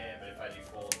 Yeah, but if I do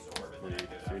full absorb and then I Wait,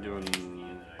 go so down you're to doing- 60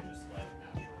 and then I just let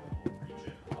natural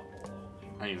regen up below.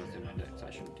 I need to look through my decks. I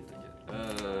shouldn't do that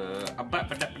yet. A bat,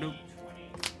 bat, bloop.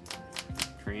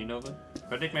 20. Train Nova. Do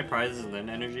I take my prizes and then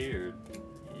energy, or?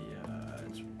 Yeah,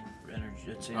 it's energy.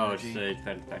 It's energy. Oh, it's the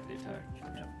fact they attack.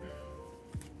 Yep.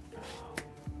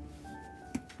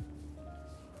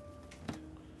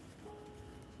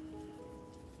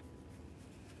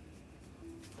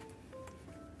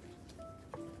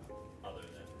 Other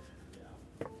than,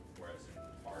 yeah. Whereas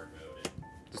in hard mode, it,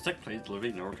 This deck plays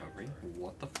literally no recovery.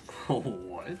 What the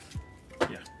what?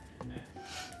 Yeah.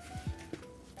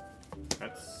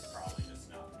 That's probably just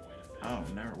not point efficient.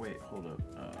 Oh, never. Wait, hold up.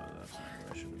 That's not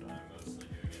what I should have done. I'm mostly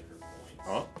doing it for points.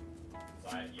 oh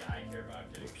So I care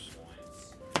about getting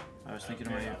points. I was thinking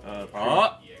of my. oh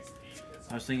EXP because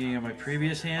I was thinking of my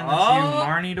previous hand that you Oh.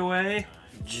 Marnied away.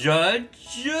 Judge.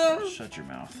 Shut your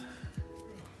mouth.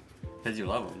 Cause you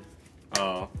love him.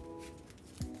 Oh.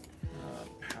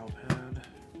 Pow Pad.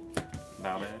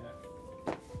 About it.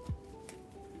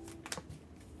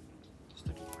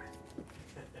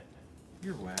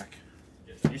 You're whack.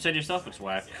 You said yourself it's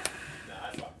whack.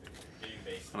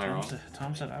 Am I wrong?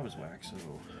 Tom said I was whack, so.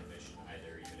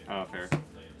 Oh, fair. I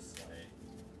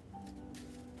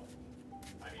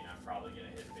mean, I'm probably gonna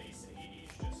hit base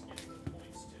 80s just getting the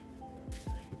points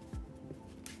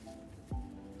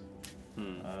to.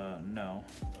 No.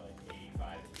 Like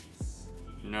 85 piece.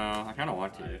 No, I kind of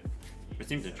want to. It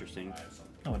seems interesting.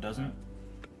 No, it doesn't.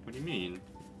 What do you mean?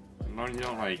 As long as you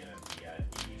don't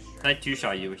like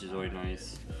two-shot you, which is really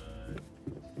nice.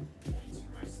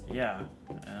 Yeah.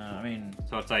 I mean.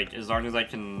 So it's like, as long as I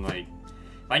can, like,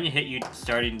 if I can hit you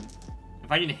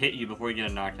if I can hit you before you get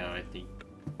a knockout, I think.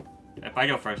 If I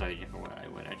go first, I think I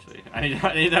would actually. I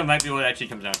think that might be what it actually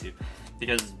comes down to.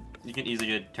 Because you can easily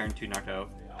get turn 2 knocked out.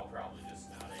 Yeah, I'll probably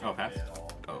just not Oh, pass?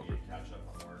 Oh, catch up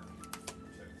on work.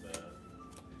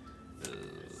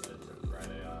 Took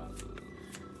Friday off.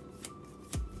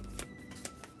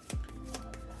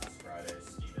 Last Friday,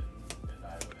 Stephen and I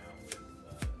went out with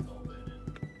Elvin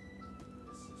and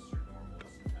his sister Normal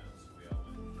was in town, so we all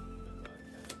went with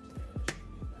Kenneth to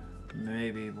shoot that.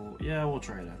 Maybe we'll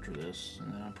try it after this,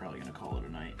 and then I'm probably gonna call it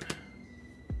a night.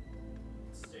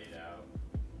 Stayed out.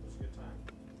 It was a good time.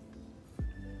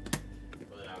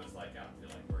 But then I was like, I don't feel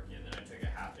like working. And then I took a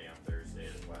half day on Thursday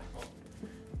as well.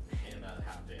 And a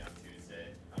half day on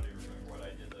Tuesday. I don't even remember what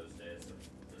I did those days at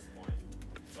this point.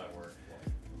 So I worked,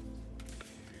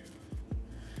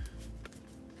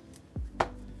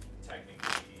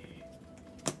 technically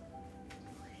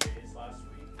 3 days last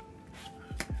week.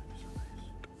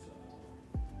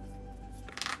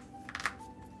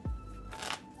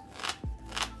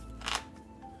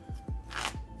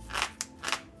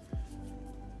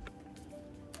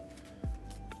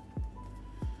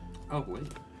 Oh, wait.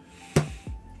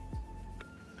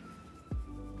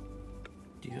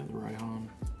 Do you have the Raihan?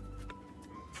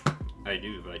 I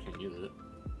do, but I can't use it.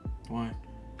 Why?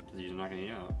 Because you're knocking me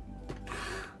out.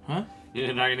 Huh?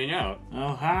 You're knocking me out.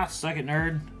 Oh, ha! Suck it,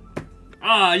 nerd.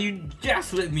 Ah, you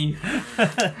gaslit me!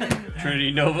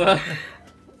 Trinity Nova.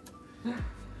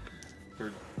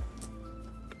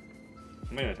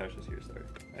 I'm gonna touch this here, sorry.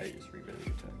 I just reread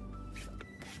the attack.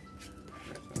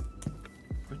 That's fine.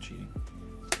 Quit cheating.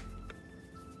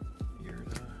 You're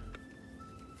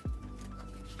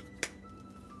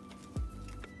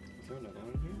Is there another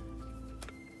one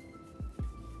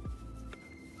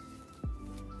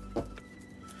here?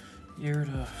 You're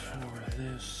for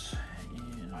this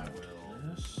and I will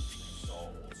this.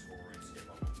 install old school RuneScape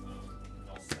on my phone. And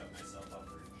I'll set myself up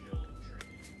for agility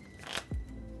training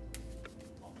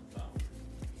on the phone.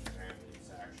 Apparently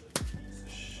it's actually decent.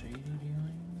 Shady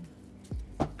dealing.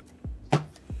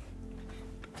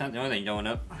 It's not the only thing going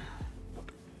up.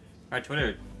 Our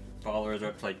Twitter followers are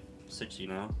up to like 60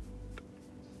 now.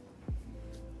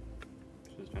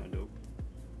 So it's kind of dope.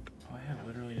 Oh, I have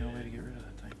literally no way to get rid of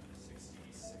that thing.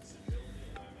 66 agility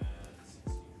and I'm at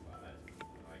 65.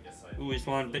 I guess I. Ooh, we just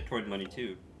want Bitcoin money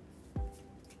too.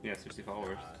 Yeah, 60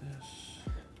 followers. This.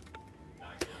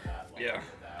 Not get that long Yeah.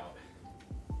 without.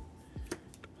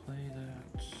 Play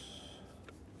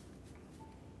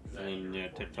that. And yeah,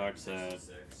 TikTok's at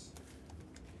 66.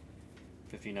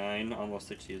 59, almost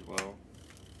 60 as well.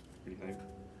 What do you think?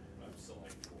 I'm still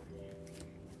like 40.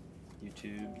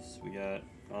 YouTube's, we got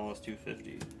almost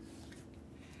 250.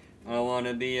 I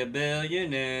wanna be a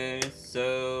billionaire,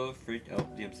 so freak. Oh,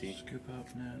 DMC. Scoop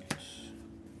up nets.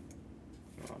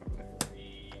 Go on over there.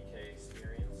 3K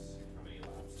experience. How many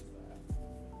laps is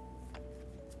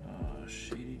that?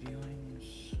 Shady dealings.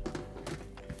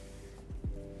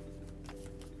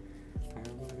 I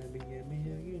wanna be a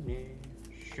millionaire,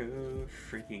 so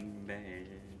freaking bad.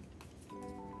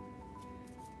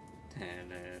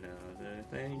 And other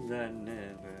things I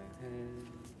never had.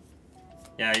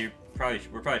 Yeah, we're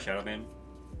probably shadow banned.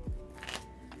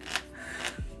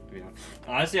 Yeah.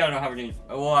 Honestly, I don't know how we're getting.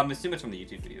 Well, I'm assuming it's from the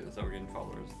YouTube video. That's how we're getting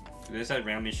followers. They just had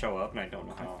randomly show up, and I don't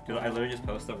know how. Because I literally just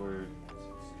post that we're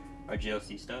our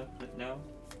GLC stuff now.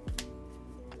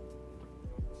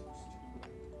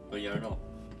 But yeah, I don't know.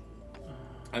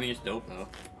 I mean, it's dope though,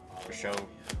 for show.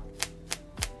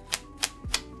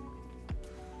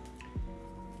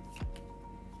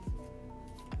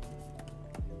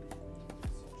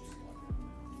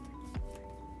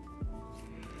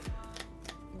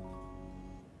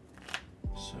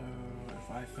 So if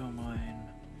I fill mine,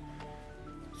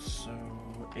 so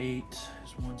 8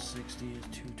 is 160 is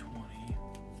 220.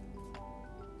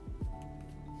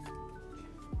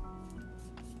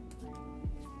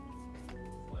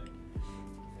 Like,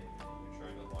 hey, you're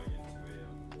trying to log into a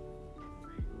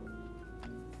free.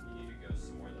 You need to go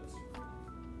somewhere that's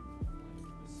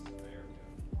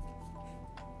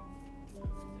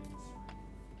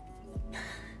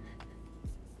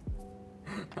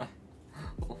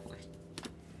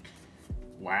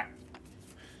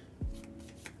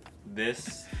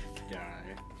this guy.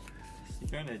 What's he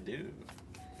trying to do?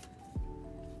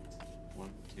 1,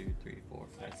 2, 3, 4,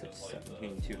 5, 6, 7.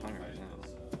 Getting 200 right now.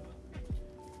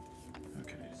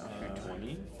 Okay.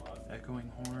 220?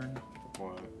 Echoing horn.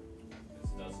 What?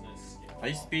 I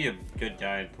used to be a good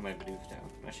guy and put my Bidoof down.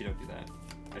 Actually, don't do that.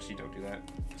 Actually, don't do that.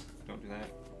 Don't do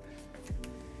that.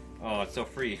 Oh, it's so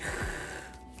free.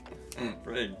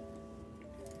 Fred.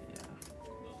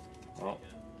 Yeah. Oh.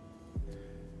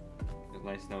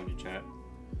 Nice knowing you, chat.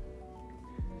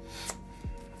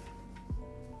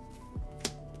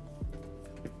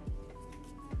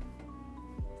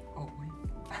 Oh, wait.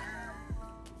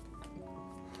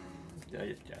 Yeah,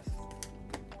 yes.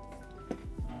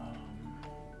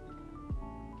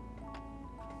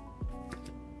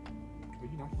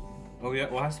 Oh yeah,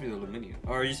 well it has to be the Luminia.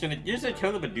 Oh, are you just gonna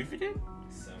kill the Bidoof again?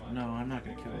 No, I'm not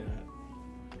gonna kill that.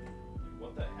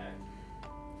 What the heck?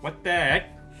 What the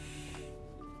heck?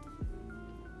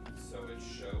 So it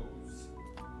shows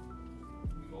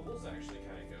mobile's actually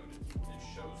kind of goated. It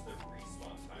shows the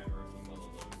respawn timer if you want to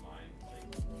load mine. Like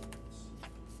it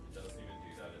doesn't even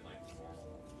do that in like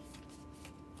normal.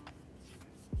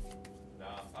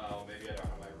 Nah, oh maybe I don't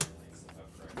have my replays up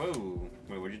correct. Whoa.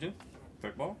 Wait, what'd you do?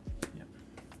 Quick ball? Yep.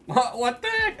 What the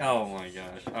heck? Oh my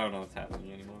gosh. I don't know what's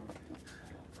happening anymore.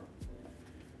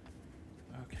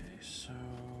 Okay, so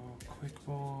quick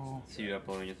ball. See you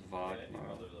uploading it to VOD Yeah, you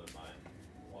tomorrow. can load mine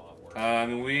while at work. I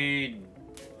mean,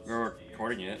 we're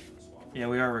recording it. Yeah,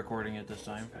 we are recording it this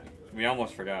time. We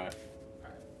almost forgot.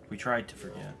 We tried to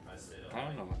forget. I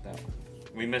don't know about that.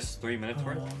 We missed 3 minutes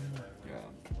worth? Yeah.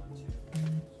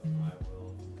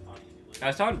 I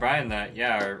was telling Brian that,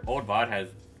 yeah, our old VOD has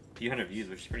a few hundred views,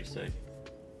 which is pretty sick.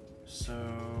 So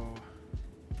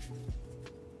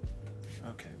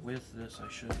okay, with this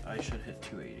I should hit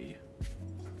 280.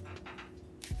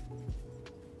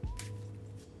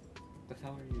 What the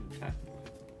hell are you attacking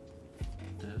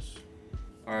with? This.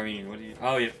 Or I mean, what do you?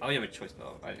 Oh, you have a choice.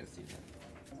 Oh, I didn't see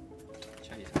that.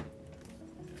 Chinese. Yeah.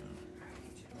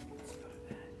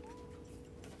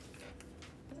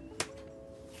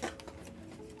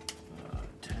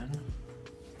 10.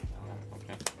 Oh,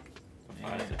 okay. So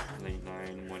 5, 6, 8,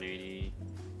 9, 180.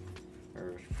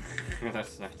 Or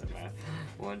that's not the math.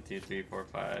 1, 2, 3, 4,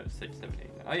 5, 6, 7, 8.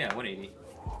 Oh yeah, 180.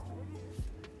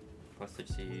 Plus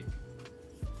 60.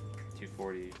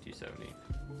 240, 270.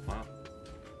 Wow.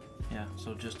 Yeah,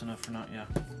 so just enough for not, yeah.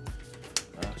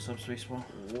 Subspace ball.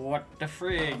 What the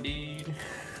frig, dude?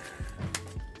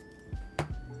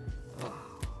 Oh,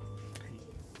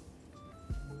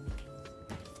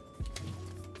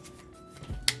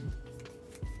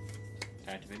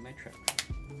 activate my trap.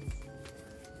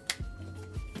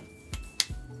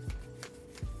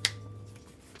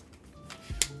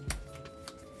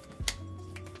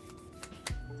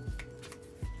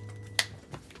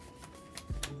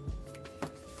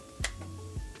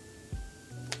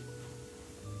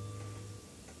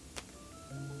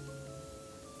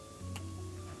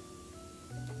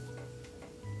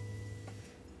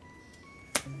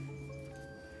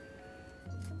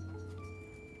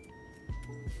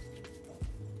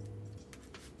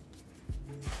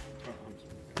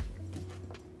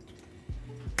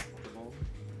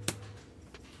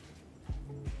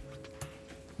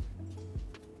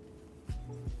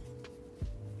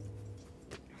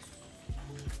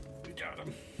 Got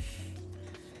him.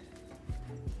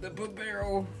 The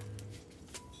barrel.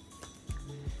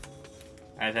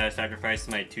 I had to sacrifice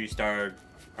my 2-star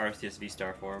Arceus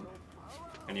V-star for him.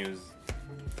 And he was...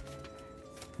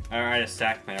 I had to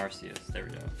sack my Arceus. There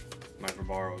we go. My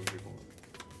Vibaro was reborn.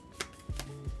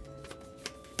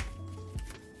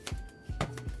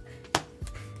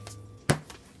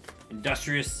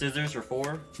 Industrious scissors for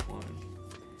 4. 1,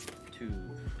 2,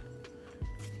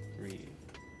 3.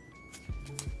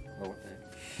 Oh, what the heck?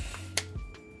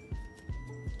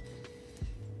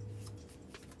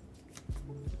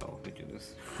 Oh, we do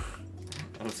this.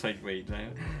 I was like, wait,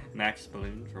 max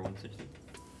balloon for 160.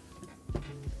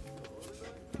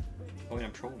 Oh, yeah,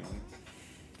 I'm trolling.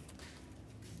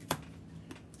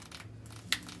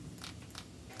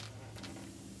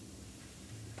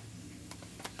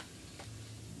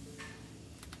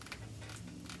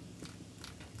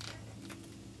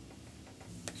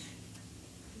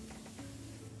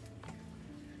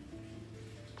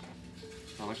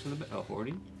 How much is the oh,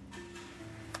 40?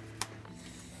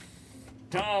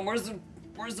 Tom, where's the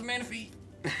Manaphy?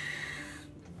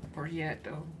 Where he at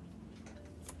though?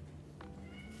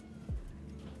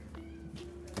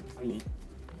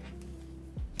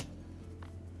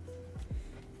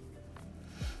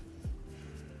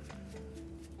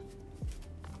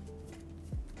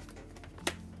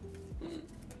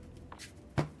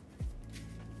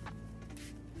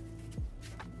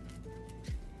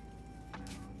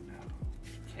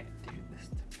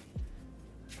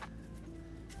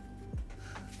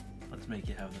 make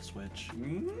you have the Switch.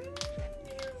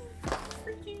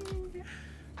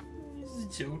 Is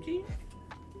it joking?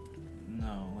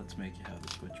 No, let's make you have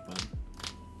the Switch, bud.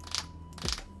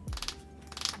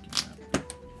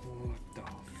 What the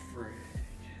frick?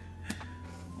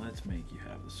 Let's make you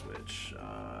have the Switch.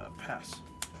 Pass.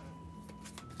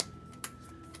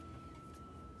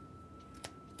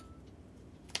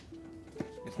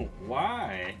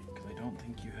 Why? Because I don't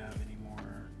think you have any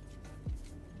more.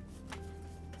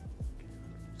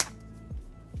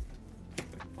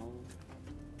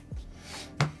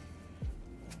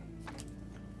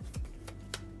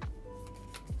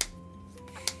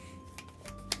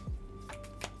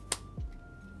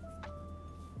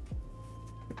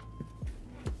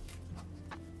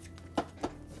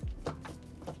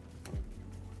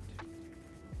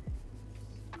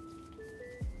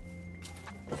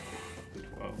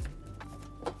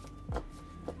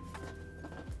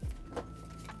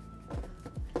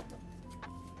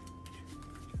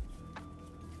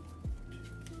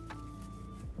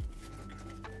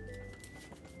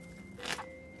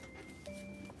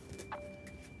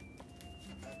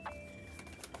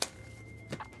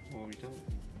 What we done?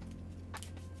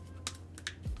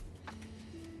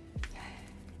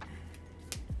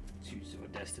 Choose your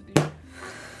destiny.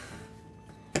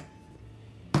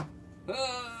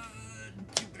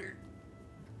 Jupiter.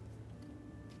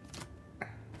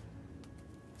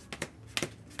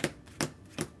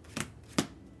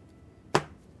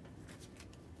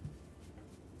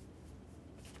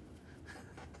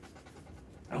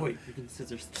 Oh wait, freaking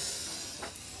scissors.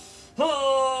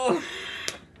 Oh!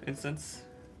 Incense.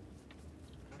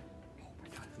 Oh my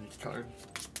god, next card.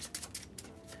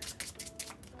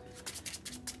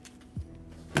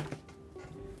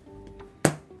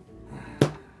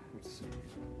 Let's see.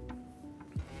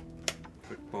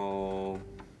 Football.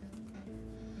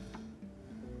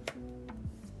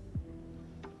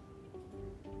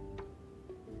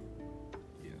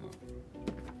 Yeah.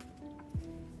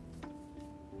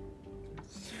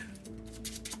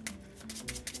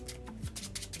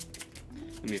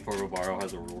 I mean, for Robaro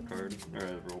has a rule card, or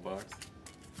a rule box.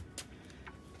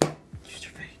 Use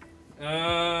your fate.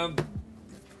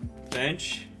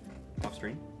 Bench. Off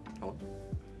screen. Hold.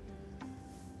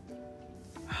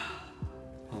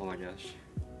 Oh my gosh.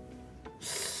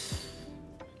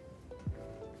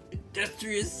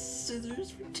 Industrious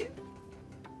scissors for 2.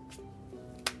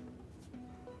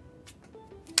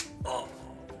 Oh.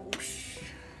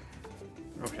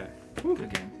 Okay.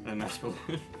 Good game. And that's balloon.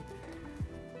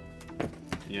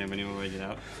 You have any way to get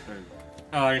out? Or...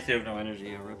 Oh, I guess you have no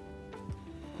energy over it.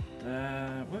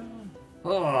 Well,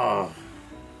 Oh.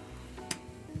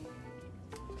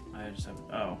 I just have.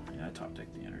 Oh, yeah, I top deck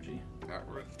the energy.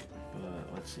 Got rip.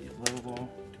 But let's see, low ball.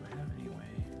 Do I have any way?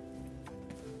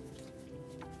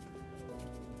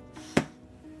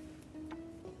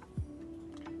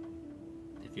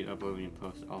 If you upload and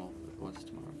post all of the lists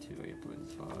tomorrow too, I upload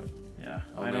this VOD. Yeah,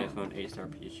 I'll I make don't. phone 8-star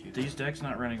Pikachu. These decks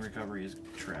not running recovery is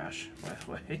trash, by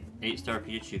the way. 8-star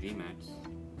Pikachu VMAX.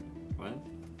 What?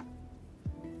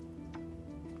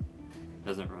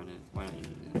 Doesn't run it. Why don't you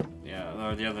need it? Yeah,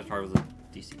 or the other part was a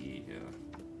DCE, yeah.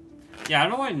 Yeah, I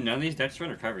don't know why none of these decks run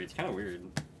recovery. It's kind of weird.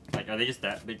 Like, are they just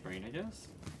that big brain, I guess?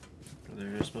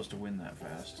 They're just supposed to win that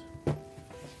fast.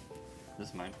 This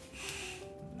is mine.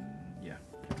 Yeah.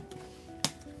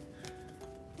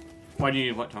 Why do you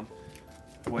need what, Tom?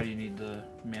 Why do you need the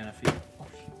mana feed?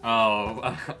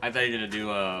 Oh, I thought you were gonna do,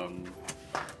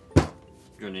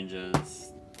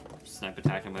 Greninja's snipe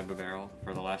attack on my barrel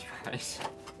for the last prize.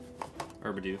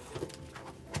 Or Bidoof.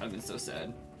 I've been so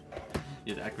sad.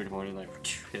 You had accurate morning, like,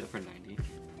 hit it for 90.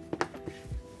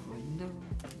 Oh, no.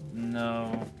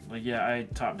 No. Like, yeah, I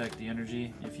top decked the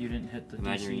energy. If you didn't hit the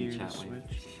Imagine DC you or the chat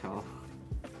switch. Oh.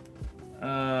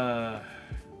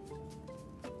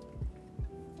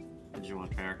 Did you want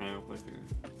to try Arcanine real quick,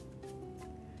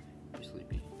 or you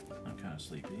sleepy? I'm kind of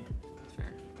sleepy. That's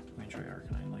fair. We can try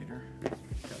Arcanine later.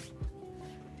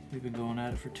 We've been going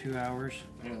at it for 2 hours.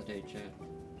 Another day, chat.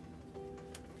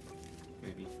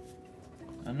 Maybe.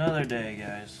 Another day,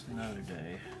 guys. Another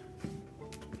day.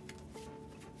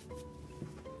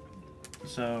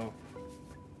 So...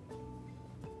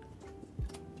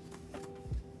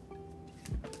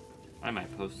 I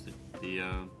might post the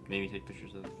maybe take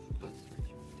pictures of lists.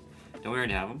 Don't we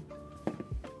already have them?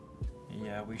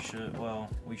 Yeah, we should. Well,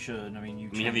 we should. I mean,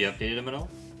 Have you updated them at all?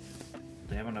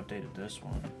 They haven't updated this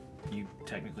one. You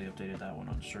technically updated that one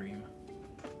on stream.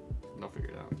 I'll figure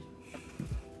it out.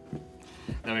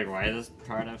 No, wait, why is this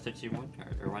card have 61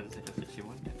 card? Or why does it have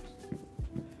 61 tips?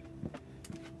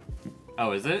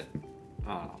 Oh, is it?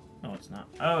 Oh. No, it's not.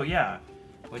 Oh, yeah.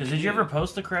 Because did you ever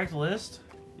post the correct list?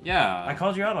 Yeah. I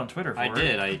called you out on Twitter for I it.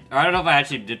 did. I don't know if I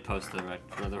actually did post the right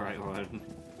one.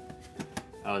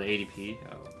 Oh, the ADP.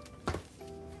 Oh.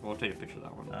 We'll take a picture of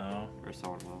that one. Oh. Or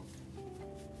someone will.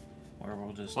 Or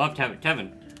we'll just. We'll have Kevin. Kevin,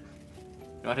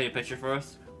 you want to take a picture for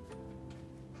us?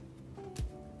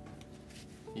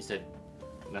 He said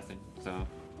nothing. So.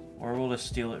 Or we'll just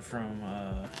steal it from.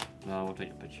 No, we'll take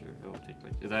a picture. We'll take a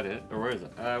picture. Is that it? Or where is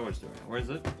it? Where's it? Where is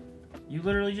it? You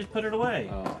literally just put it away.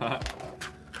 Oh.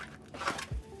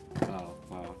 Oh,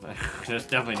 wow. That's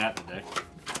definitely not the deck.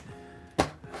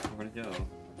 Where'd it go?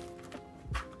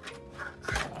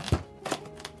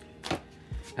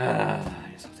 I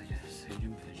guess I'll take a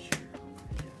stadium picture. Oh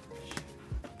my gosh.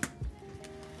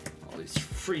 All these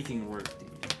freaking work,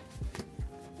 dude.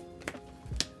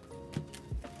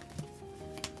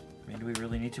 I mean, do we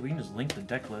really need to? We can just link the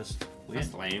deck list.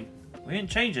 That's lame. We didn't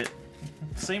change it.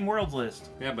 Same worlds list.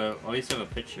 Yeah, but at least have a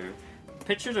picture.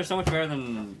 Pictures are so much better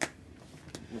than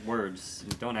words.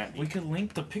 Don't at me. We could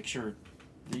link the picture.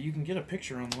 You can get a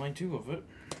picture on line 2 of it.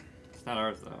 It's not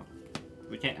ours, though.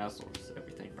 We can't outsource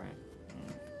everything, Brian.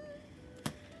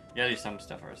 We gotta do some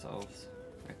stuff ourselves,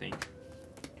 I think.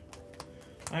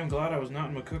 I'm glad I was not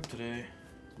in McCook today.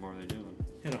 What are they doing?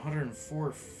 Hit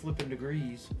 104 flipping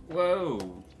degrees.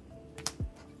 Whoa!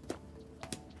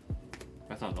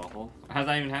 That sounds awful. How's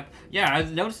that even happen? Yeah, I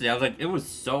noticed it. I was like, it was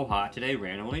so hot today,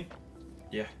 randomly.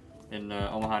 Yeah. In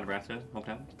Omaha, Nebraska,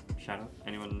 hometown. Shout out.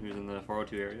 Anyone who's in the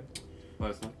 402 area,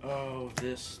 let us know. Oh,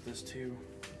 this too.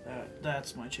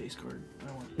 That's my chase card.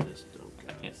 I want this. Oh,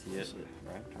 God. I can't see it.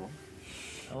 Right, cool.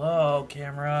 Hello,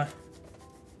 camera.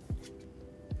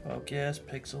 Focus,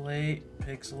 pixelate,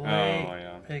 pixelate, Oh,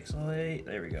 yeah. pixelate.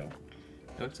 There we go.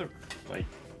 It looks so, like,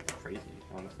 crazy,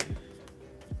 honestly.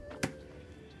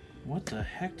 What the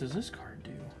heck does this card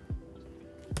do?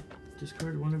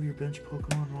 Discard one of your bench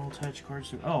Pokemon and all attached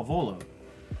cards to. Oh, Volo.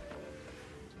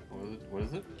 What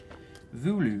is it?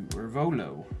 Vulu or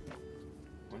Volo.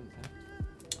 What is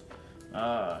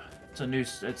that?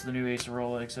 It's the new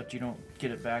Acerola, except you don't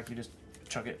get it back. You just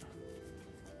chuck it.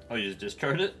 Oh, you just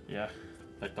discard it? Yeah.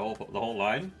 Like the whole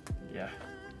line? Yeah.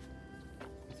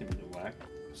 That seems a bit whack.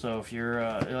 So if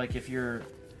you're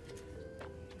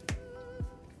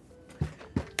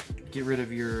get rid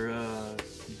of your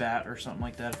bat or something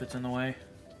like that if it's in the way.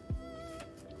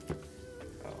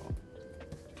 Oh.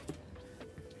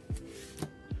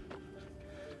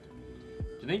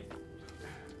 Do you think?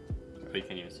 Oh, you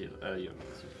can't even see it. You don't even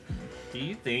see it. Do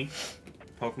you think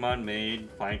Pokemon made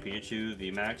Flying Pikachu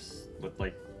VMAX with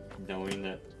like knowing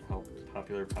that how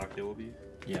popular Palkia will be?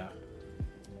 Yeah.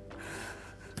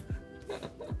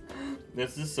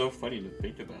 This is so funny to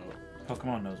think about.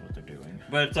 Pokemon knows what they're doing.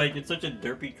 But it's like, it's such a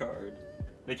derpy card.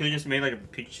 They could have just made like a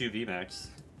Pikachu VMAX.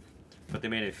 But they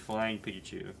made a Flying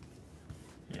Pikachu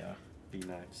Yeah.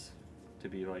 VMAX to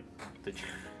be like the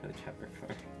chapter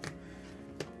card.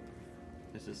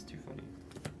 This is too funny.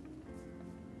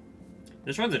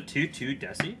 This one's a 2/2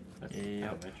 Deci? That's kind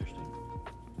of interesting.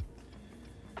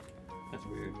 That's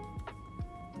weird.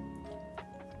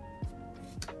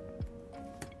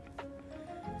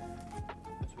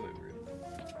 That's really weird.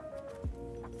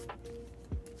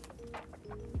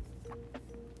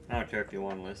 I don't care if you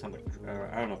won list. I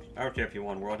don't know. I don't care if you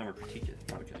won world. I'm gonna critique it.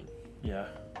 No, I'm kidding. Yeah.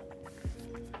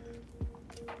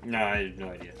 No, I have no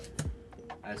idea.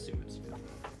 I assume it's.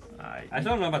 I I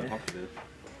still don't know about the pumpkin bit.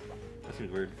 That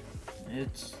seems weird.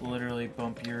 It's literally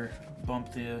bump their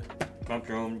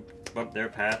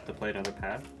path to play another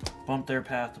path. Bump their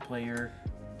path to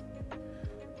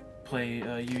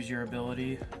use your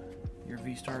ability, your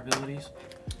V-Star abilities.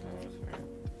 Oh, that's weird.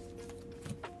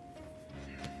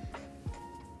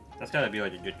 That's gotta be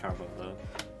like a good combo though.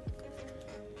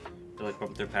 To like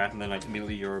bump their path and then like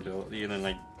immediately your ability and then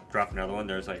like drop another one.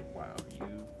 There's like, wow,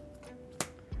 you.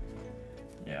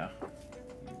 Yeah.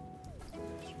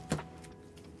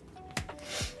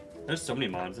 There's so many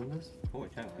mons in this. Holy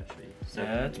cow, actually.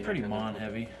 Yeah, it's pretty mon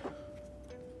heavy.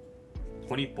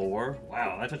 24?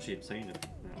 Wow, that's actually insane. No.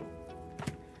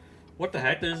 What the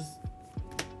heck? There's.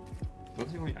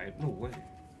 What's the only item? No way.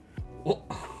 Oh.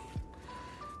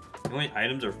 The only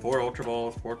items are 4 Ultra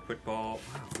Balls, 4 Quick Ball.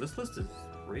 Wow, this list is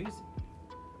crazy.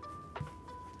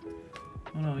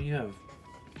 Oh no, you have.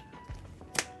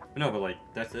 No, but like,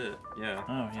 that's it. Yeah.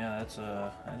 Oh yeah,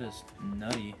 that is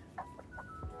nutty.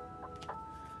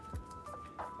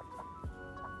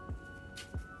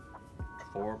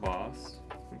 Four boss.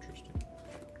 Interesting.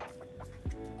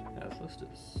 Yeah, this list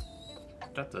is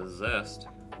got the zest.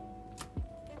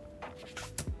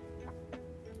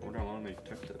 I wonder how long they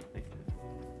took to make it.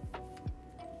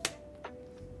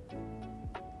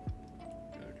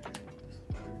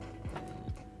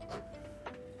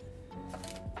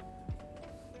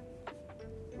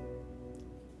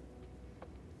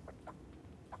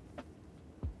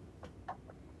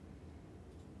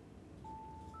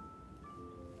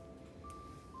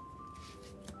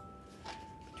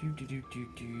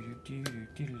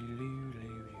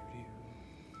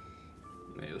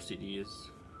 My OCD is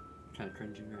kind of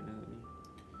cringing right now at me.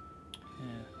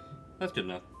 Yeah. That's good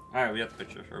enough. Alright, we got the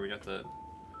picture, or we got the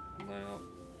layout.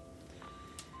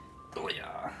 Oh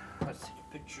yeah, let's take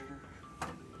a picture.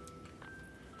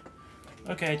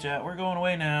 Okay, chat, we're going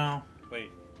away now. Wait,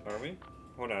 are we?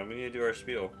 Hold on, we need to do our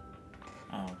spiel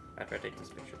Oh. after I take this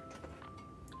picture.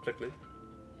 Quickly.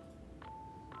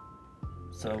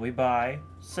 So we buy,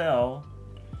 sell,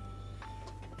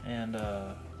 and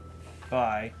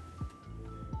buy.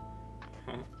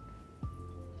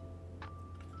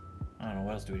 I don't know,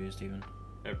 what else do we do, Steven?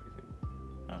 Everything.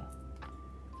 Oh.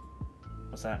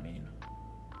 What's that mean?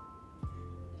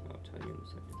 I'll tell you in a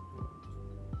second.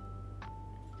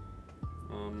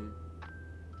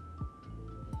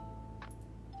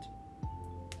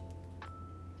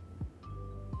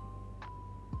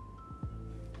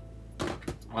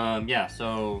 Yeah,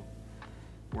 so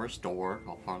we're a store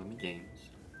called Parliament Games.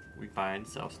 We buy and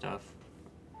sell stuff.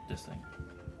 This thing.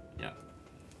 Yeah.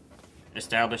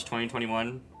 Established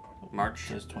 2021, March.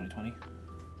 It says 2020.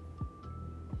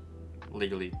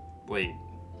 Legally. Wait,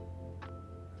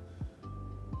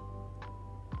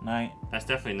 Night. that's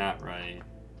definitely not right.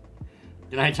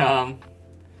 Good night, Tom.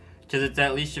 Because it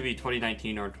at least should be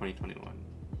 2019 or 2021.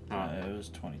 It was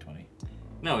 2020.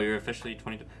 No, you're officially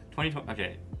 2020.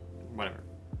 Okay, whatever.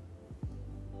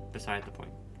 Beside the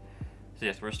point. So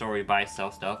yes, we're a store where we buy, sell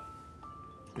stuff.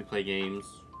 We play games.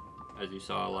 As you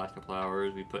saw the last couple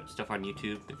hours, we put stuff on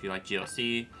YouTube if you like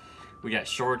GLC. We got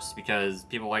shorts because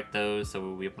people like those,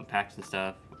 so we open packs and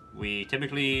stuff. We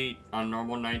typically, on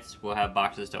normal nights, will have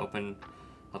boxes to open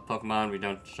of Pokemon. We've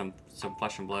done some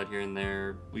Flesh and Blood here and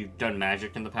there. We've done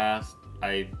Magic in the past.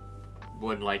 I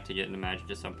would like to get into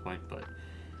Magic at some point, but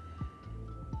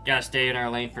gotta stay in our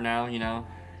lane for now, you know.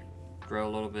 Grow a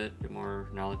little bit, get more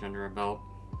knowledge under our belt.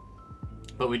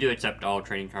 But we do accept all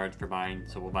trading cards for buying,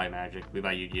 so we'll buy Magic, we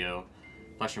buy Yu-Gi-Oh!,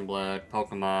 Flesh and Blood,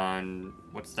 Pokemon,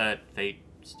 what's that Fate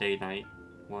Stay Night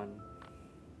one?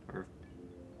 Or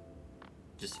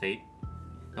just Fate?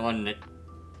 The one,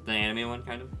 the anime one,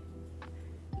 kind of?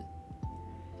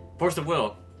 Force of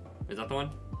Will, is that the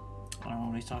one? I don't know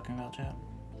what he's talking about, chat.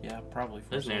 Yeah, probably.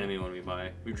 There's an anime one we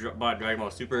buy. We bought Dragon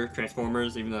Ball Super,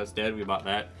 Transformers, even though it's dead, we bought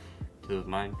that. It was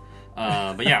mine.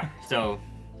 But yeah, so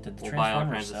Did the we'll buy all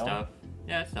Transformers kinds sell? of stuff.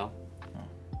 Yeah, it's sell.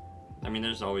 Oh. I mean,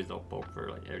 there's always the bulk for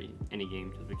like any game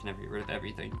because we can never get rid of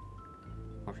everything.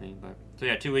 Unfortunately, but so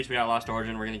yeah, 2 weeks we got Lost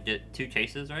Origin. We're gonna get 2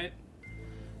 cases, right?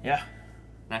 Yeah.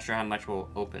 Not sure how much we'll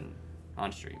open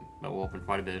on stream, but we'll open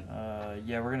quite a bit.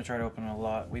 Yeah, we're gonna try to open a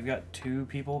lot. We've got 2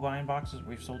 people buying boxes.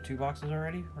 We've sold 2 boxes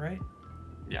already, right?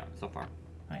 Yeah, so far.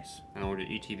 Nice. And we'll do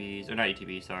ETBs, or not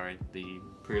ETBs, sorry, the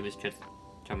pre-release kits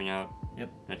coming out. Yep.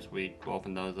 Next week, we'll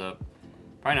open those up.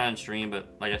 Probably not on stream,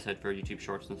 but like I said, for YouTube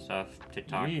Shorts and stuff,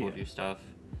 TikTok, Yeah. we'll do stuff.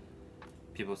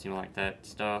 People seem to like that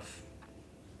stuff.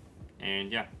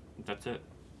 And yeah, that's it.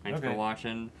 Thanks for Okay.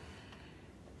 watching.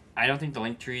 I don't think the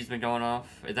link tree's been going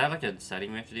off. Is that like a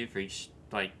setting we have to do for each,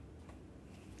 like,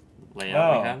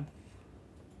 layout we Oh. have?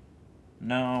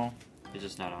 No, It's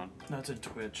just not on. that's in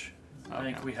Twitch. I Okay.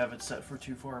 think we have it set for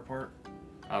too far apart.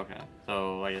 Okay.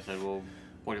 So, like I said, we'll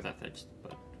get that fixed.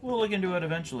 We'll look into it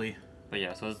eventually. But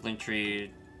yeah, so this link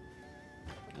tree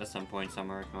at some point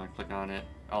somewhere, if you want to click on it.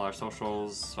 All our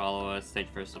socials, follow us. Thank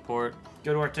you for your support.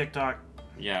 Go to our TikTok.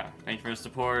 Yeah, thank you for your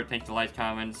support. Thank you for likes,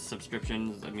 comments,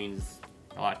 subscriptions. That means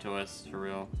a lot to us, for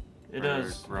real. It We're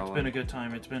does. growing. It's been a good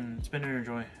time. It's been an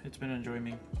enjoy. It's been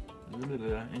enjoying.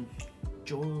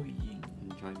 Enjoying.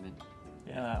 Enjoyment.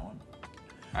 Yeah, that one.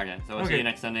 Okay, so we'll see you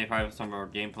next Sunday, probably with some more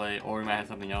gameplay, or we might have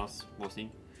something else. We'll see.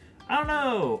 I don't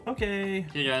know. Okay.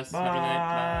 See you guys. Have a good night.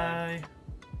 Bye. Bye.